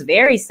tell she was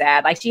very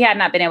sad. Like, she had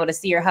not been able to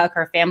see or hug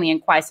her family in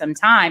quite some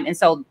time. And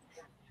so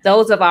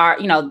those of our,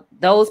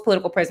 those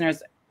political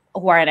prisoners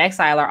who are in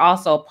exile are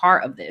also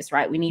part of this,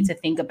 right? We need to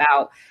think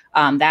about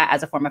that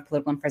as a form of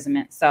political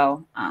imprisonment.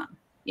 So,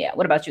 yeah.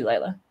 What about you,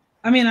 Layla?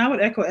 I mean, I would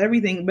echo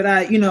everything, but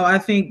I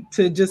think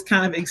to just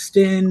kind of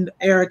extend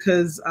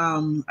Erica's,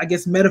 I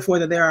guess, metaphor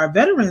that there are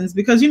veterans,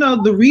 because,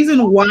 the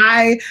reason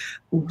why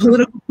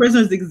political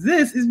prisoners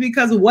exist is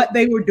because what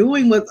they were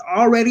doing was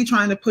already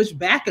trying to push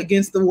back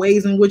against the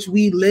ways in which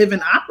we live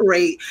and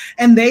operate.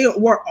 And they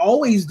were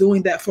always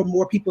doing that for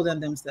more people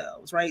than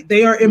themselves, right?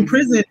 They are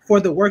imprisoned for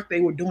the work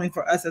they were doing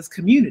for us as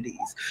communities.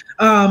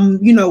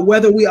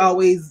 Whether we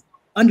always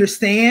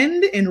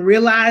understand and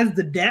realize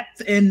the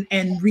depth and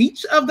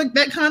reach of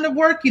that kind of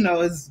work,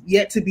 is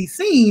yet to be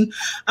seen.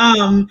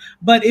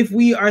 But if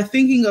we are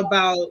thinking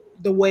about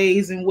the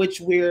ways in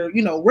which we're,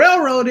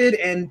 railroaded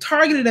and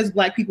targeted as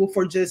Black people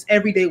for just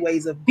everyday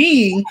ways of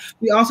being,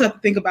 we also have to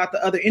think about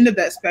the other end of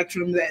that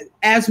spectrum, that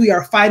as we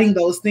are fighting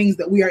those things,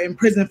 that we are in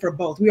prison for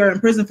both. We are in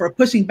prison for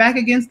pushing back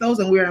against those,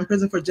 and we are in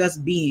prison for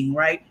just being,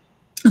 right?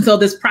 And so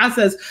this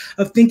process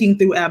of thinking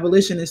through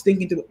abolition is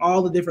thinking through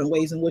all the different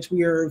ways in which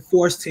we are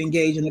forced to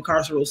engage in the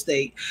carceral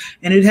state.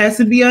 And it has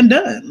to be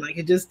undone. Like,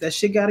 that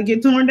shit got to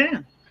get torn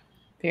down.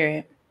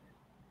 Period.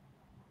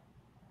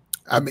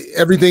 I mean,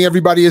 everything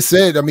everybody has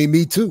said. I mean,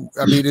 me too.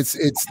 I mean,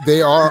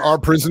 they are our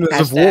prisoners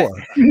of war.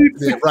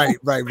 Right.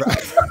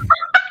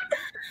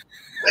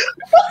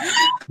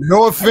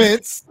 No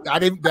offense.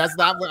 That's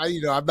not what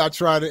I'm not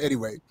trying to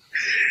anyway.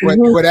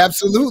 But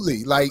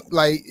absolutely, like,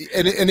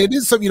 and it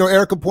is something,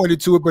 Erica pointed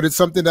to it, but it's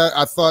something that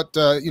I thought,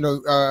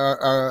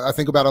 I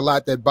think about a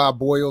lot, that Bob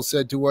Boyle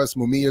said to us,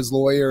 Mumia's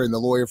lawyer and the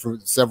lawyer for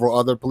several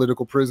other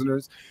political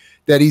prisoners,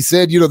 that he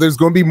said, there's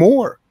going to be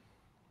more.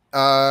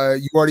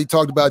 You already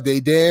talked about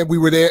Dan. We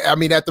were there. I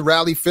mean, at the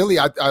rally Philly,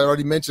 I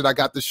already mentioned I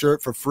got the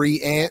shirt for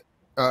Free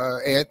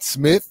Ant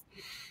Smith.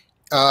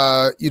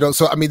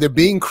 So I mean, they're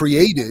being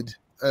created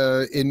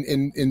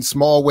in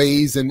small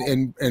ways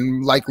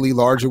and likely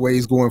larger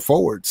ways going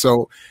forward.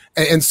 So,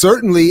 and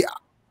certainly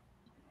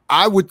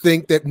I would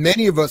think that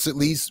many of us at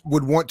least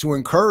would want to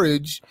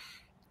encourage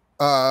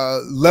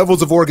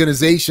levels of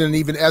organization and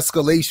even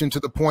escalation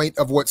to the point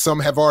of what some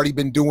have already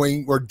been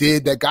doing or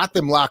did that got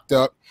them locked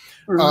up.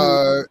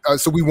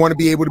 So we want to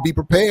be able to be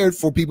prepared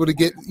for people to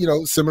get,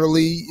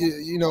 similarly,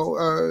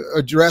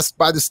 addressed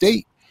by the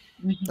state.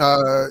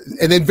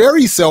 And then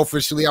very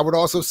selfishly, I would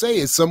also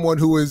say, as someone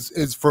who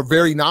is for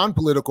very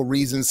non-political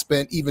reasons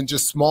spent even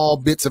just small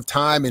bits of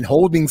time in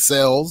holding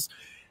cells,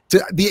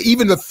 to be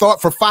even the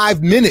thought for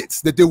 5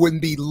 minutes that there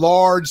wouldn't be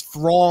large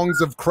throngs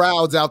of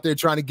crowds out there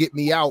trying to get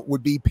me out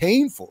would be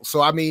painful.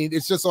 So, I mean,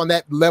 it's just on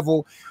that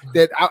level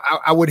that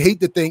I would hate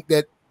to think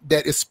that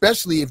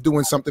especially if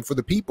doing something for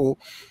the people,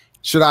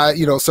 should I,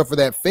 suffer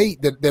that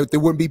fate, that there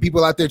wouldn't be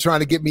people out there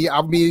trying to get me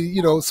out. I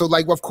mean, so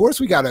like, of course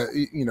we gotta,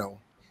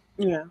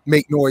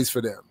 make noise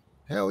for them.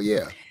 Hell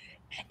yeah.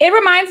 It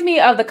reminds me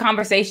of the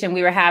conversation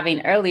we were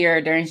having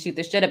earlier during Shoot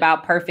the Shit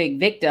about perfect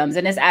victims.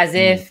 And it's as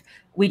if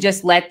we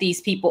just let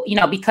these people,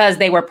 because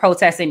they were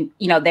protesting,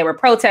 they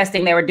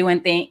were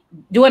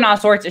doing all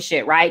sorts of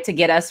shit, right, to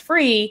get us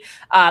free,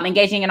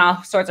 engaging in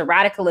all sorts of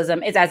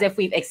radicalism. It's as if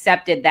we've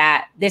accepted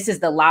that this is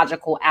the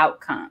logical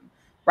outcome,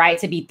 right,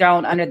 to be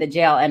thrown under the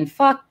jail. And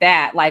fuck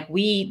that. Like,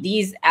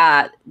 these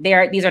are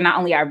not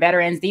only our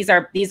veterans, these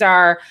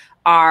are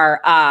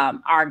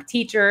our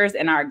teachers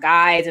and our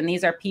guides, and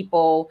these are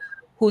people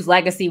whose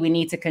legacy we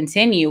need to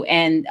continue,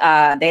 and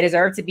they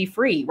deserve to be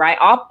free, right?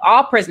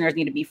 All prisoners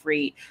need to be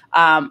free,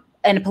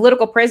 and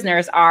political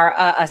prisoners are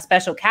a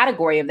special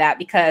category of that,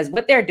 because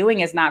what they're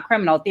doing is not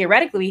criminal.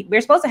 Theoretically,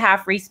 we're supposed to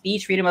have free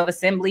speech, freedom of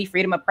assembly,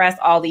 freedom of press,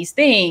 all these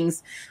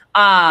things,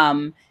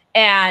 but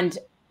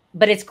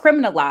it's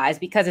criminalized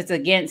because it's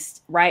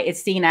against, right?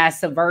 It's seen as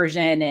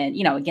subversion and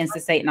against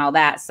the state and all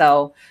that.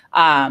 So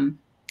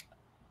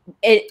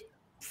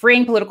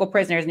freeing political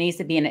prisoners needs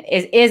to be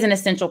is an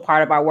essential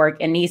part of our work,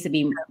 and needs to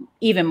be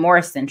even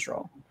more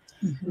central.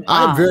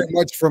 I'm very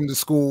much from the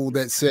school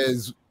that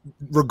says,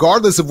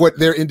 regardless of what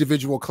their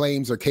individual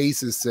claims or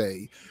cases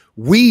say,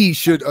 we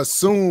should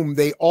assume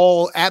they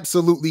all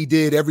absolutely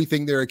did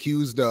everything they're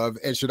accused of,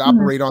 and should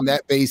operate on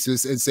that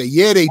basis and say,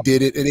 yeah, they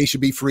did it, and they should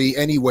be free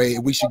anyway,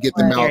 and we should get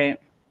them out.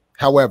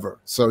 However,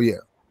 so yeah.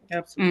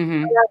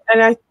 Absolutely.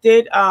 And I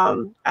did,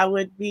 I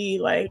would be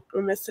like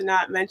remiss to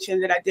not mention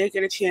that I did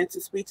get a chance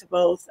to speak to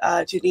both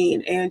Jodi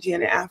Dean and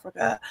Janet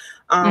Africa.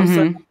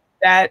 So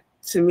that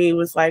to me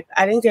was like,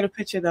 I didn't get a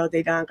picture though.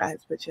 Dedan got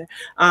his picture.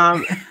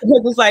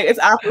 It was like, it's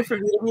awkward for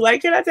me to be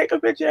like, can I take a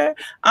picture?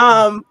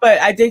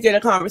 But I did get a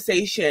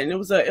conversation. It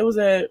was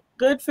a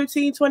good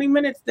 15, 20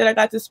 minutes that I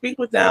got to speak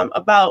with them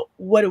about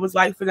what it was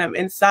like for them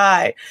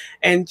inside,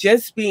 and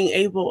just being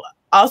able,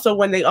 also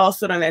when they all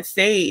stood on that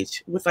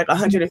stage with like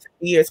 150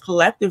 years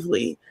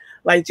collectively,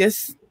 like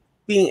just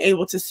being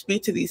able to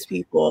speak to these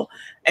people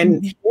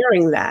and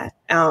hearing that,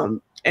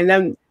 and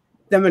them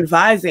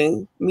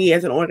advising me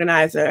as an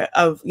organizer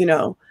of, you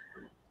know,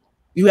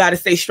 you got to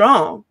stay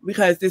strong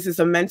because this is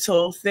a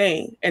mental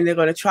thing and they're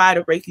going to try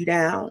to break you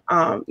down.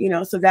 You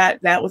know, so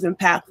that was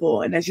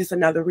impactful. And that's just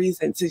another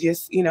reason to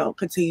just, you know,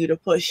 continue to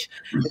push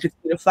and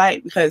continue to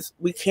fight, because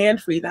we can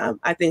free them.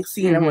 I think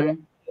seeing them on the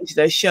stage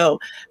does show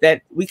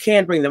that we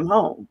can bring them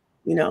home.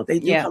 You know, they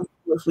do come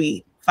home if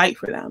we fight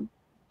for them.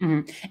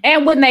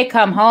 And when they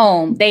come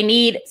home, they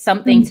need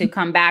something to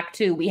come back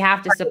to. We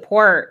have to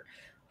support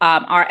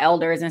our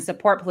elders and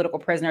support political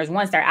prisoners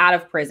once they're out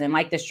of prison.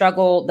 Like the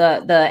struggle,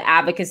 the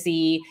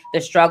advocacy,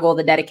 the struggle,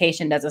 the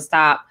dedication doesn't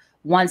stop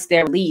once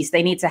they're released.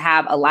 They need to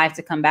have a life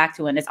to come back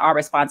to, and it's our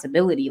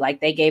responsibility.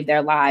 Like they gave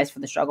their lives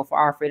for the struggle for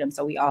our freedom,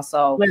 so we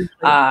also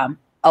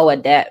owe a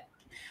debt.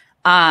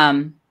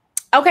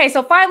 Okay,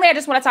 so finally, I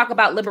just want to talk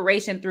about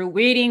liberation through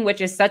reading, which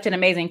is such an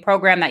amazing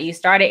program that you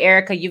started,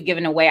 Erica. You've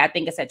given away, I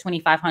think it's at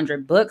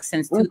 2,500 books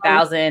since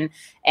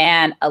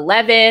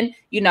 2011.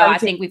 You know, I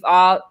think we've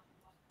all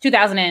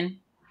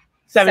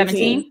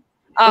 2017.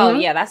 Oh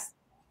yeah, that's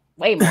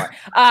way more.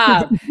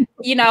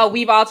 You know,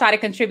 we've all tried to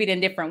contribute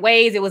in different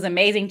ways. It was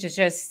amazing to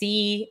just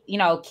see, you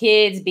know,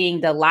 kids being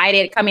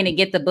delighted, coming to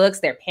get the books,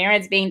 their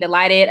parents being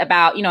delighted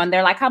about, you know, and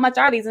they're like, how much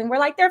are these? And we're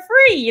like, they're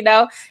free, you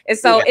know? And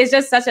so it's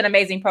just such an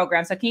amazing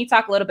program. So can you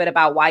talk a little bit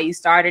about why you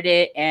started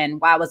it and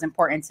why it was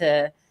important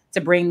to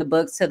bring the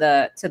books to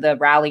the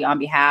rally on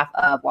behalf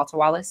of Walter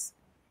Wallace?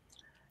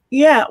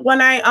 Yeah,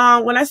 when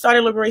I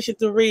started Liberation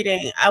Through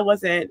Reading, I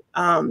wasn't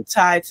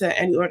tied to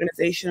any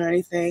organization or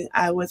anything.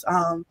 I was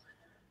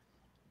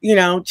you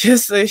know,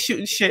 just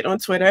shooting shit on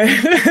Twitter,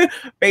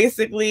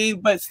 basically,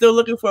 but still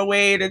looking for a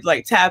way to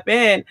like tap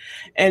in.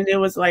 And it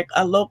was like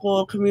a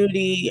local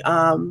community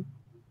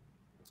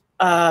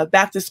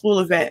back to school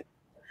event,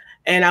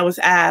 and I was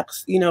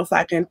asked, you know, if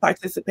I can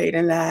participate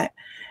in that,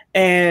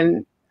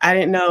 and I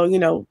didn't know, you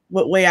know,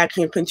 what way I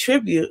can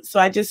contribute. So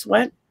I just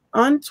went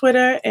on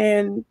Twitter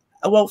and,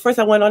 well, first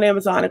I went on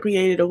Amazon and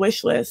created a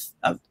wish list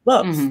of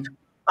books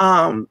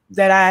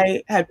that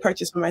I had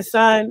purchased for my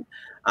son.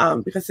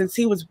 Because since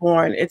he was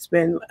born, it's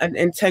been an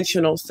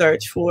intentional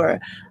search for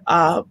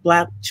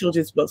Black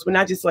children's books, but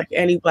not just like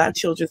any Black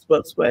children's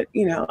books, but,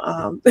 you know,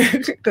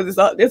 because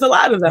there's a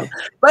lot of them,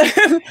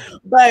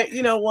 but,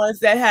 you know,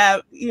 ones that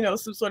have, you know,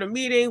 some sort of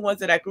meaning, ones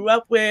that I grew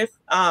up with,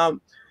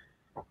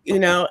 you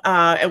know,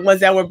 and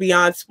ones that were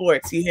beyond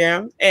sports, you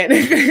hear?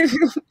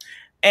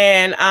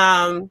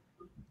 And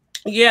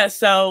yeah,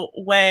 so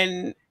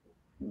when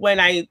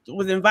I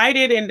was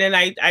invited, and then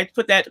I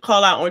put that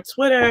call out on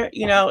Twitter,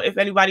 you know, if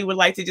anybody would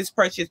like to just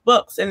purchase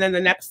books. And then the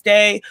next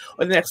day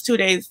or the next 2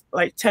 days,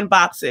 like 10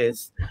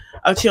 boxes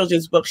of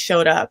children's books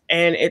showed up.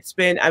 And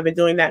I've been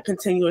doing that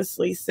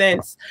continuously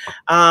since.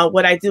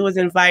 What I do is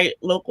invite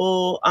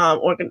local,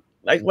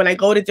 like when I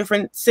go to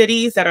different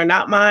cities that are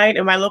not mine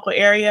in my local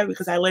area,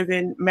 because I live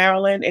in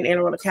Maryland in Anne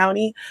Arundel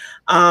County.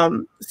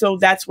 So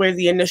that's where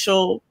the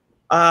initial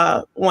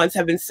ones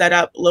have been set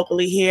up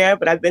locally here,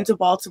 but I've been to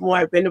Baltimore,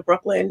 I've been to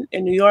Brooklyn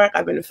in New York,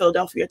 I've been to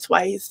Philadelphia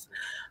twice.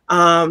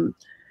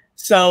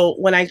 So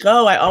when I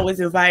go, I always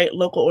invite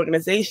local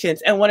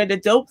organizations. And one of the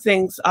dope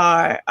things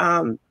are,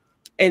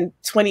 in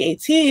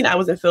 2018, I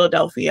was in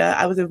Philadelphia.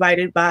 I was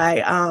invited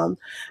by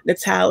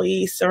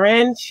Natalie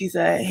Sorin. She's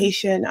a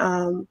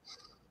Haitian,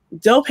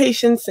 dope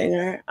Haitian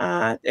singer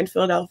in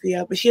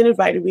Philadelphia, but she had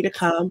invited me to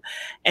come,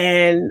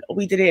 and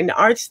we did it in the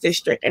Arts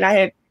District. And I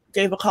had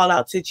gave a call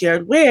out to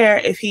Jared Ware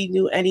if he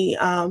knew any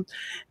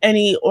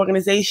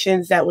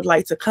organizations that would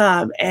like to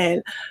come,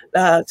 and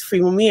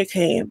Free Mumia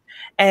came.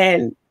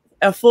 And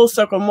a full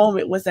circle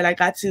moment was that I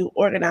got to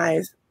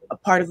organize a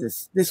part of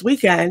this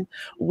weekend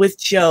with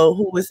Joe,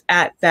 who was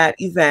at that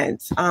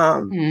event,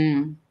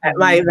 at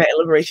my event,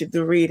 Liberation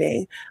Through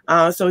Reading.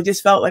 So it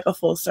just felt like a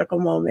full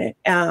circle moment.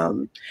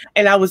 And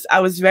I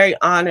was very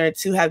honored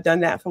to have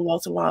done that for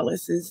Walter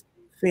Wallace's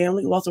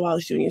family, Walter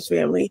Wallace Jr.'s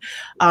family.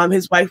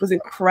 His wife was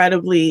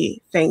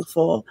incredibly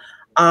thankful.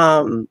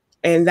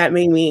 And that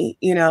made me,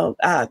 you know,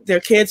 their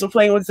kids were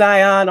playing with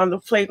Zion on the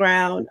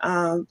playground.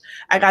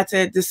 I got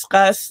to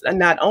discuss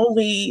not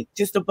only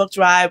just the book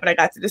drive, but I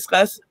got to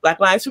discuss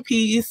Black Lives for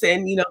Peace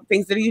and, you know,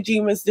 things that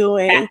Eugene was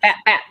doing.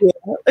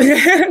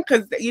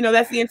 Because, you know,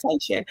 that's the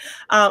intention.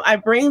 I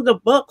bring the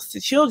books to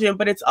children,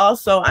 but it's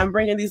also, I'm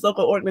bringing these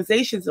local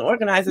organizations and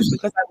organizers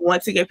because I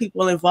want to get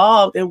people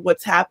involved in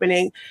what's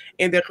happening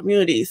in their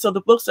communities. So the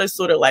books are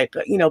sort of like,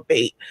 you know,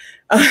 bait.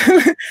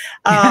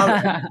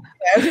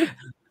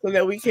 So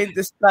that we can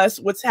discuss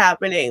what's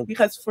happening.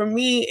 Because for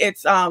me,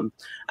 it's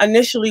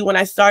initially when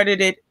I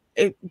started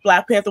it,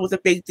 Black Panther was a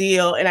big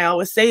deal. And I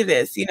always say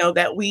this, you know,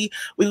 that we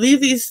leave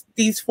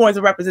these forms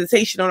of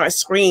representation on our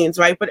screens,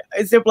 right? But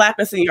is there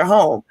Blackness in your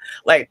home?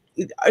 Like,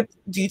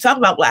 do you talk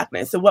about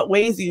Blackness? In what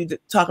ways do you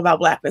talk about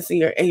Blackness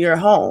in your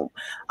home?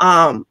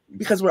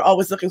 Because we're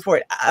always looking for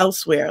it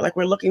elsewhere. Like,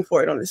 we're looking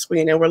for it on the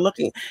screen,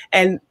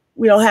 and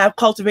we don't have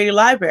cultivated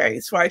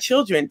libraries for our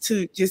children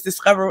to just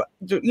discover,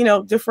 you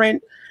know,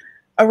 different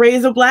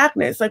arrays of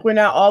Blackness. Like, we're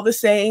not all the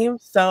same.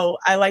 So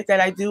I like that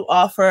I do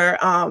offer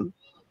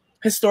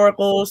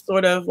historical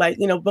sort of, like,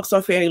 you know, books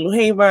on Fannie Lou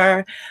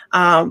Hamer.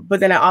 But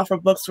then I offer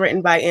books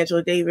written by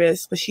Angela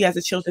Davis, because she has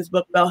a children's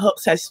book. Bell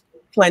Hooks has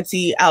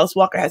plenty. Alice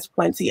Walker has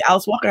plenty.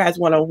 Alice Walker has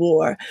one on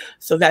war.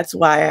 So that's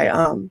why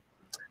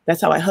that's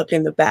how I hook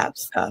in the BAP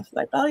stuff.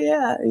 Like, oh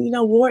yeah, you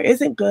know, war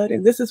isn't good,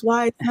 and this is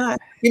why it's not.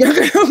 You know,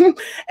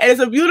 and it's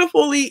a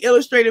beautifully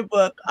illustrated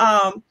book.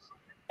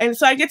 And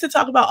so I get to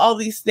talk about all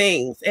these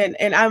things. And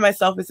I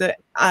myself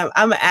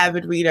I'm an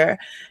avid reader,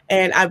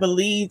 and I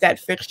believe that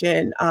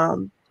fiction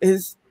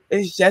is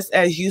just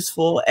as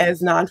useful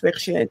as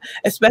nonfiction,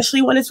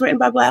 especially when it's written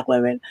by Black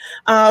women.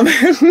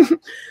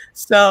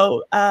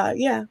 So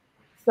yeah,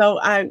 so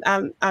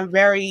I'm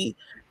very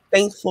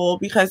thankful,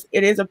 because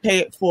it is a pay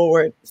it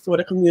forward sort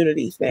of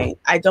community thing.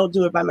 I don't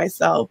do it by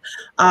myself.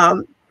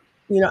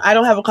 You know, I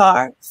don't have a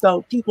car,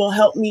 so people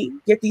help me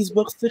get these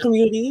books to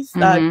communities.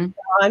 John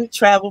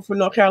traveled from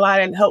North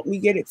Carolina and helped me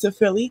get it to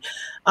Philly.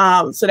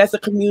 So that's a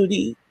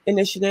community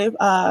initiative.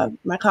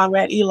 My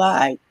comrade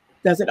Eli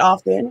does it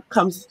often,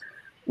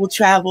 will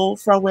travel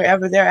from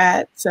wherever they're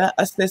at to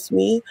assist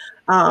me.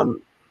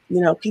 You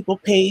know, people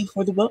pay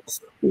for the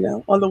books, you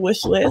know, on the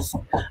wish list.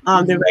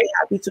 They're very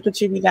happy to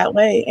contribute that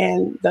way.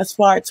 And thus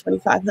far,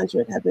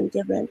 2,500 have been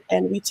given,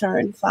 and we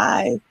turn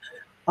 5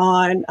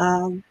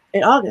 on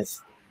in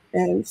August.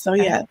 And so,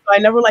 yeah, so I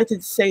never like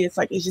to say it's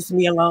just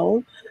me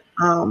alone.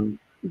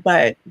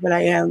 But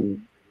I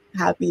am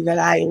happy that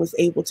I was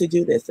able to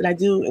do this. And I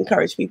do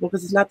encourage people,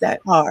 because it's not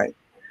that hard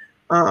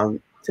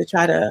to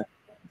try to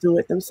do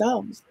it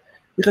themselves.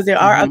 Because there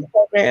are other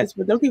programs,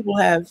 but those people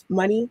have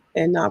money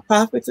and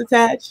nonprofits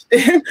attached,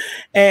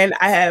 and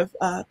I have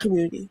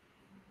community.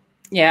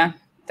 Yeah,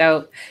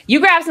 so you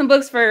grabbed some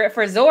books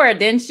for Zora,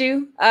 didn't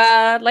you,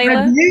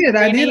 Layla?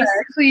 I did. I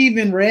actually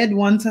even read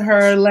one to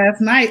her last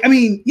night. I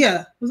mean,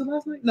 yeah, was it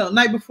last night? No,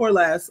 night before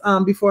last.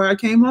 Before I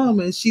came home,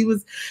 and she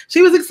was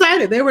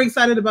excited. They were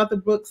excited about the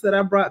books that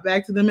I brought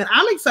back to them, and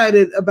I'm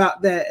excited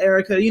about that,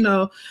 Erica. You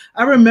know,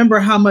 I remember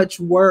how much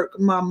work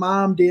my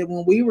mom did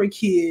when we were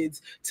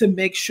kids to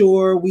make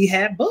sure we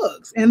had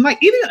books, and like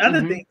even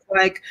other things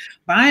like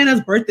buying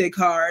us birthday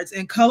cards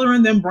and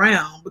coloring them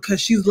brown, because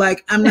she's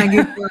like, I'm not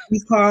getting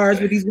these cards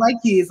with these white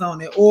kids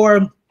on it,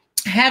 or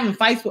having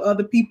fights with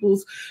other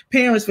people's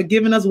parents for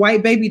giving us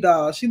white baby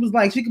dolls. She was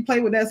like, she could play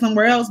with that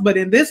somewhere else, but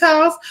in this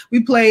house,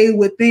 we play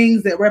with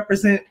things that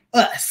represent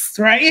us,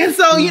 right? And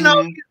so, you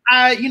know,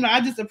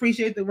 I just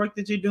appreciate the work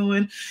that you're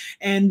doing,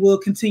 and will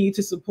continue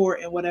to support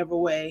in whatever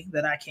way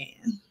that I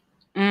can.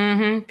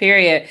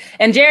 Period.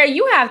 And Jared,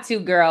 you have 2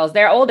 girls.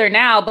 They're older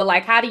now, but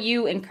like, how do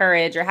you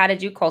encourage, or how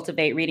did you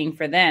cultivate reading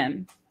for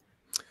them?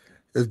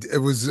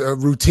 It was a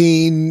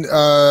routine,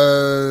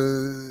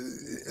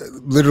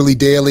 literally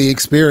daily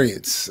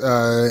experience,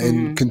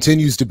 and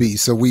continues to be.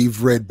 So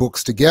we've read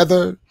books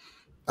together.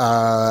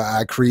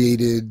 I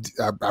created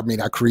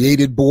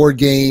board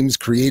games,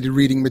 created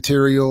reading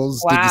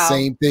materials, did the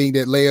same thing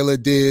that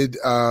Layla did,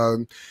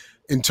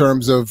 in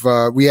terms of,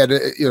 we had,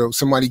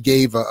 somebody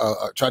gave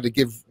tried to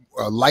give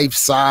a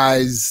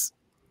life-size,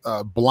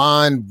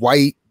 blonde,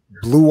 white,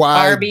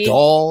 blue-eyed Barbie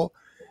doll.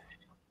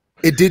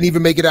 It didn't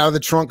even make it out of the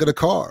trunk of the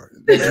car.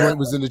 The joint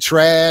was in the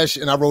trash,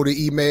 and I wrote an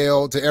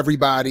email to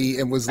everybody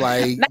and was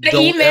like,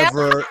 don't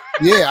ever.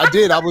 Yeah, I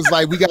did. I was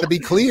like, we got to be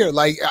clear.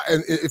 Like,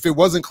 if it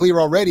wasn't clear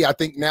already, I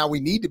think now we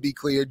need to be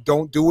clear.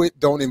 Don't do it.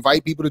 Don't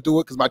invite people to do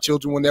it, because my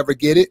children will never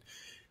get it.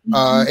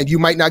 And you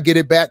might not get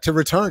it back to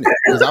return it,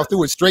 because I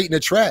threw it straight in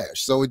the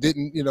trash. So it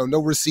didn't, no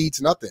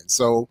receipts, nothing.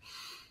 So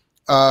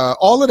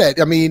all of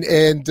that. I mean,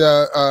 and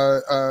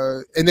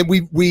then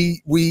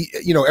we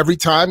every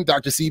time,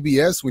 Dr.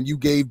 CBS, when you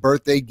gave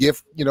birthday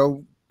gift,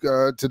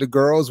 to the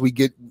girls, we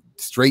get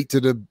straight to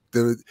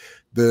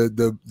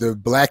the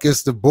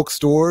blackest of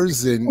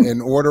bookstores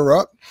and order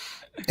up.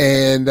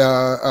 And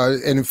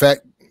in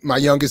fact, my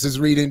youngest is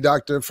reading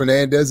Dr.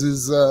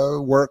 Fernandez's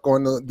work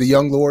on the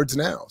Young Lords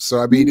now. So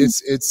I mean,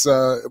 it's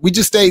we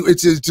just stay.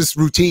 It's just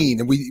routine,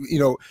 and we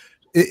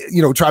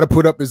try to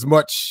put up as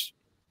much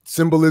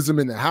symbolism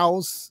in the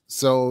house,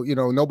 so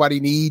nobody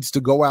needs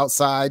to go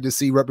outside to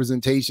see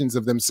representations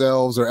of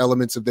themselves or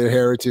elements of their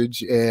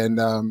heritage, and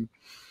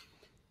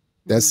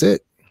that's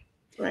it.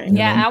 Right.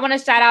 Yeah, I want to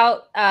shout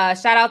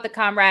out the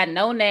comrade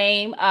No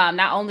Name.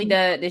 Not only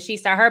did she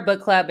start her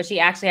book club, but she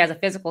actually has a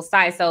physical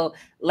site. So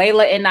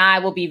Layla and I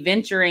will be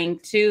venturing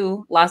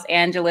to Los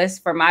Angeles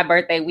for my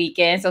birthday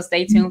weekend. So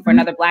stay tuned for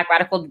another Black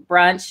Radical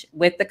brunch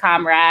with the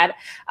comrade,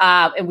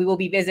 and we will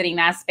be visiting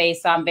that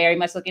space. So I'm very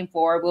much looking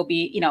forward. We'll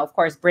be, of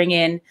course,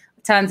 bringing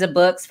tons of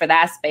books for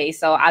that space.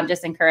 So I'm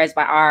just encouraged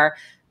by our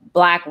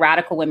Black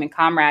radical women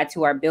comrades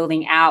who are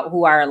building out,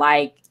 who are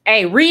like,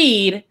 hey,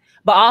 read,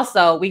 but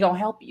also we gonna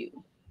help you.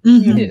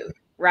 Too,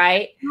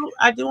 right?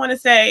 I do want to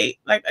say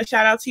like a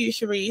shout out to you,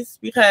 Cherise,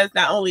 because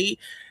not only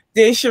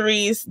did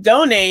Cherise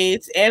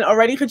donate and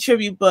already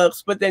contribute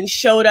books, but then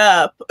showed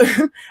up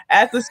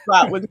at the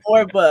spot with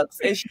more books,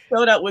 and she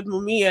showed up with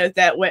Mumia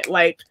that went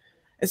like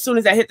as soon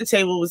as I hit the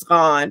table was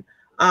gone.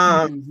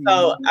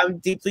 So I'm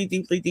deeply,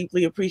 deeply,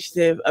 deeply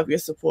appreciative of your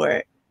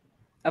support.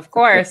 Of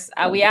course,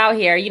 we out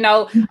here. You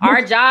know,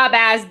 our job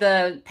as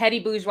the petty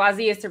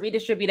bourgeoisie is to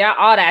redistribute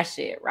all that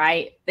shit,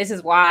 right? This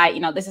is why, you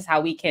know, this is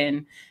how we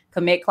can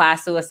commit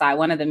class suicide,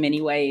 one of the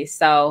many ways.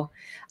 So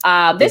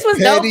this was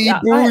petty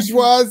dope.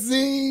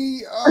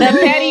 Bourgeoisie. Oh. The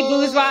petty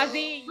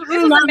bourgeoisie.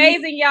 This was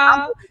amazing,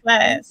 y'all.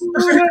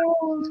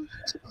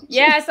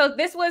 Yeah, so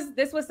this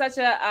was such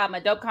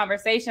a dope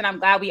conversation. I'm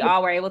glad we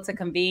all were able to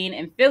convene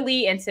in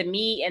Philly and to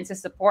meet and to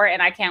support.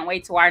 And I can't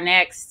wait to our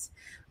next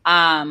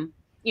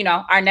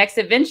our next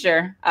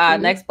adventure,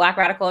 next Black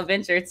radical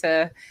adventure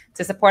to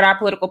support our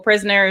political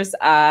prisoners,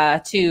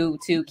 to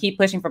keep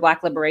pushing for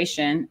Black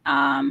liberation,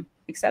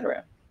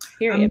 etc.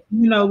 Period.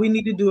 We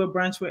need to do a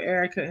brunch with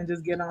Erica and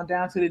just get on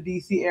down to the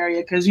DC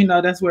area because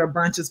that's where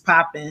brunch is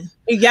popping.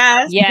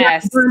 Yes.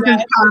 Brunch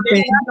is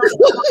popping.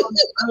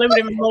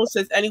 Unlimited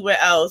mimosas anywhere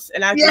else,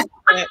 and I just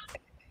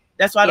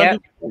that's why I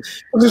don't do.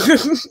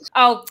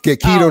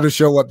 Get Keto to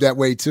show up that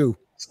way too.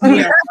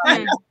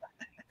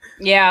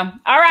 Yeah.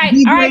 All right.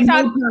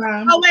 Talk.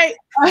 Oh wait,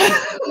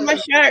 my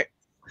shirt.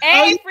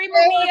 Hey, free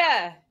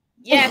Mumia.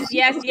 Yes.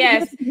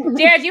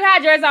 Jared, you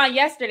had yours on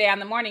yesterday on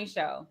the morning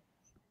show.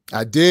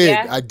 I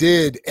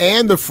did,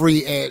 and the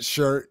free ant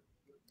shirt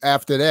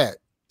after that.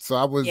 So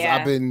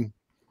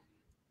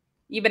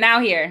You've been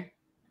out here.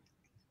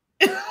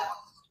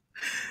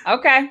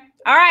 Okay.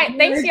 All right.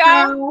 Thanks,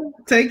 y'all.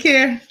 Take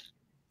care.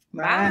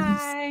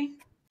 Bye.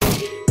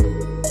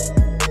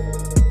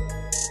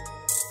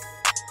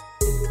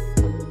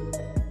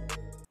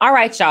 All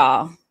right,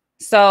 y'all.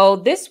 So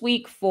this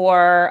week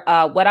for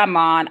what I'm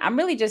on, I'm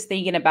really just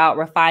thinking about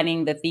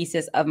refining the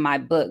thesis of my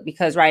book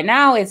because right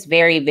now it's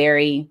very,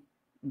 very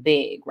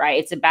big, right?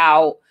 It's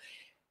about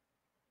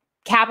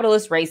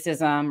capitalist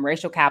racism,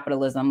 racial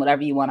capitalism,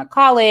 whatever you want to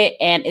call it.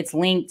 And it's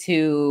linked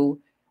to,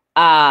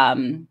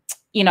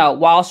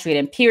 Wall Street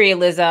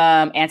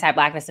imperialism,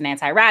 anti-Blackness and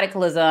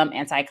anti-radicalism,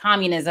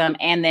 anti-communism,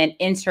 and then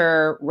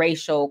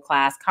interracial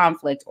class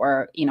conflict,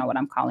 or, what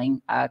I'm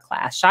calling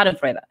class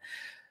schadenfreude.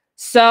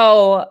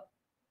 So,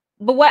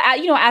 but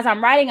as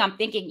I'm writing, I'm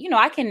thinking,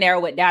 I can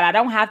narrow it down. I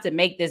don't have to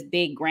make this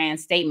big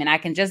grand statement. I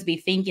can just be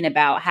thinking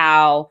about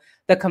how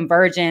the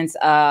convergence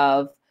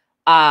of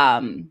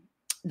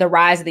the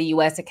rise of the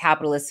U.S. to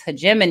capitalist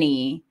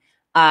hegemony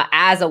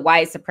as a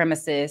white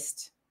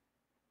supremacist,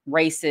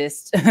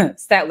 racist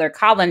settler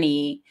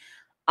colony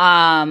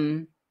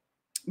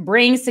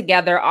brings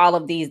together all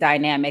of these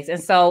dynamics.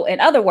 And so, in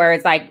other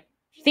words, like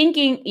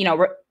thinking,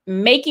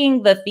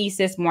 making the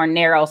thesis more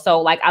narrow. So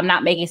like, I'm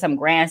not making some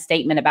grand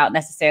statement about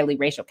necessarily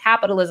racial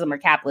capitalism or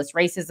capitalist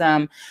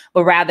racism,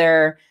 but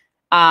rather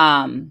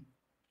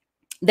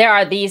there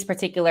are these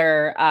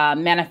particular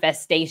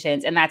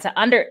manifestations, and that to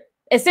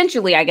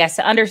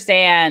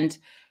understand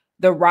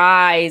the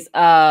rise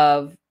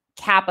of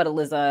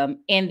capitalism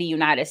in the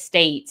United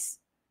States,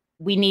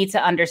 we need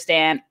to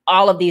understand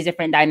all of these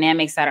different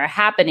dynamics that are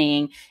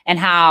happening and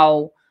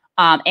how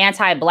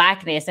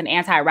anti-Blackness and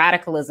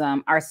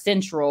anti-radicalism are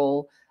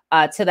central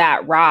to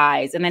that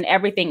rise. And then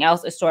everything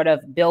else is sort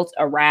of built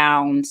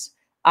around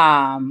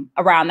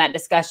that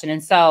discussion.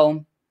 And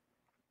so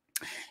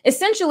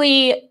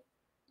essentially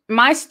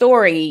my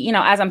story,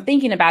 as I'm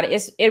thinking about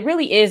it, it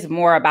really is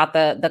more about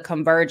the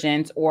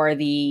convergence or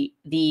the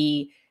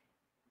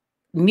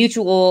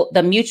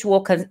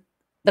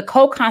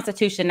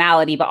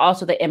co-constitutionality, but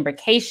also the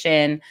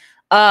imbrication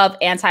of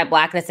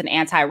anti-Blackness and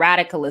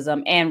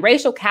anti-radicalism. And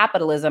racial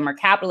capitalism or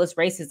capitalist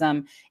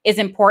racism is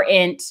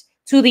important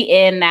to the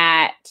end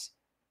that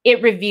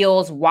it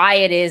reveals why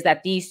it is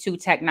that these two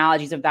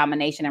technologies of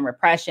domination and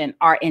repression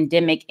are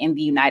endemic in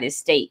the United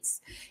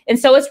States. And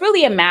so it's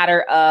really a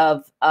matter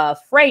of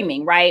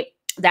framing, right?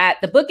 That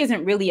the book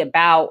isn't really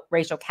about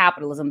racial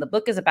capitalism. The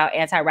book is about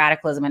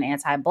anti-radicalism and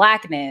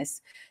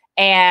anti-Blackness.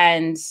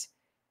 And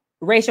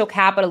racial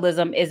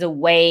capitalism is a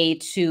way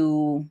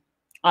to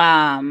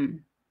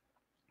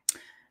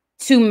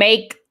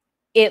make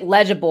it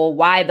legible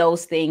why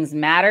those things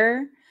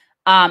matter,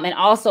 and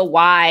also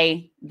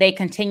why they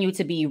continue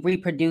to be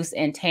reproduced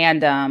in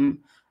tandem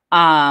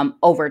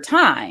over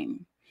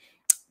time.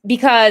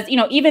 Because,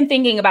 even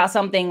thinking about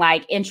something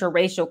like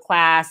intraracial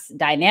class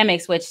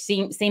dynamics, which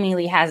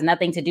seemingly has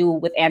nothing to do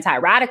with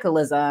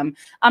anti-radicalism,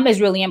 is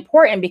really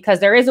important because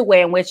there is a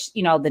way in which,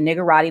 the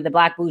niggerati, the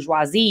Black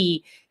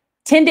bourgeoisie,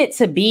 tended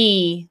to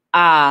be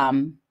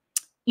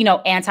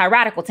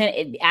anti-radical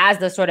as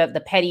the sort of the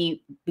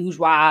petty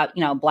bourgeois,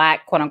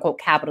 Black quote unquote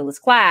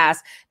capitalist class.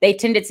 They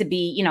tended to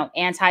be,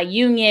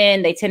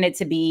 anti-union. They tended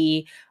to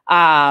be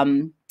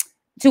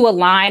to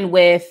align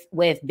with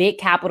big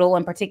capital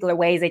in particular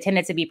ways. They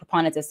tended to be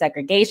proponents of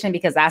segregation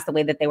because that's the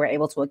way that they were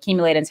able to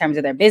accumulate in terms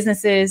of their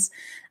businesses.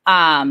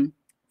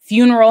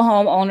 Funeral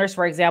home owners,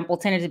 for example,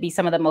 tended to be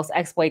some of the most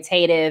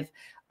exploitative.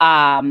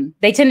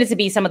 They tended to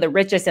be some of the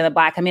richest in the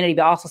Black community,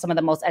 but also some of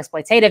the most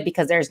exploitative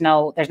because there's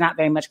not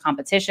very much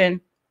competition.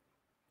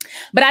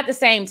 But at the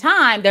same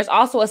time, there's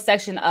also a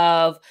section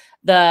of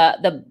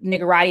the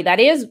niggerati that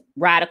is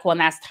radical and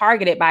that's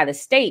targeted by the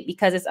state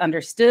because it's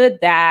understood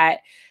that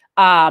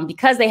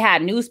because they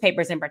had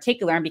newspapers in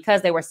particular, and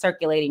because they were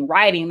circulating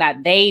writing,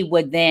 that they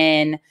would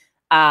then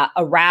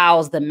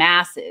arouse the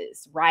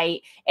masses,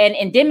 right? And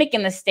endemic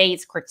in the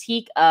States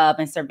critique of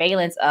and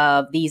surveillance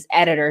of these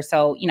editors.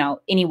 So,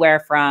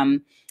 anywhere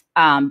from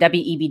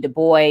W.E.B. Du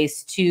Bois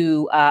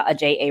to a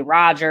J.A.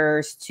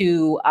 Rogers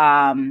to,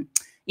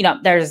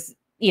 there's,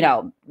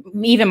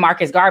 even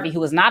Marcus Garvey, who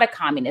was not a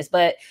communist,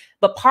 but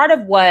part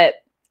of what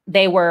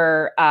they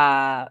were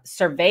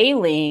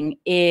surveilling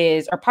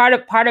is, or part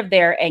of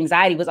their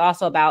anxiety was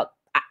also about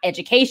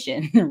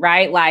education,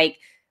 right? Like,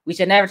 we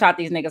should never taught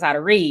these niggas how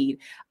to read.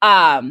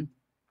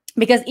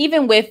 Because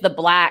even with the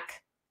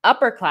Black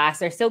upper class,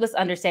 there's still this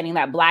understanding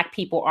that Black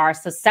people are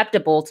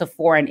susceptible to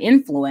foreign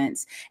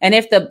influence. And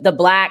if the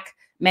Black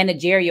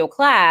managerial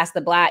class,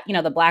 the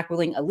Black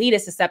ruling elite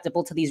is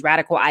susceptible to these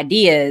radical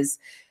ideas,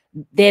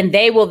 then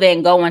they will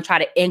then go and try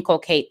to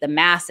inculcate the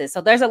masses.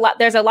 So there's a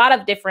lot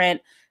of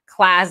different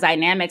class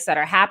dynamics that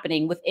are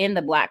happening within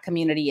the Black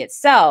community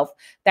itself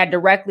that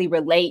directly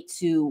relate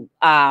to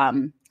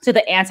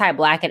the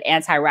anti-Black and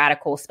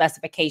anti-radical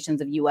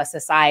specifications of U.S.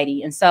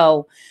 society. And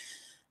so,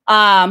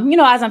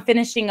 as I'm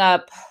finishing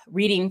up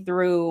reading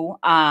through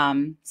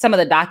some of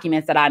the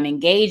documents that I'm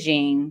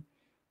engaging,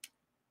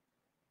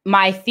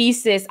 my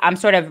thesis, I'm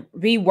sort of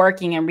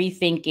reworking and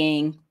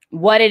rethinking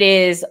what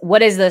is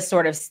the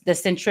sort of the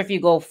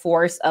centrifugal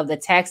force of the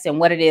text and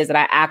what it is that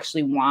I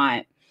actually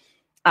want.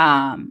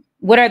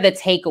 What are the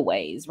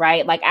takeaways,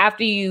 right? Like,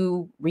 after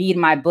you read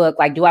my book,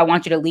 like, do I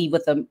want you to leave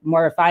with a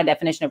more refined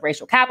definition of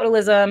racial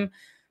capitalism?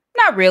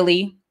 Not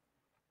really.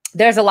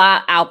 There's a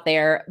lot out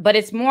there, but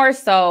it's more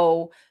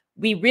so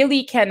we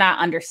really cannot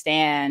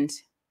understand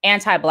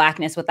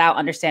anti-Blackness without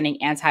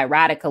understanding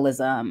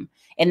anti-radicalism.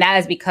 And that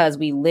is because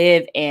we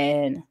live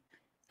in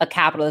a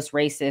capitalist,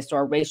 racist,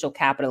 or racial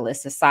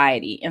capitalist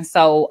society. And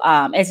so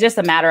it's just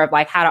a matter of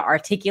like how to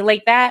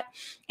articulate that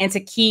and to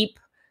keep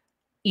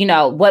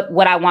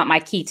what I want my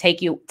key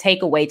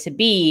takeaway to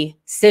be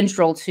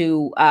central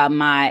to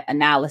my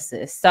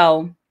analysis.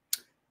 So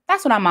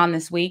that's what I'm on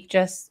this week,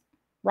 just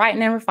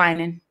writing and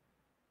refining.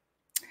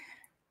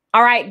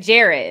 All right,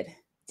 Jared,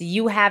 do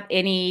you have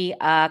any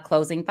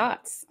closing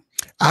thoughts?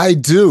 I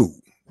do.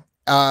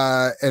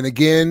 And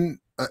again,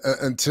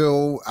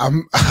 until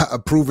I'm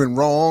proven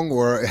wrong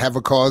or have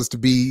a cause to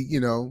be,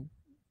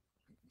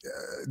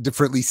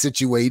 differently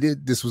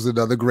situated, this was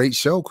another great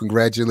show.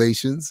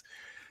 Congratulations.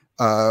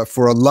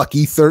 For a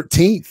lucky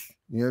 13th,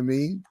 you know what I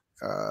mean?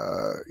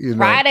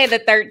 Friday the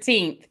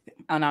 13th.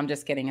 Oh no, I'm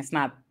just kidding. That's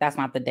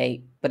not the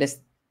date, but it's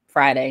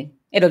Friday.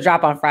 It'll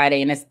drop on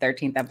Friday, and it's the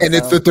 13th episode. And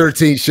it's the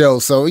 13th show,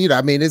 so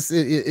I mean, it's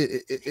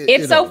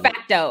so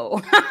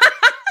facto.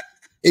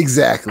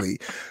 Exactly.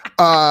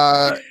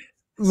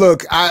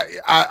 Look,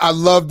 I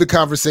love the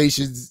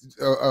conversations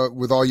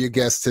with all your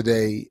guests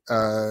today,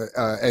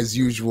 as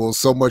usual.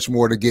 So much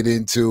more to get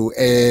into,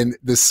 and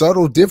the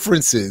subtle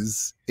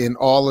differences in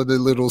all of the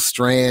little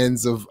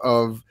strands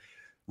of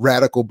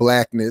radical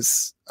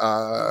Blackness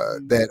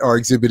that are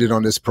exhibited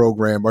on this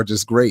program are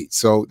just great.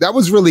 So that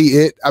was really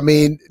it. I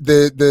mean,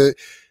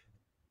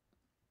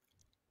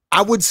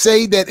 I would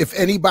say that if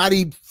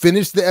anybody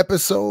finished the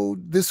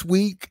episode this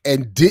week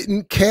and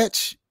didn't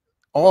catch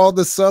all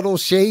the subtle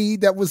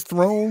shade that was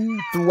thrown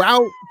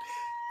throughout,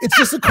 it's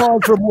just a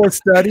call for more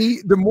study.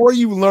 The more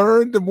you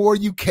learn, the more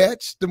you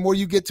catch, the more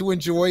you get to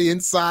enjoy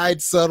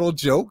inside subtle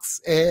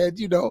jokes. And,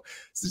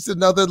 it's just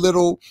another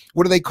little,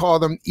 what do they call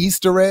them?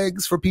 Easter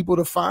eggs for people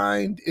to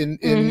find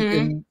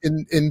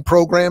in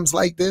programs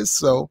like this.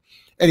 So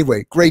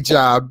anyway, great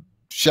job.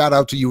 Shout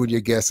out to you and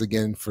your guests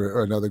again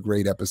for another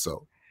great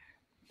episode.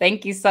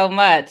 Thank you so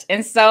much.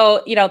 And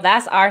so,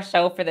 that's our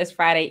show for this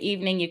Friday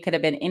evening. You could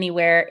have been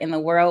anywhere in the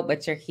world,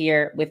 but you're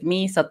here with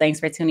me. So thanks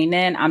for tuning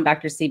in. I'm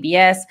Dr.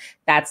 CBS.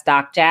 That's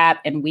Doc Jab,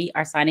 and we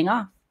are signing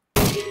off.